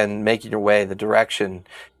you begin making your way in the direction,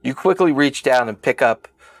 you quickly reach down and pick up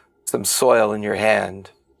some soil in your hand,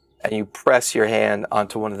 and you press your hand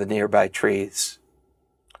onto one of the nearby trees.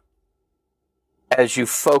 As you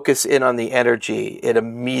focus in on the energy, it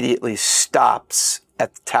immediately stops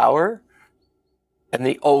at the tower, and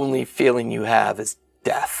the only feeling you have is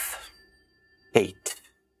death, hate,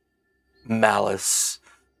 malice,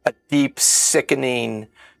 a deep, sickening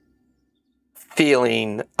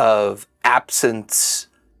feeling of absence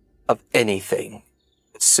of anything.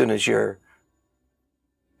 As soon as your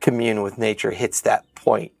commune with nature hits that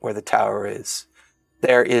point where the tower is,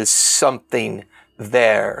 there is something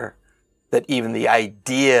there that even the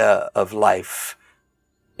idea of life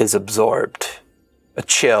is absorbed. A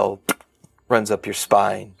chill runs up your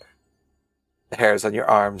spine. The hairs on your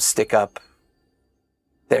arms stick up.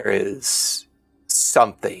 There is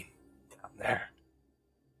something down there.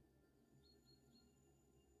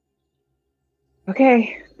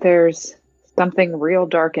 Okay, there's something real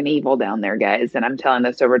dark and evil down there, guys. And I'm telling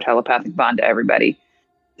this over telepathic bond to everybody.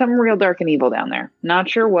 Something real dark and evil down there. Not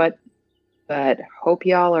sure what, but hope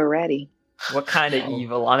y'all are ready. What kind of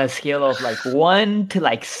evil on a scale of like 1 to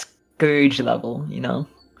like scourge level, you know?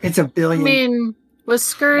 It's a I billion. mean, was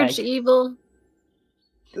Scourge Like- evil?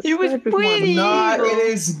 It was pretty Not, evil. it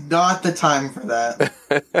is not the time for that.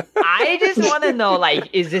 I just want to know, like,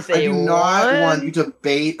 is this I a do not one? want you to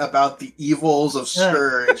debate about the evils of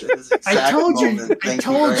Scourge at this exact I told you, moment. I Thank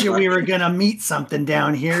told very you we much. were gonna meet something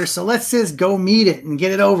down here. So let's just go meet it and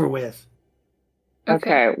get it over with.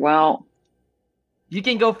 Okay, well, You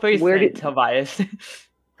can go first, Where then, did- Tobias.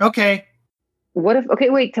 Okay. what if? Okay,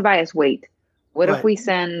 wait, Tobias, wait. What What? if we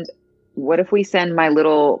send? What if we send my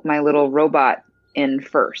little robot in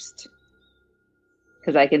first?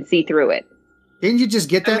 Because I can see through it. Didn't you just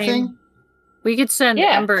get I that mean, thing? We could send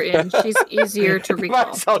Yeah. Ember in. She's easier to recall.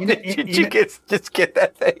 Marcel, You know- did you you just get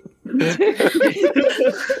that thing?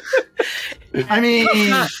 I mean,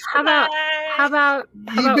 How about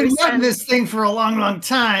you've been we wanting send- this thing for a long, long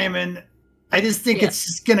time, and I just think Yeah. it's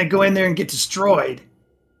just gonna go in there and get destroyed.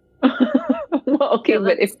 Well, okay, Yeah,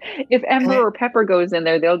 but if Ember or Pepper goes in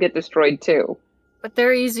there, they'll get destroyed too. But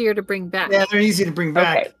they're easier to bring back. Yeah, they're easy to bring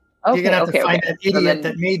back. Okay. Okay, You're gonna have okay, to find okay. that idiot So then-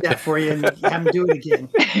 that made that for you and have him do it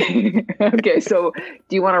again. Okay, so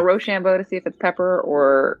do you want to Rochambeau to see if it's Pepper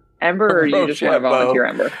or Ember, or do you just want to Rochambeau. volunteer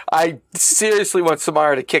Ember? I seriously want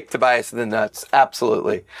Samara to kick Tobias in the nuts.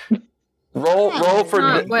 Absolutely. Roll for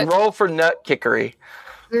Not what- roll for nut kickery.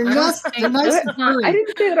 They're nice. They're nice and I furry.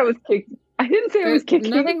 didn't say that I was kicking. I didn't say I was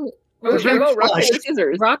kicking. Nothing. Rochambeau, rock, Flush. paper,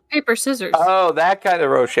 scissors. Rock, paper, scissors. Oh, that kind of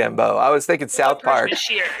Rochambeau. I was thinking South Park. Parchment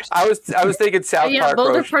shears. I was thinking South yeah, Park.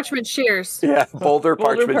 Boulder Roche- Parchment Shears. yeah, Boulder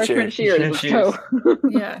Boulder Parchment Parchment Shears. shears. So,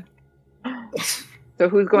 Yeah, so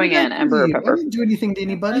who's going in, Ember or I Pepper? didn't do anything to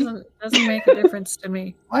anybody. doesn't make a difference to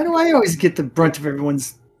me. Why do I always get the brunt of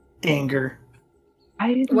everyone's anger? I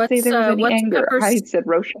didn't say What's, there was any what's anger. Pepper's- I said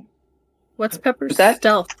Rosha. What's Pepper's What's that?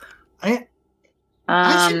 stealth?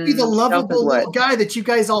 I should be the Stealth is lovable what? little guy that you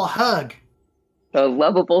guys all hug. The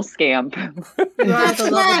lovable scamp. You are That's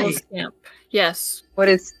the lovable right. scamp. Yes. What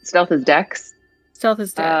is stealth is dex? Stealth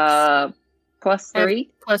is dex. Plus 3?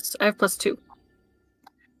 I have +2.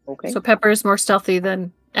 Okay. So Pepper is more stealthy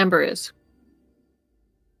than Ember is.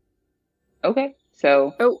 Okay.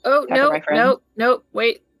 So Oh, Pepper, my friend. no,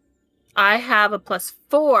 wait. I have a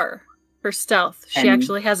 +4 for stealth. She And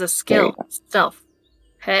actually has a skill, stealth.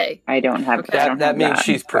 Hey. I don't have Okay. I don't That have means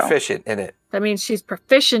she's so. proficient in it. That means she's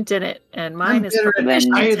proficient in it, and mine I'm is better than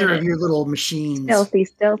proficient in either it. of your little machines.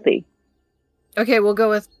 Stealthy. Okay, we'll go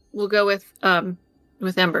with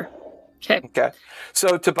Ember. Okay. Okay.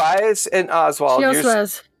 So Tobias and Oswald, She also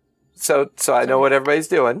has. so I know what everybody's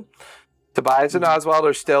doing. Tobias and Oswald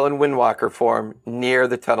are still in Windwalker form near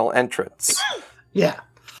the tunnel entrance. Yeah.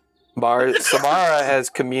 Samara has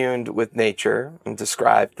communed with nature and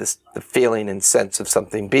described the feeling and sense of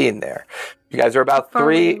something being there. You guys are about How far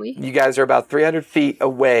away are we? You guys are about 300 feet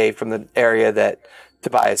away from the area that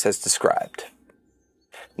Tobias has described.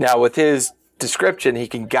 Now, with his description, he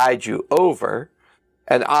can guide you over,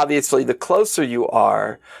 and obviously, the closer you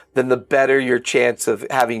are, then the better your chance of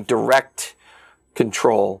having direct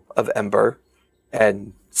control of Ember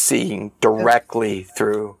and seeing directly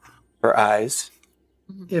through her eyes.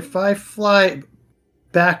 If I fly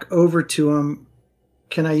back over to him,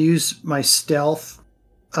 can I use my stealth,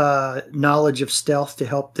 knowledge of stealth to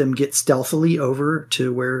help them get stealthily over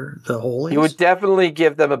to where the hole is? You would definitely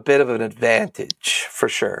give them a bit of an advantage, for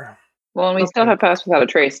sure. Well, and we still have Pass Without a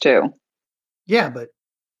Trace, too. Yeah, but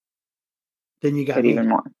then you got But me. even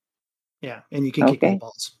more. Yeah, and you can kick my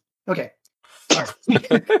balls. Okay.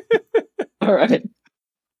 All right.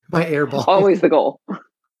 My air ball. Always the goal.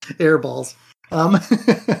 Air balls. All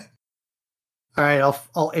right,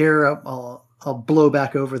 I'll air up. I'll blow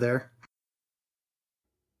back over there.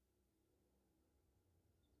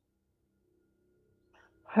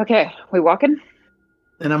 Okay, we walking?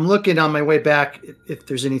 And I'm looking on my way back if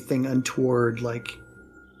there's anything untoward, like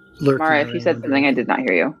lurking. Mara, if you said something, I did not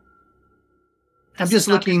hear you. I'm just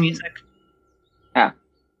Stop the looking. music.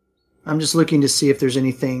 I'm just looking to see if there's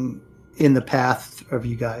anything in the path of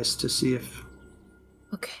you guys to see if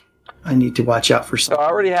Okay. I need to watch out for So something. I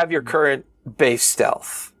already have your current base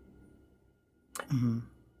stealth. Mm-hmm.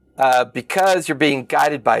 Because you're being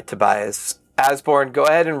guided by Tobias, Asborn, go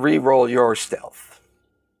ahead and re-roll your stealth.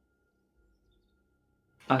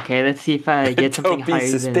 Okay, let's see if I get something Don't be higher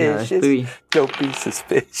suspicious. than 3. Don't be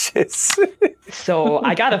suspicious. So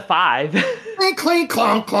I got a 5. Clink, clink,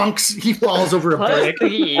 clonk, clonks. He falls over a Plus brick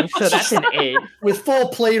 3, so that's an 8. with full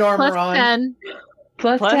plate armor on. +10.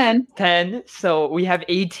 Plus Plus 10. 10, so we have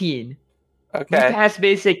 18. We Okay. passed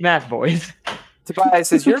basic math, boys.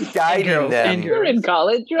 Tobias, as you're guiding girls, them, and You're in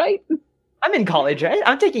college, right? I'm in college, right?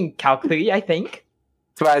 I'm taking Calc 3, I think.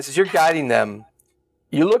 Tobias, as you're guiding them,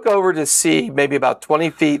 you look over to see maybe about 20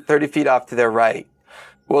 feet, 30 feet off to their right.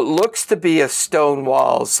 What looks to be a stone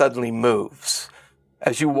wall suddenly moves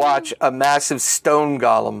as you watch a massive stone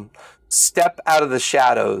golem step out of the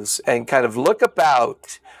shadows and kind of look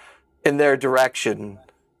about in their direction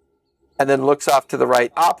and then looks off to the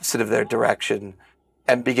right opposite of their direction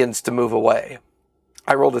and begins to move away.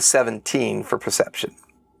 I rolled a 17 for perception.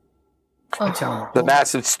 The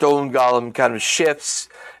massive stone golem kind of shifts,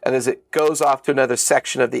 and as it goes off to another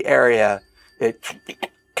section of the area, it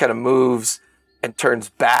kind of moves and turns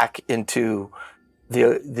back into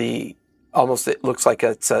the almost, it looks like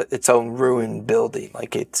it's its own ruined building,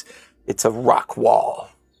 like it's a rock wall.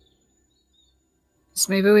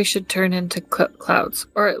 So maybe we should turn into clouds,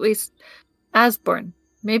 or at least Asborn.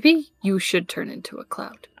 Maybe you should turn into a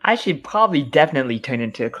cloud. I should probably definitely turn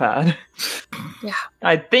into a cloud. Yeah.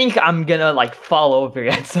 I think I'm gonna fall over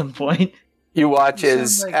at some point. You watch You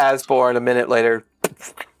as sound like- Asborn, a minute later,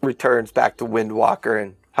 returns back to Windwalker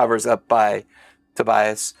and hovers up by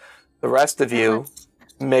Tobias. The rest of you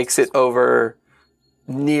makes it over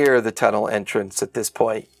near the tunnel entrance at this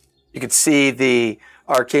point. You can see the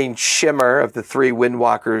arcane shimmer of the 3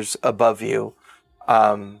 Windwalkers above you.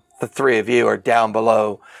 The 3 of you are down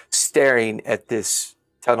below, staring at this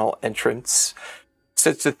tunnel entrance.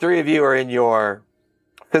 Since the 3 of you are in your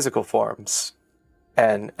physical forms,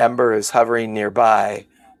 and Ember is hovering nearby,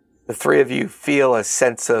 the 3 of you feel a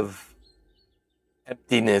sense of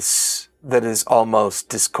emptiness that is almost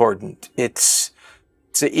discordant.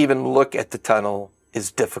 To even look at the tunnel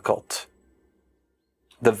is difficult.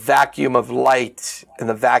 The vacuum of light and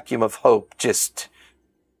the vacuum of hope just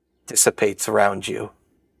dissipates around you.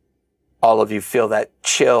 All of you feel that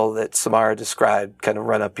chill that Samara described kind of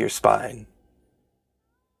run up your spine.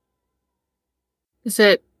 Is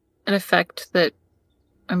it an effect that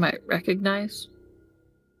I might recognize?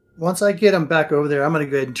 Once I get him back over there, I'm going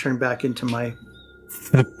to go ahead and turn back into my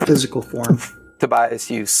physical form. Tobias,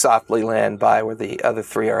 you softly land by where the other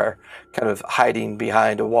three are kind of hiding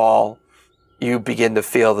behind a wall. You begin to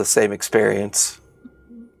feel the same experience.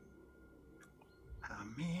 Oh,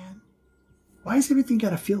 man. Why does everything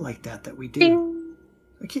got to feel like that we do?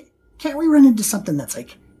 Can't we run into something that's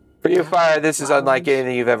like... For you, Fire, this is unlike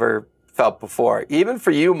anything you've ever felt before. Even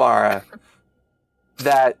for you, Mara,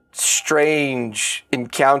 that strange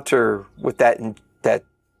encounter with that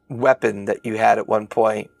weapon that you had at one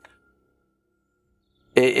point,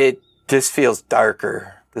 this feels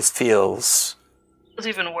darker. This feels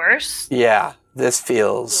even worse. Yeah, this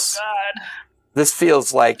feels. Oh God. This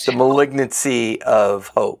feels like the malignancy of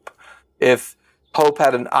hope. If hope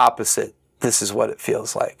had an opposite, this is what it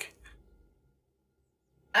feels like.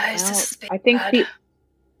 Guys, this is I think bad.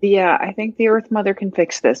 I think the Earth Mother can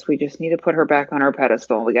fix this. We just need to put her back on her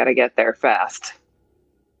pedestal. We got to get there fast.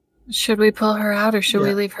 Should we pull her out, or should we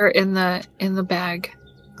Yeah. leave her in the bag?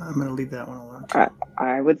 I'm going to leave that one alone.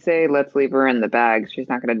 I would say let's leave her in the bag. She's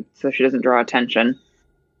not going to, so she doesn't draw attention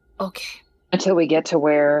Okay. until we get to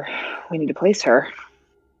where we need to place her.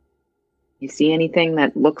 You see anything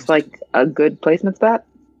that looks like a good placement spot?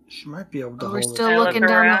 She might be able to We're hold still it. Can I looking look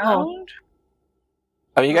down the around? hole.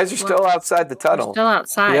 I mean, you guys are still outside the We're tunnel. still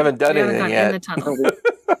outside. You haven't done We haven't anything gone in yet. the tunnel.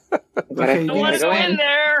 Okay, I you're want to gonna go in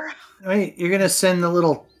there. Wait, you're going to send your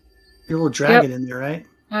little dragon in there, right?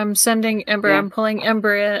 I'm sending Ember. Yeah. I'm pulling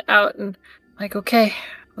Ember out, and like, okay,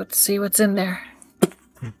 let's see what's in there.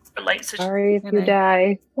 The light switch. Sorry if you Okay.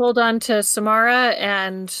 die. Hold on to Samara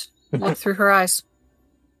and look through her eyes.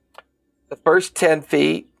 The first 10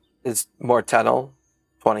 feet is more tunnel,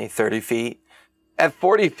 20, 30 feet. At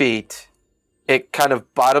 40 feet, it kind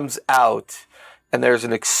of bottoms out, and there's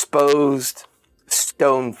an exposed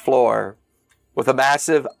stone floor with a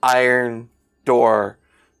massive iron door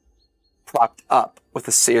propped up with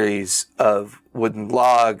a series of wooden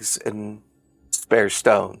logs and spare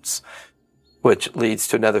stones, which leads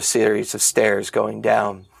to another series of stairs going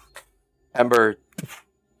down. Ember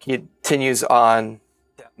continues on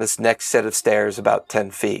down this next set of stairs about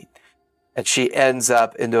 10 feet, and she ends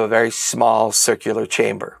up into a very small circular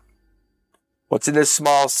chamber. What's in this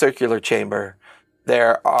small circular chamber?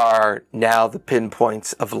 There are now the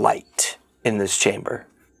pinpoints of light in this chamber,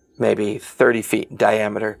 maybe 30 feet in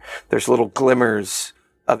diameter. There's little glimmers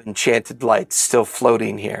of enchanted lights still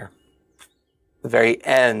floating here. The very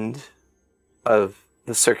end of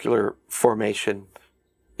the circular formation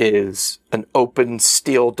is an open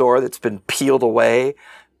steel door that's been peeled away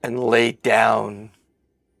and laid down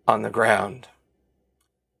on the ground.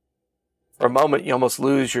 For a moment, you almost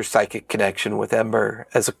lose your psychic connection with Ember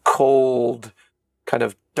as a cold, kind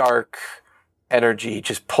of dark energy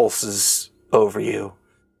just pulses over you.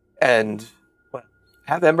 And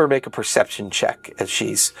have Ember make a perception check as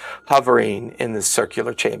she's hovering in this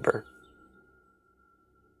circular chamber.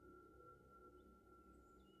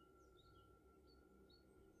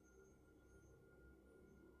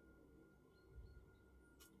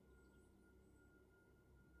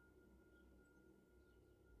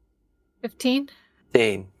 $15.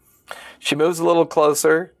 She moves a little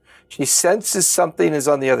closer. She senses something is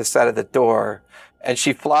on the other side of the door, and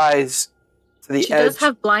she flies to the She edge. does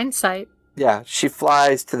have blind sight. Yeah, she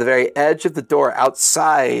flies to the very edge of the door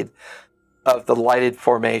outside of the lighted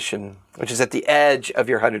formation, which is at the edge of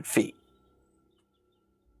your 100 feet.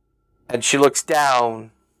 And she looks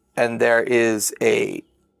down, and there is a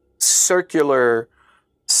circular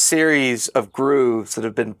series of grooves that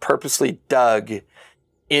have been purposely dug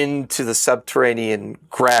into the subterranean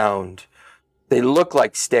ground. They look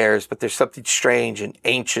like stairs, but there's something strange and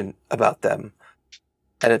ancient about them.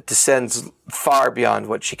 And it descends far beyond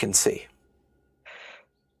what she can see.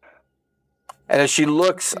 And as she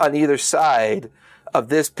looks on either side of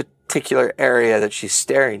this particular area that she's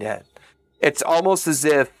staring at, it's almost as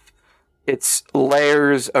if it's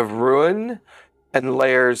layers of ruin and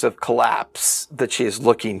layers of collapse that she is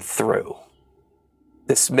looking through.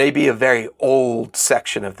 This may be a very old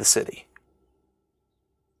section of the city.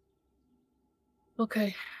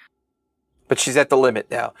 Okay. But she's at the limit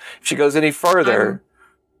now. If she goes any further,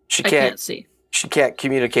 she I can't can't see. she can't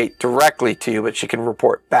communicate directly to you, but she can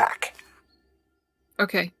report back.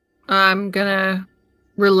 Okay. I'm gonna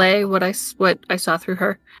relay what I saw through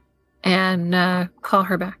her and call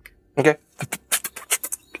her back. Okay.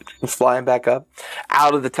 Flying back up,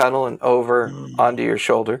 out of the tunnel and over onto your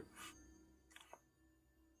shoulder.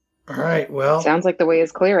 All right, well, Sounds like the way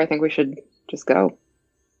is clear. I think we should just go.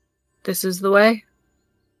 This is the way.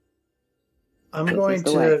 I'm This going is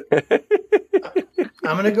the to.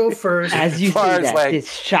 I'm going to go first. As you say Fire's that, like- this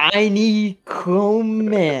shiny chrome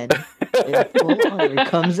man It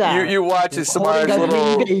comes out. You watch as Samara's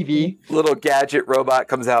little gadget robot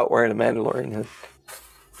comes out wearing a Mandalorian hood.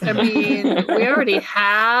 I mean, we already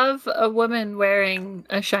have a woman wearing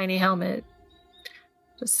a shiny helmet.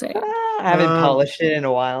 Just saying. I haven't polished it in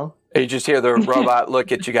a while. You just hear the robot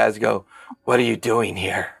look at you guys and go, "What are you doing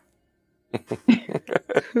here?"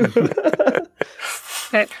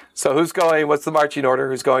 Okay. So who's going? What's the marching order?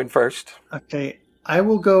 Who's going first? Okay, I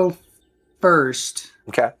will go first.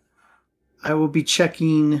 Okay. I will be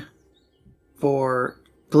checking for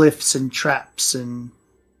glyphs and traps and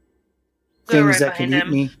things that can eat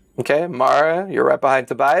me. Okay, Mara, you're right behind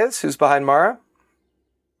Tobias. Who's behind Mara?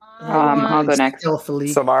 I'll go next. Stealthily.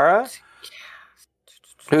 Samara.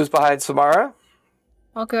 Who's behind Samara?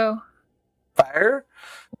 I'll go. Fire.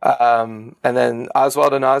 And then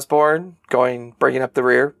Oswald and Osborne bringing up the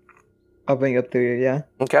rear. I'll bring up the rear, yeah.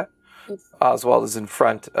 Okay. Oswald is in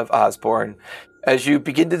front of Osborne. As you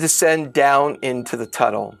begin to descend down into the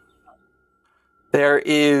tunnel, there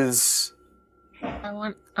is... I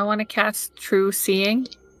want to cast True Seeing.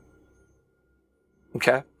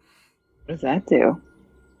 Okay. What does that do?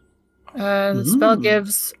 The spell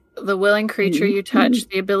gives the willing creature you touch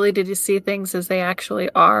the ability to see things as they actually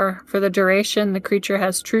are. For the duration, the creature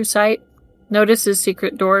has true sight, notices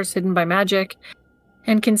secret doors hidden by magic,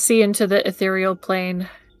 and can see into the ethereal plane,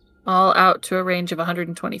 all out to a range of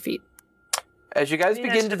 120 feet. As you guys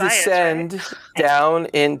begin to descend down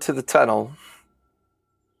into the tunnel,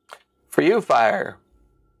 for you, Fire,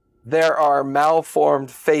 there are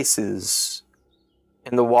malformed faces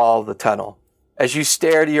in the wall of the tunnel. As you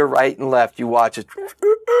stare to your right and left, you watch it.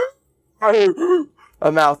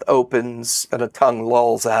 A mouth opens and a tongue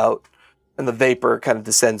lolls out, and the vapor kind of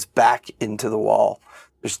descends back into the wall.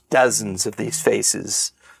 There's dozens of these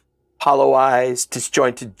faces. Hollow eyes,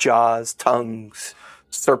 disjointed jaws, tongues,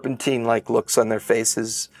 serpentine-like looks on their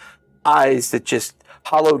faces. Eyes that just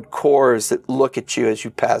hollowed cores that look at you as you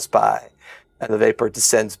pass by, and the vapor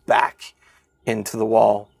descends back into the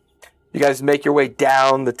wall. You guys make your way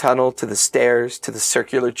down the tunnel to the stairs, to the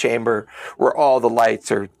circular chamber, where all the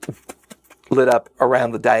lights are lit up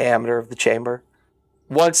around the diameter of the chamber.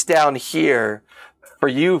 Once down here, for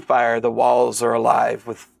you, Fire, the walls are alive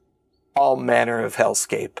with all manner of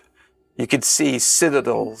hellscape. You could see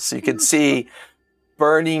citadels. You could see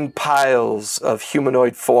burning piles of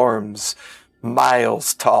humanoid forms,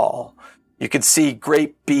 miles tall. You can see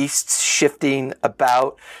great beasts shifting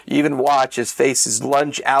about. You even watch as faces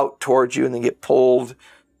lunge out towards you and then get pulled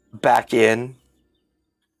back in.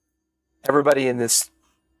 Everybody in this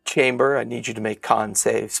chamber, I need you to make con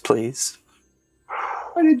saves, please.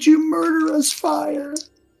 Why did you murder us, Fire?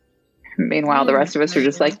 Meanwhile, the rest of us are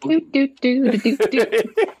just like, do, do, do, do,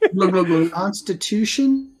 do.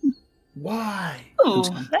 Constitution? Why? Ooh,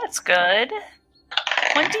 that's good.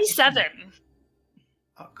 27.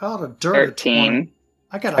 I got a dirt 13.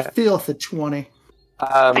 I got a filth at 20.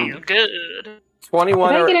 Feel good.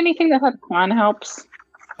 21 Did I or get anything that had con helps?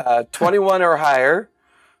 21 or higher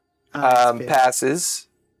Fail. passes.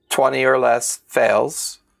 20 or less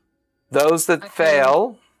fails. Those that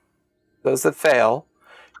fail,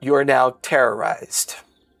 you are now terrorized.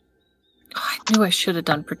 Oh, I knew I should have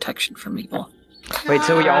done protection from evil. Wait,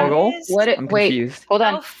 so we all roll? What? I'm Wait, confused. hold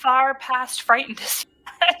How on. far past frightened is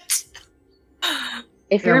that?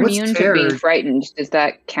 If Yeah, you're what's immune terror? to being frightened, does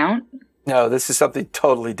that count? No, this is something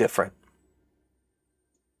totally different.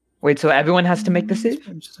 Wait, so everyone has to make the save?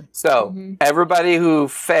 So, everybody who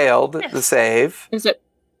failed the save, Is it?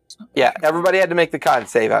 yeah, everybody had to make the con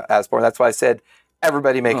save, Asborn. That's why I said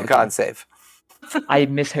everybody make a con save. I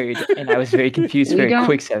misheard, and I was very confused for a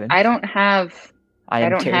quick 7. I don't have. I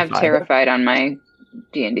don't have terrified on my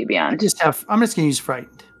D&D Beyond. I'm just going to use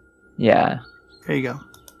frightened. Yeah. There you go.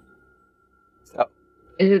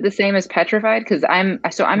 Is it the same as petrified? Because I'm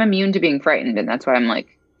immune to being frightened, and that's why I'm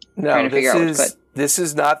like trying to figure out what to put. This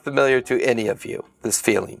is not familiar to any of you, this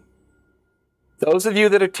feeling. Those of you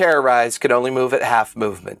that are terrorized can only move at half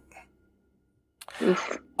movement.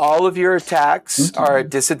 Oof. All of your attacks are at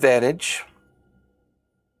disadvantage.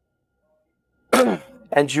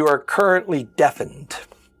 And you are currently deafened.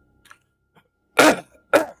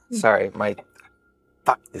 Sorry,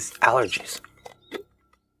 this allergies.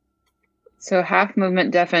 So half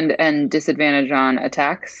movement, deafened, and disadvantage on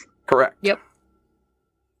attacks. Correct. Yep.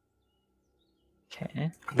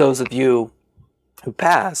 Okay. Those of you who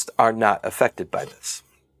passed are not affected by this.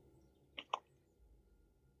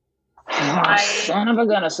 Son of a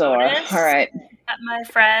gunnosaur. All right. That my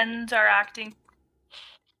friends are acting.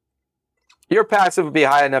 Your passive would be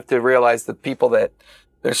high enough to realize that people that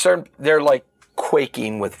they're like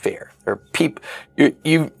quaking with fear. They're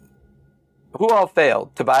Who all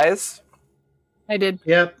failed? Tobias? I did.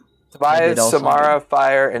 Yep. Tobias, also. Samara,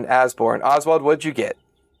 Fire, and Asborn. Oswald, what'd you get?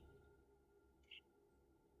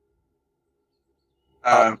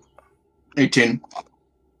 18.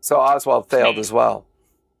 So Oswald failed as well.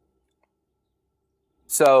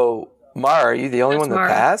 So, Mara, are you the only That's one that Mara.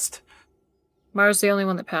 passed? Mara's the only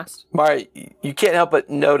one that passed. Mara, you can't help but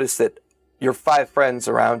notice that your 5 friends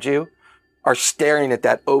around you are staring at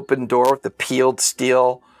that open door with the peeled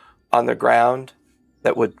steel on the ground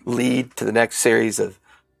that would lead to the next series of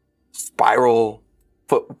spiral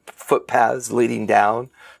footpaths leading down.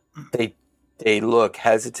 They look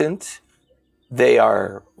hesitant. They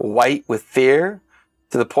are white with fear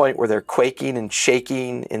to the point where they're quaking and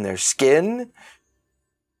shaking in their skin.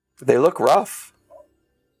 They look rough.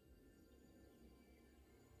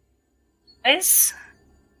 Guys?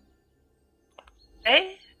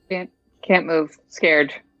 Hey? Can't move.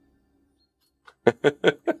 Scared.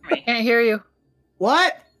 Can't hear you.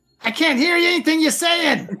 What? I can't hear anything you're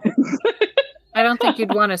saying. I don't think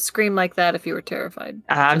you'd want to scream like that if you were terrified.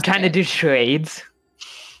 I'm Just trying to saying. do charades.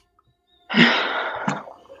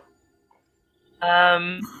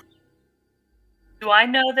 Do I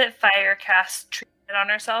know that Fire cast treatment on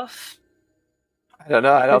herself? I don't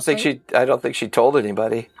know. I don't think she told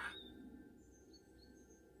anybody.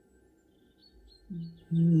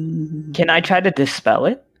 Can I try to dispel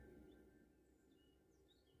it?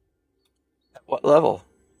 At what level?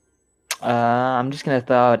 I'm just gonna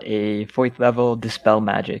throw out a 4th level dispel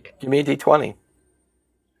magic. Give me a D20.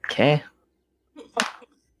 Okay.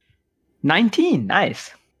 19.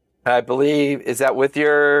 Nice. I believe, is that with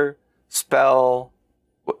your spell?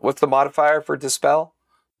 What's the modifier for dispel?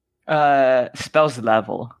 Spells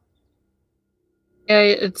level. Yeah,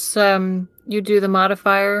 it's you do the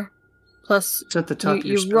modifier plus It's at the top of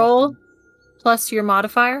your you spell roll thing. plus your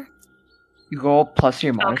modifier. You roll plus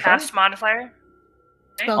your modifier. Spellcast modifier?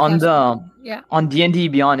 On Spellcast. the Yeah. on D&D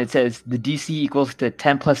Beyond, it says the DC equals to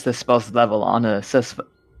 10 plus the spell's level on a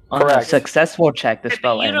Correct. successful check. The But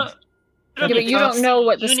spell you ends. Yeah, but you don't know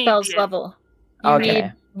what the You need spell's the- level. You Okay.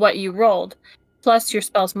 need what you rolled plus your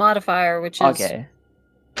spell's modifier, which is Okay.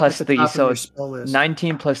 Plus At the 3, top of so your it's spell list.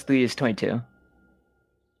 19 plus 3 is 22.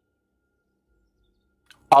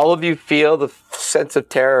 All of you feel the sense of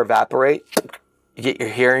terror evaporate. You get your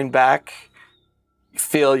hearing back. You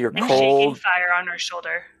feel your Shaking cold. Fire on her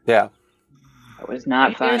shoulder. Yeah. That was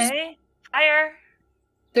not fun. Okay? Fire!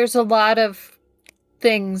 there's a lot of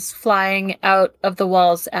things flying out of the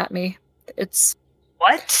walls at me. It's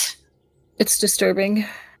What? disturbing.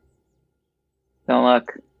 Don't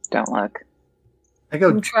look. Don't look. I go.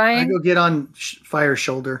 I'm I trying. go get on Fire's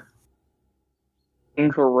shoulder.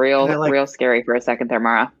 Things were real, And I like- real scary for a second there,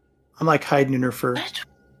 Mara. I'm like hiding in her fur. What?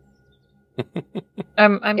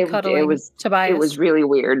 I'm It cuddling Tobias. It was really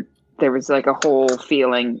weird. There was like a whole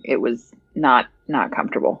feeling. It was not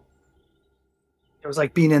comfortable. It was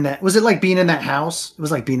like being in that. Was it like being in that house? It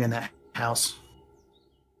was like being in that house.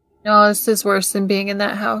 No, this is worse than being in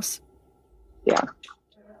that house.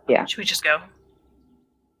 Should we just go?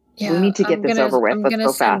 Yeah, We need to get I'm this gonna- over with. I'm Let's gonna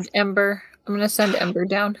go send fast. Ember. I'm gonna send Ember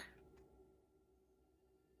down.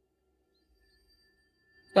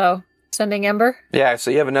 So, sending Ember. Yeah,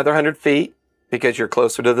 so you have another 100 feet because you're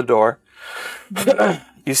closer to the door.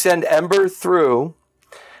 You send Ember through,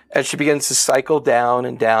 and she begins to cycle down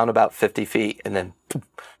and down about 50 feet, and then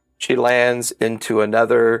she lands into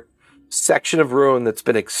another section of ruin that's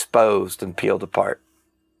been exposed and peeled apart.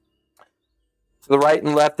 To the right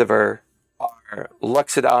and left of her are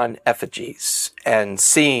Luxodon effigies and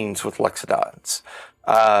scenes with Luxodons,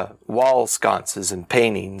 wall sconces and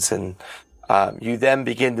paintings, and you then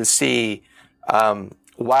begin to see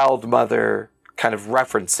Wild Mother kind of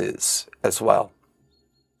references as well.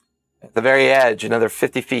 At the very edge, another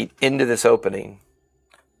 50 feet into this opening,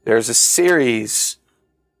 there's a series.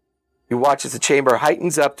 You watch as the chamber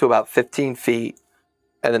heightens up to about 15 feet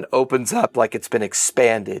and then opens up like it's been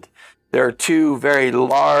expanded. There are two very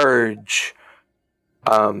large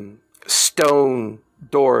stone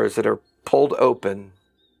doors that are pulled open.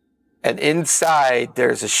 And inside,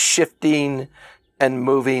 there's a shifting and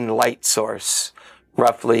moving light source,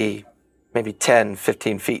 roughly maybe 10,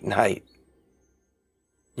 15 feet in height.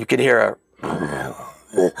 You can hear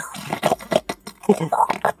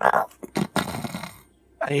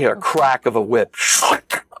a crack of a whip.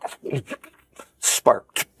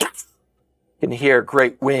 Spark. You can hear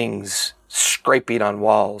great wings scraping on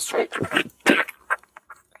walls.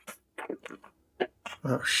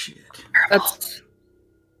 Oh shit! That's...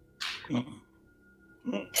 Can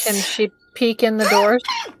she peek in the doors?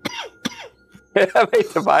 Hey,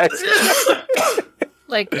 Tobias.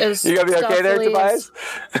 Like as You gonna be okay there, Tobias?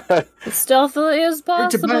 as stealthily as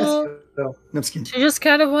Where'd Tobias possible. go? No, I'm just kidding. She just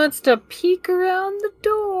kind of wants to peek around the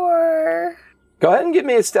door. Go ahead and give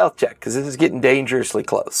me a stealth check, because this is getting dangerously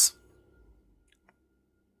close.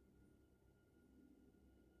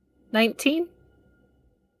 19.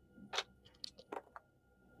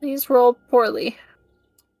 Please roll poorly.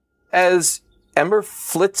 As Ember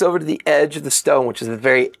flits over to the edge of the stone, which is the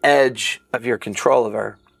very edge of your control of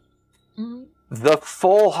her, the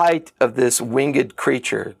full height of this winged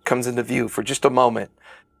creature comes into view for just a moment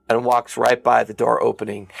and walks right by the door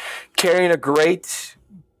opening, carrying a great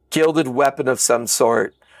gilded weapon of some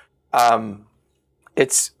sort.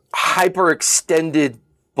 It's hyper-extended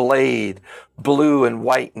blade, blue and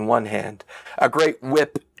white in one hand, a great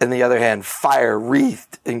whip in the other hand, fire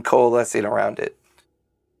wreathed and coalescing around it.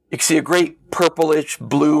 You can see a great purplish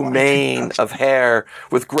blue mane of hair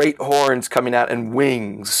with great horns coming out and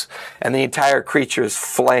wings, and the entire creature is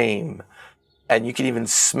flame, and you can even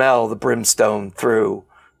smell the brimstone through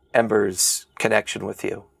Ember's connection with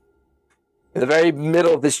you. In the very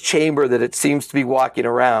middle of this chamber that it seems to be walking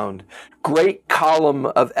around, great column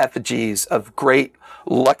of effigies of great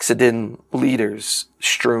Luxodon leaders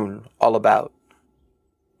strewn all about.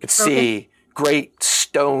 You can see great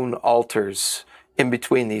stone altars in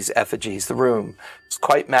between these effigies. The room is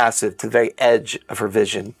quite massive to the very edge of her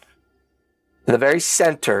vision. In the very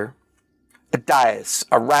center, a dais,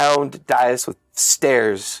 a round dais with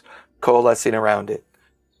stairs coalescing around it.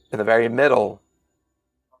 In the very middle,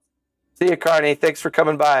 see you, Carney. Thanks for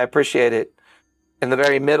coming by. I appreciate it. In the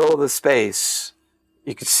very middle of the space,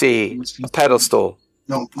 you can see a pedestal.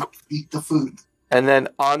 No, eat the food. And then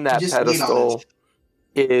on that Just eat on pedestal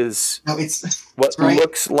it. is No, it's what right.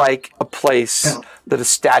 looks like a place No. that a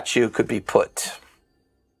statue could be put.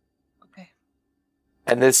 Okay.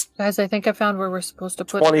 And this Guys, I think I found where we're supposed to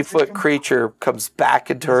put 20-foot creature comes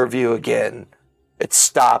back into her view again. It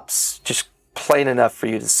stops just plain enough for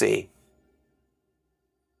you to see.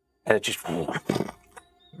 And it just...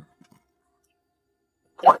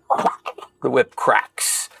 The whip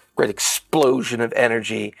cracks. Great explosion of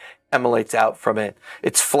energy emanates out from it.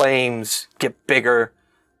 Its flames get bigger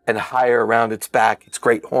and higher around its back. Its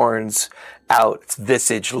great horns out, its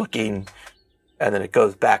visage looking, and then it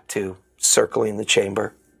goes back to circling the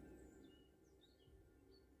chamber.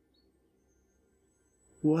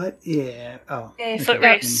 What? Yeah. Oh. Okay, okay. foot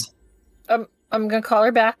race. I'm gonna call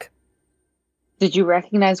her back. Did you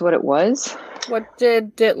recognize what it was? What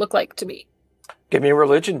did it look like to me? Give me a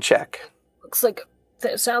religion check. Looks like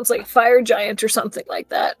it sounds like a fire giant or something like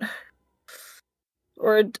that,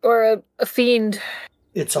 or a fiend.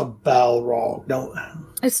 It's a Balrog. No.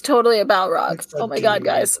 It's totally a Balrog. It's a Oh my god,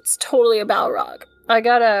 demon. guys, it's totally a Balrog. I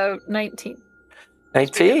got a 19.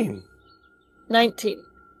 19. 19.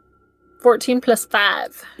 14 plus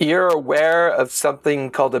 5. You're aware of something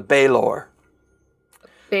called a Baelor.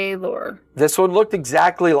 Baelor. This one looked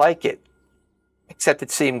exactly like it, except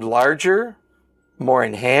it seemed larger, more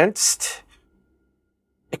enhanced.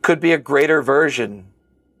 It could be a greater version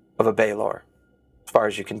of a Baelor, as far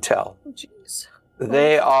as you can tell. Oh, jeez.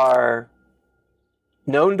 They are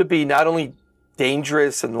known to be not only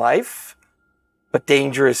dangerous in life, but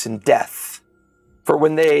dangerous in death. For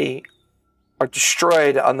when they are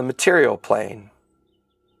destroyed on the material plane,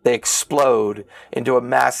 they explode into a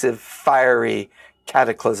massive fiery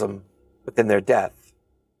cataclysm within their death.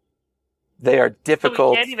 They are So we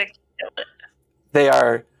difficult. can't even kill it. They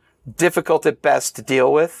are difficult at best to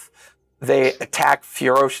deal with. They attack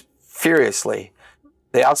furiously.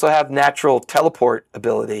 They also have natural teleport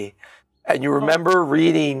ability. And you remember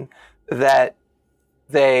reading that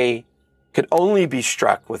they could only be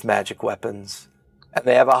struck with magic weapons. And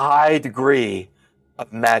they have a high degree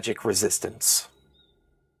of magic resistance.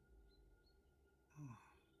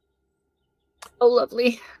 Oh,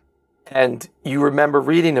 lovely. And you remember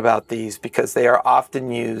reading about these because they are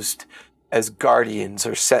often used as guardians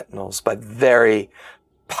or sentinels by very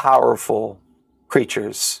powerful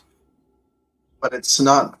creatures. But it's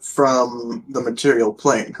not from the material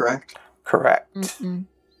plane, correct? Correct. Mm-mm.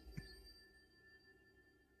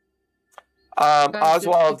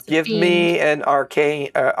 Oswald, it's a give me an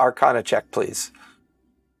arcana check, please.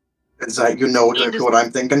 Is that you know Fiend exactly is- what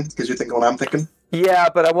I'm thinking? Because you're thinking what I'm thinking? Yeah,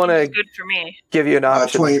 but I want It's to good for me. give you an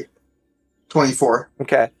option. 24.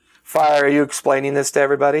 Okay. Fire, are you explaining this to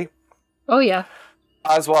everybody? Oh, yeah.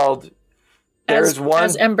 Oswald, there's one...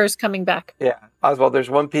 As Ember's coming back. Yeah, Oswald, there's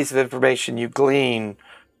one piece of information you glean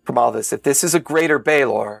from all this. If this is a greater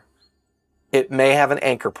Baelor, it may have an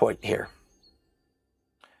anchor point here.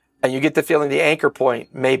 And you get the feeling the anchor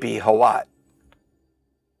point may be Hawat.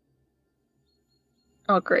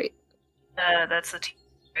 Oh, great. That's the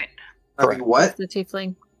Nothing what? The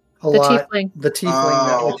tiefling. Hawat, tiefling. the tiefling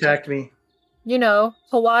Oh. that attacked me. You know,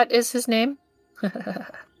 Hawat is his name. All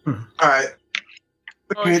right.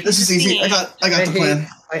 Well, Okay, if this he's is a easy. I fiend- got the plan.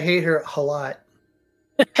 I hate her a lot.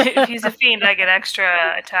 If he's a fiend, I get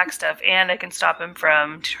extra attack stuff, and I can stop him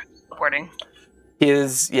from teleporting.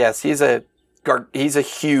 He's a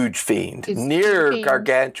huge fiend, He's near a fiend.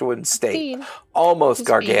 gargantuan state, Fiend. almost He's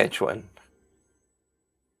a fiend. gargantuan,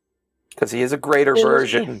 because he is a greater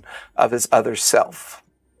version of his other self.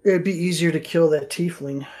 It'd be easier to kill that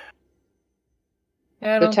tiefling.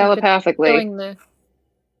 Yeah, I So don't think it's telepathically, killing the-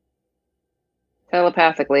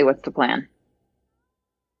 what's the plan?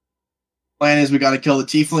 Plan is we got to kill the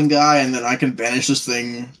tiefling guy, and then I can banish this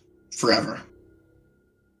thing forever.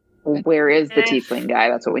 Where is the If- tiefling guy?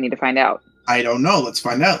 That's what we need to find out. I don't know. Let's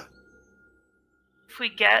find out. If we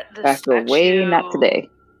get the Back statue, away, not today.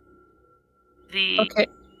 the Okay.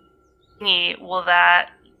 thingy, will that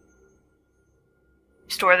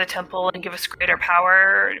restore the temple and give us greater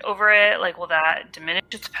power over it? Like, will that diminish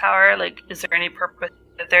its power? Like, is there any purpose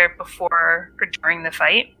there before or during the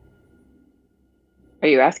fight? Are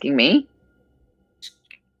you asking me?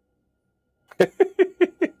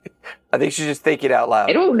 I think she's just thinking out loud.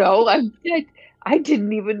 I don't know. I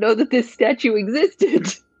didn't even know that this statue existed.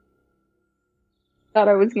 Thought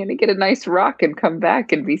I was going to get a nice rock and come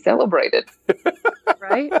back and be celebrated.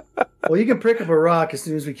 Right? Well, you can pick up a rock as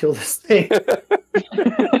soon as we kill this thing.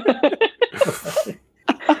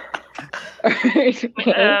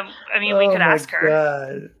 I mean, we Oh could my ask her,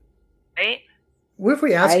 God. right? What if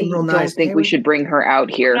we ask I him real don't nice? think Hey, we should bring her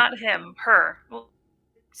out here. Not him, her. We'll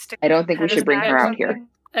stick I don't think we head should in bring the her bag or out here.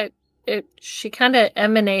 something. She kind of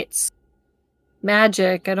emanates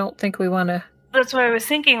magic. I don't think we want to. That's what I was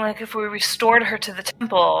thinking. Like, if we restored her to the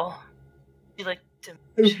temple, would like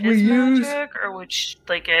diminish If we his use- magic, or would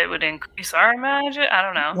it would increase our magic? I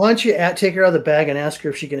don't know. Why don't you take her out of the bag and ask her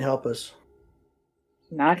if she can help us?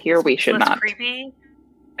 Not here, we should Less not. creepy.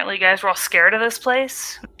 Apparently, you guys were all scared of this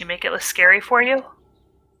place. Would you make it less scary for you?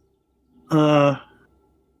 Uh,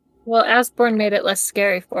 Well, Asborn made it less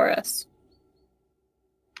scary for us.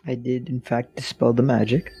 I did, in fact, dispel the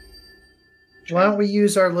magic. why don't we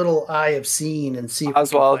use our little eye of seeing and see if we can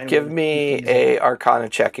Oswald, find give where the me tiefling's a at? Arcana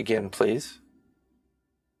check again, please.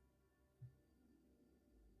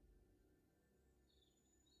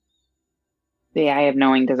 The eye of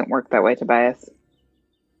knowing doesn't work that way, Tobias.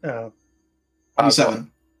 Oh.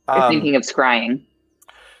 27. You're thinking of scrying.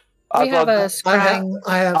 We have a I scrying.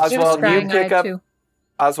 I have Oswald, we have a you scrying pick eye up- too.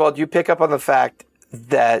 Oswald, you pick up on the fact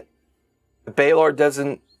that Baylor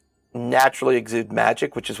doesn't naturally exude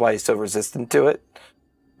magic, which is why he's so resistant to it.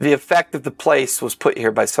 The effect of the place was put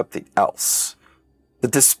here by something else. The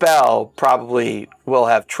dispel probably will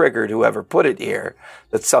have triggered whoever put it here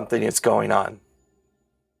that something is going on.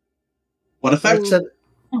 What effect?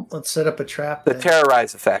 Let's set up a trap. The then.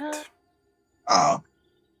 terrorize effect. Oh.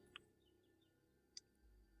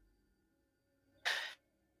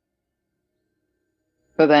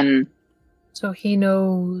 So then So he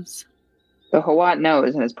knows. the Hawat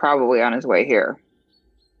knows and is probably on his way here.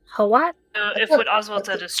 What? So if what Oswald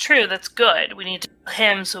said is true, that's good. We need to kill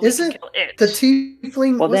him so we Isn't can kill it. The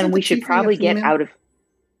tiefling. Well, then wasn't we the should tiefling probably a get female? out of the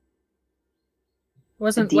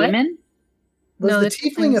Wasn't what? demon. Was No, the the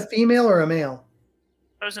tiefling a tiefling's- female or a male?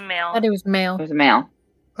 It was a I male. thought it was male. It was a male.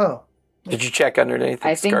 Oh, Did you check underneath the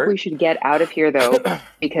I think skirt? we should get out of here though,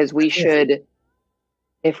 because we should.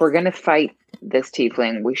 If we're gonna fight this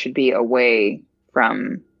tiefling, we should be away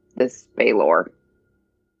from this Baylor.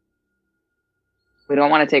 We don't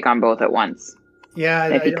want to take on both at once. yeah.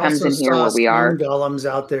 If he I comes also in here saw where we are- stone golems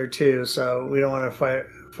out there too, so we don't want to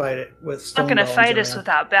fight it with. He's Stone not going to golems fight us around.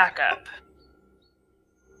 without backup.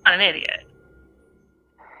 Not an idiot.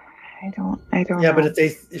 I don't. Yeah, know. but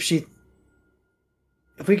if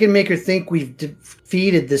we can make her think we've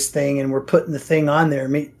defeated this thing and we're putting the thing on there,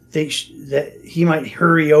 that he might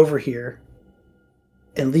hurry over here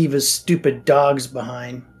and leave his stupid dogs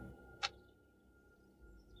behind.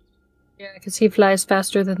 Yeah, because he flies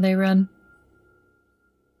faster than they run.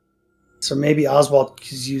 So maybe Oswald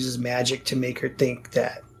uses magic to make her think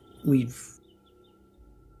that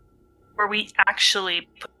Or we actually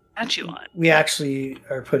put a statue on. we actually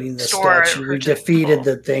are putting the Store statue. her We to defeated full.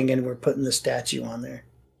 the thing and we're putting the statue on there.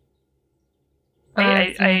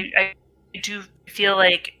 I do feel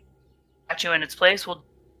like statue in its place will.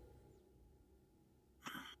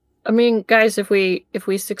 I mean, guys, if we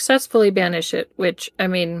successfully banish it, which I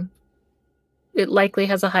mean, it likely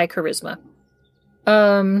has a high charisma.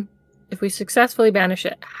 If we successfully banish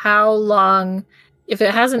it, how long? If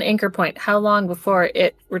it has an anchor point, how long before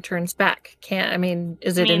it returns back? Is You it mean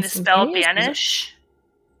the spell instantaneous? banish?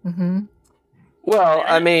 Mm-hmm. Well,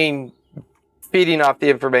 I mean, feeding off the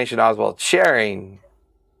information Oswald's sharing,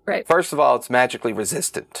 Right. first of all, it's magically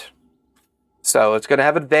resistant. So it's going to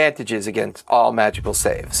have advantages against all magical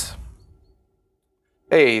saves.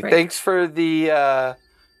 Hey, Right. thanks for the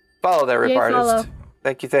follow there, Yay, Rip follow. Artist.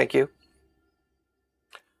 Thank you.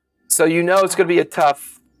 So you know it's going to be a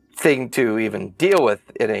tough thing to even deal with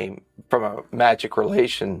from a magic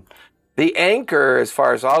relation. The anchor, as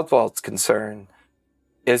far as Oswald's concerned,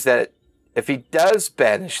 is that if he does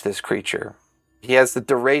banish this creature, he has the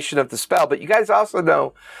duration of the spell. But you guys also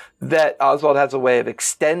know that Oswald has a way of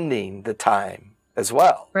extending the time as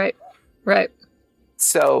well. Right.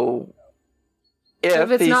 So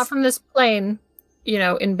If it's not from this plane,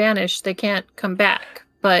 in Banish, they can't come back.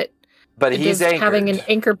 But he's does anchored. having an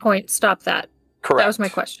anchor point stop that? Correct. That was my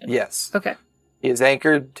question. Yes. Okay. He is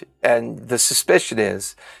anchored, and the suspicion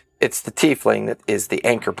is it's the tiefling that is the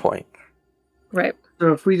anchor point. Right.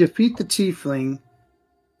 So if we defeat the tiefling,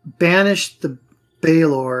 banish the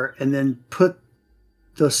Baelor, and then put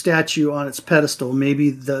the statue on its pedestal,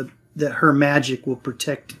 maybe that her magic will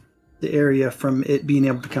protect the area from it being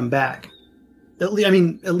able to come back. At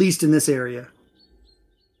least in this area.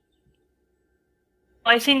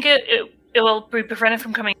 I think it will be prevented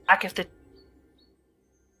from coming back if the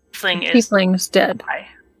tiefling is Tiefling's dead. high.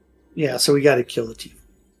 Yeah, so we got to kill the tiefling.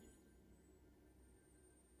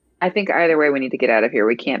 I think either way we need to get out of here.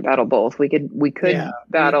 We can't battle both. We could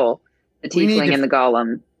battle the tiefling and the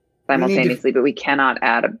golem simultaneously, but we cannot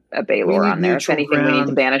add a Baelor on there. If anything, we need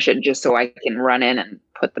to banish it just so I can run in and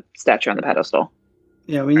put the statue on the pedestal.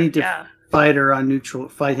 Yeah, we need to fight him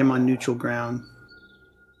on neutral ground.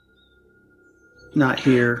 Not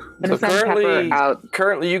here. So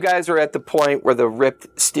currently you guys are at the point where the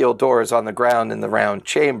ripped steel door is on the ground in the round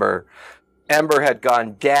chamber. Ember had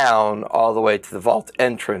gone down all the way to the vault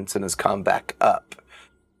entrance and has come back up.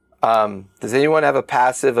 Does anyone have a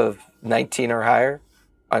passive of 19 or higher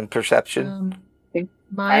on perception?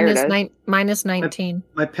 Mine is 19.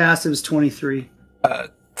 My passive is 23.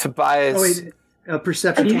 Tobias. Oh, wait,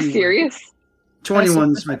 perception. Are you 21. serious?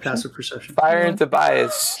 21 is my passive perception. Fire and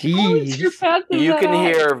Tobias. Jeez. You can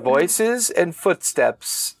hear voices and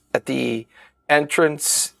footsteps at the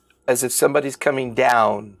entrance as if somebody's coming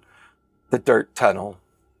down the dirt tunnel.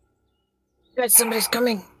 Guys, somebody's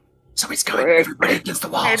coming. Somebody's coming. Where? Everybody against the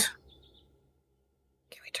walls.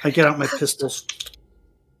 I get out my pistols.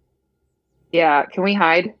 Yeah, can we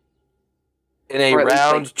hide? In a Or at least,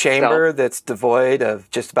 round chamber that's devoid of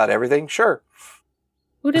just about everything? Sure.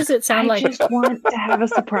 Who does it sound like? I just want to have a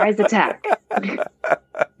surprise attack.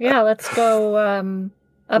 Yeah, let's go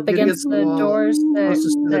up against the doors.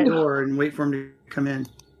 Closest to the door and wait for him to come in.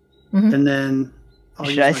 Mhm. And then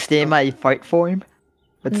Should I stay in my fart form?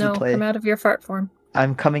 What's No, the play? come out of your fart form.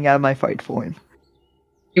 I'm coming out of my fart form.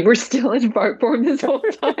 You were still in fart form this whole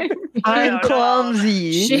time. I'm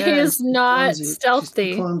clumsy. She is not clumsy. stealthy.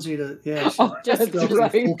 She's clumsy to, Just stealthy,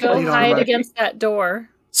 right. full Go plate on hide right. against that door.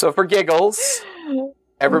 So for giggles,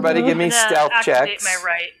 everybody give me I'm gonna stealth activate checks. my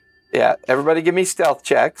right. Yeah, everybody give me stealth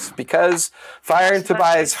checks because Fire and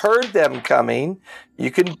Tobias heard them coming.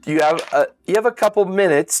 You have a couple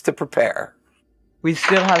minutes to prepare. We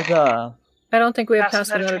still have the... I don't think we have Pass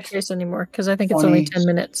passed without a trace. trace anymore because I think it's only 20. 10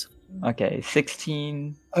 minutes. Okay,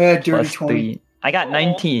 16 I got dirty plus 20. 3. I got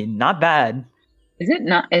 19. Not bad. Is it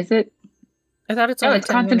not? Is it? I thought it's No, only it's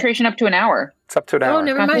 10 minutes. concentration up to an hour. It's up to an hour. Oh,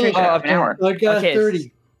 never mind. Concentration Oh, up to an hour. I got Okay,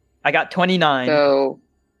 30. I got 29. So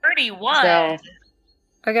 31.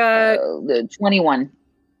 I got the 21.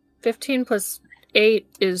 15 plus 8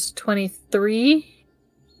 is 23.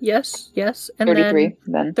 Yes. And 33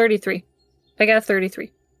 then then. 33. I got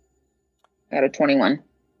 33. Got a 21.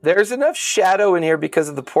 There's enough shadow in here because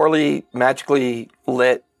of the poorly magically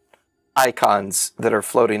lit icons that are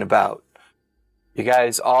floating about. You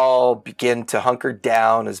guys all begin to hunker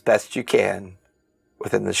down as best you can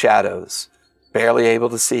within the shadows. Barely able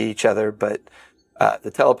to see each other, but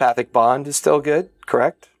the telepathic bond is still good,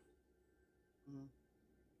 correct?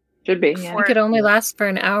 Should be. I Yeah. think it only lasts for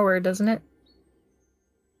an hour, doesn't it?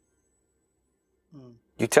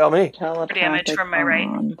 You tell me. Damage from my right.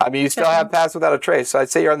 I mean, you still have Pass Without a Trace, so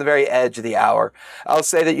I'd say you're on the very edge of the hour. I'll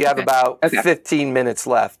say that you have about 15 minutes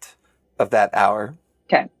left of that hour.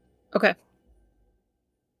 Okay.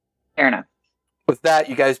 Fair enough. With that,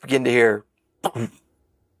 you guys begin to hear...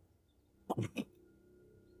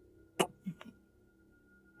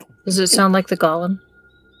 Does it sound like the golem?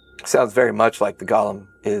 Sounds very much like the golem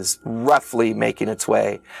is roughly making its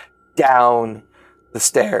way down the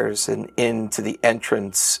stairs and into the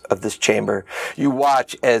entrance of this chamber. You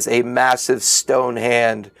watch as a massive stone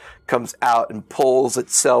hand comes out and pulls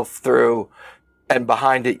itself through And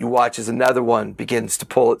behind it, you watch as another one begins to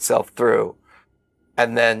pull itself through.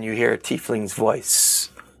 And then you hear a tiefling's voice.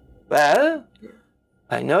 Well,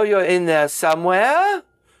 I know you're in there somewhere.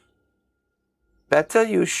 Better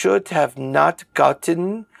you should have not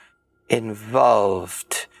gotten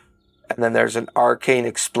involved. And then there's an arcane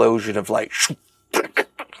explosion of like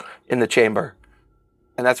in the chamber.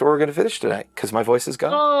 And that's where we're going to finish tonight, because my voice is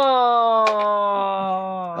gone.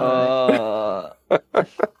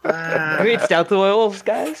 Great stealth rolls,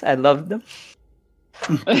 guys. I love them.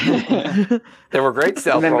 They were great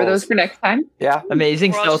stealth Remember rolls. those for next time? Yeah.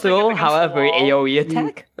 Amazing We're all stealth just, like, roll, up against the however, wall. AoE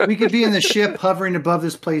attack. We could be in the ship hovering above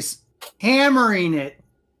this place, hammering it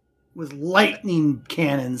with lightning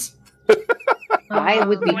cannons. I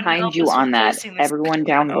was Someone behind help you us on that. replacing this Everyone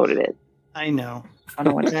downloaded it. I know. I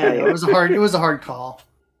don't know what to Yeah, tell you. it was a hard call.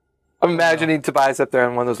 I'm imagining Tobias up there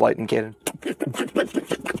on one of those lightning cannons.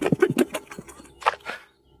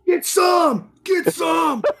 Get some! Get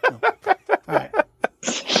some! All right.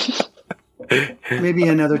 Maybe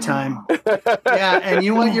another time. Yeah, and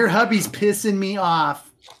you know what? Your hubby's pissing me off.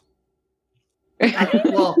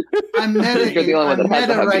 Well, I'm You're the only one that has a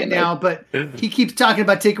meta hubby right in there. now, but he keeps talking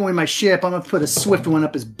about taking away my ship. I'm going to put a swift one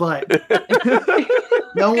up his butt.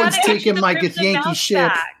 No one's Gotta get you taking the my Crimson Githyanki Mouse ship.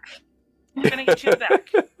 back. We're gonna get you back.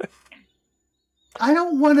 I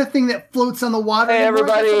don't want a thing that floats on the water. Hey, anymore. I want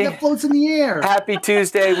everybody. something that floats in the air. Happy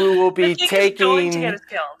Tuesday. We will be The king is going to get taking... us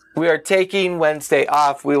killed. We are taking Wednesday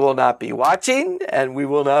off. We will not be watching, and we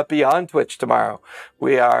will not be on Twitch tomorrow.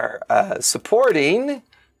 We are supporting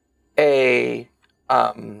a...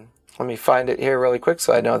 let me find it here really quick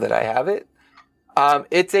so I know that I have it.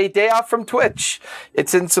 It's a day off from Twitch.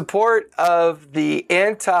 It's in support of the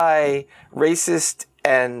anti-racist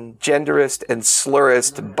and genderist and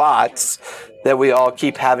slurist bots that we all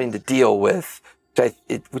keep having to deal with,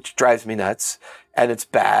 which drives me nuts. And it's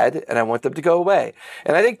bad, and I want them to go away.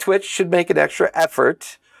 And I think Twitch should make an extra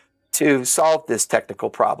effort to solve this technical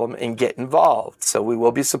problem and get involved. So we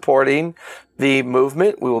will be supporting the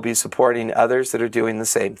movement. We will be supporting others that are doing the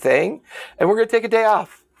same thing. And we're going to take a day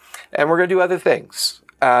off. And we're going to do other things.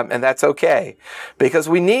 And that's okay. Because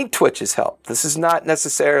we need Twitch's help. This is not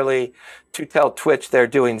necessarily to tell Twitch they're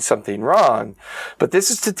doing something wrong. But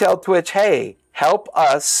this is to tell Twitch, hey, help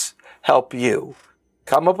us help you.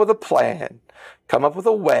 Come up with a plan. Come up with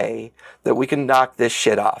a way that we can knock this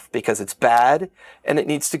shit off, because it's bad and it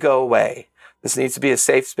needs to go away. This needs to be a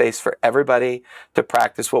safe space for everybody to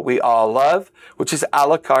practice what we all love, which is a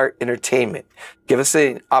la carte entertainment. Give us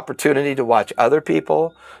an opportunity to watch other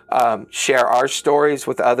people, share our stories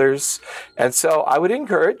with others. And so I would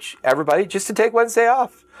encourage everybody just to take Wednesday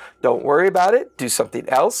off. Don't worry about it. Do something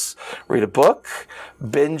else. Read a book,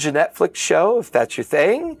 binge a Netflix show if that's your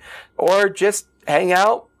thing, or just hang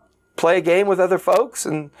out, play a game with other folks,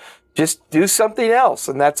 and just do something else,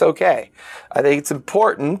 and that's okay. I think it's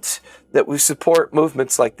important that we support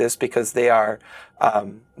movements like this because they are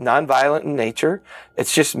nonviolent in nature.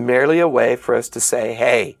 It's just merely a way for us to say,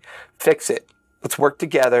 hey, fix it. Let's work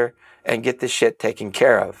together and get this shit taken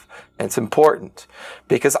care of. And it's important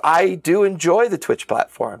because I do enjoy the Twitch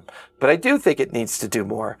platform, but I do think it needs to do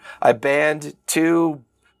more. I banned 2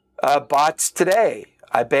 bots today.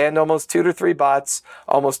 I banned almost 2 to 3 bots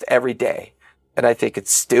almost every day. And I think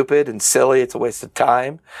it's stupid and silly. It's a waste of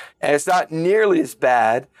time. And it's not nearly as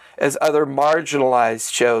bad as other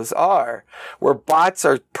marginalized shows are, where bots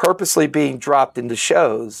are purposely being dropped into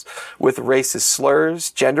shows with racist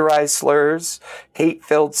slurs, genderized slurs,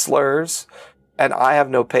 hate-filled slurs. And I have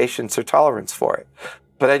no patience or tolerance for it.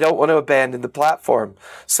 But I don't want to abandon the platform.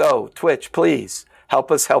 So, Twitch, please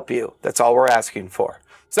help us help you. That's all we're asking for.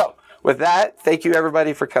 So, with that, thank you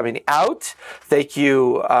everybody for coming out. Thank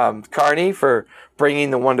you, Carney, for bringing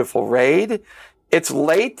the wonderful raid. It's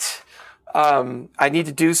late. I need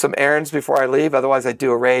to do some errands before I leave. Otherwise, I'd do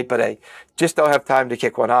a raid, but I just don't have time to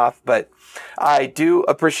kick one off. But I do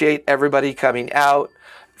appreciate everybody coming out.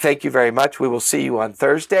 Thank you very much. We will see you on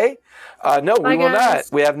Thursday. No, we will not.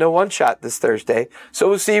 We have no one-shot this Thursday. So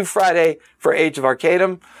we'll see you Friday for Age of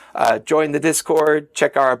Arcanum. Join the Discord.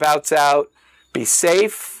 Check our abouts out. Be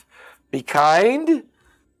safe. Be kind,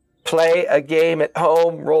 play a game at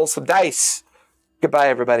home, roll some dice. Goodbye,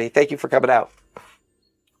 everybody. Thank you for coming out.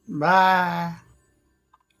 Bye.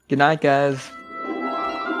 Good night, guys.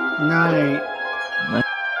 Night.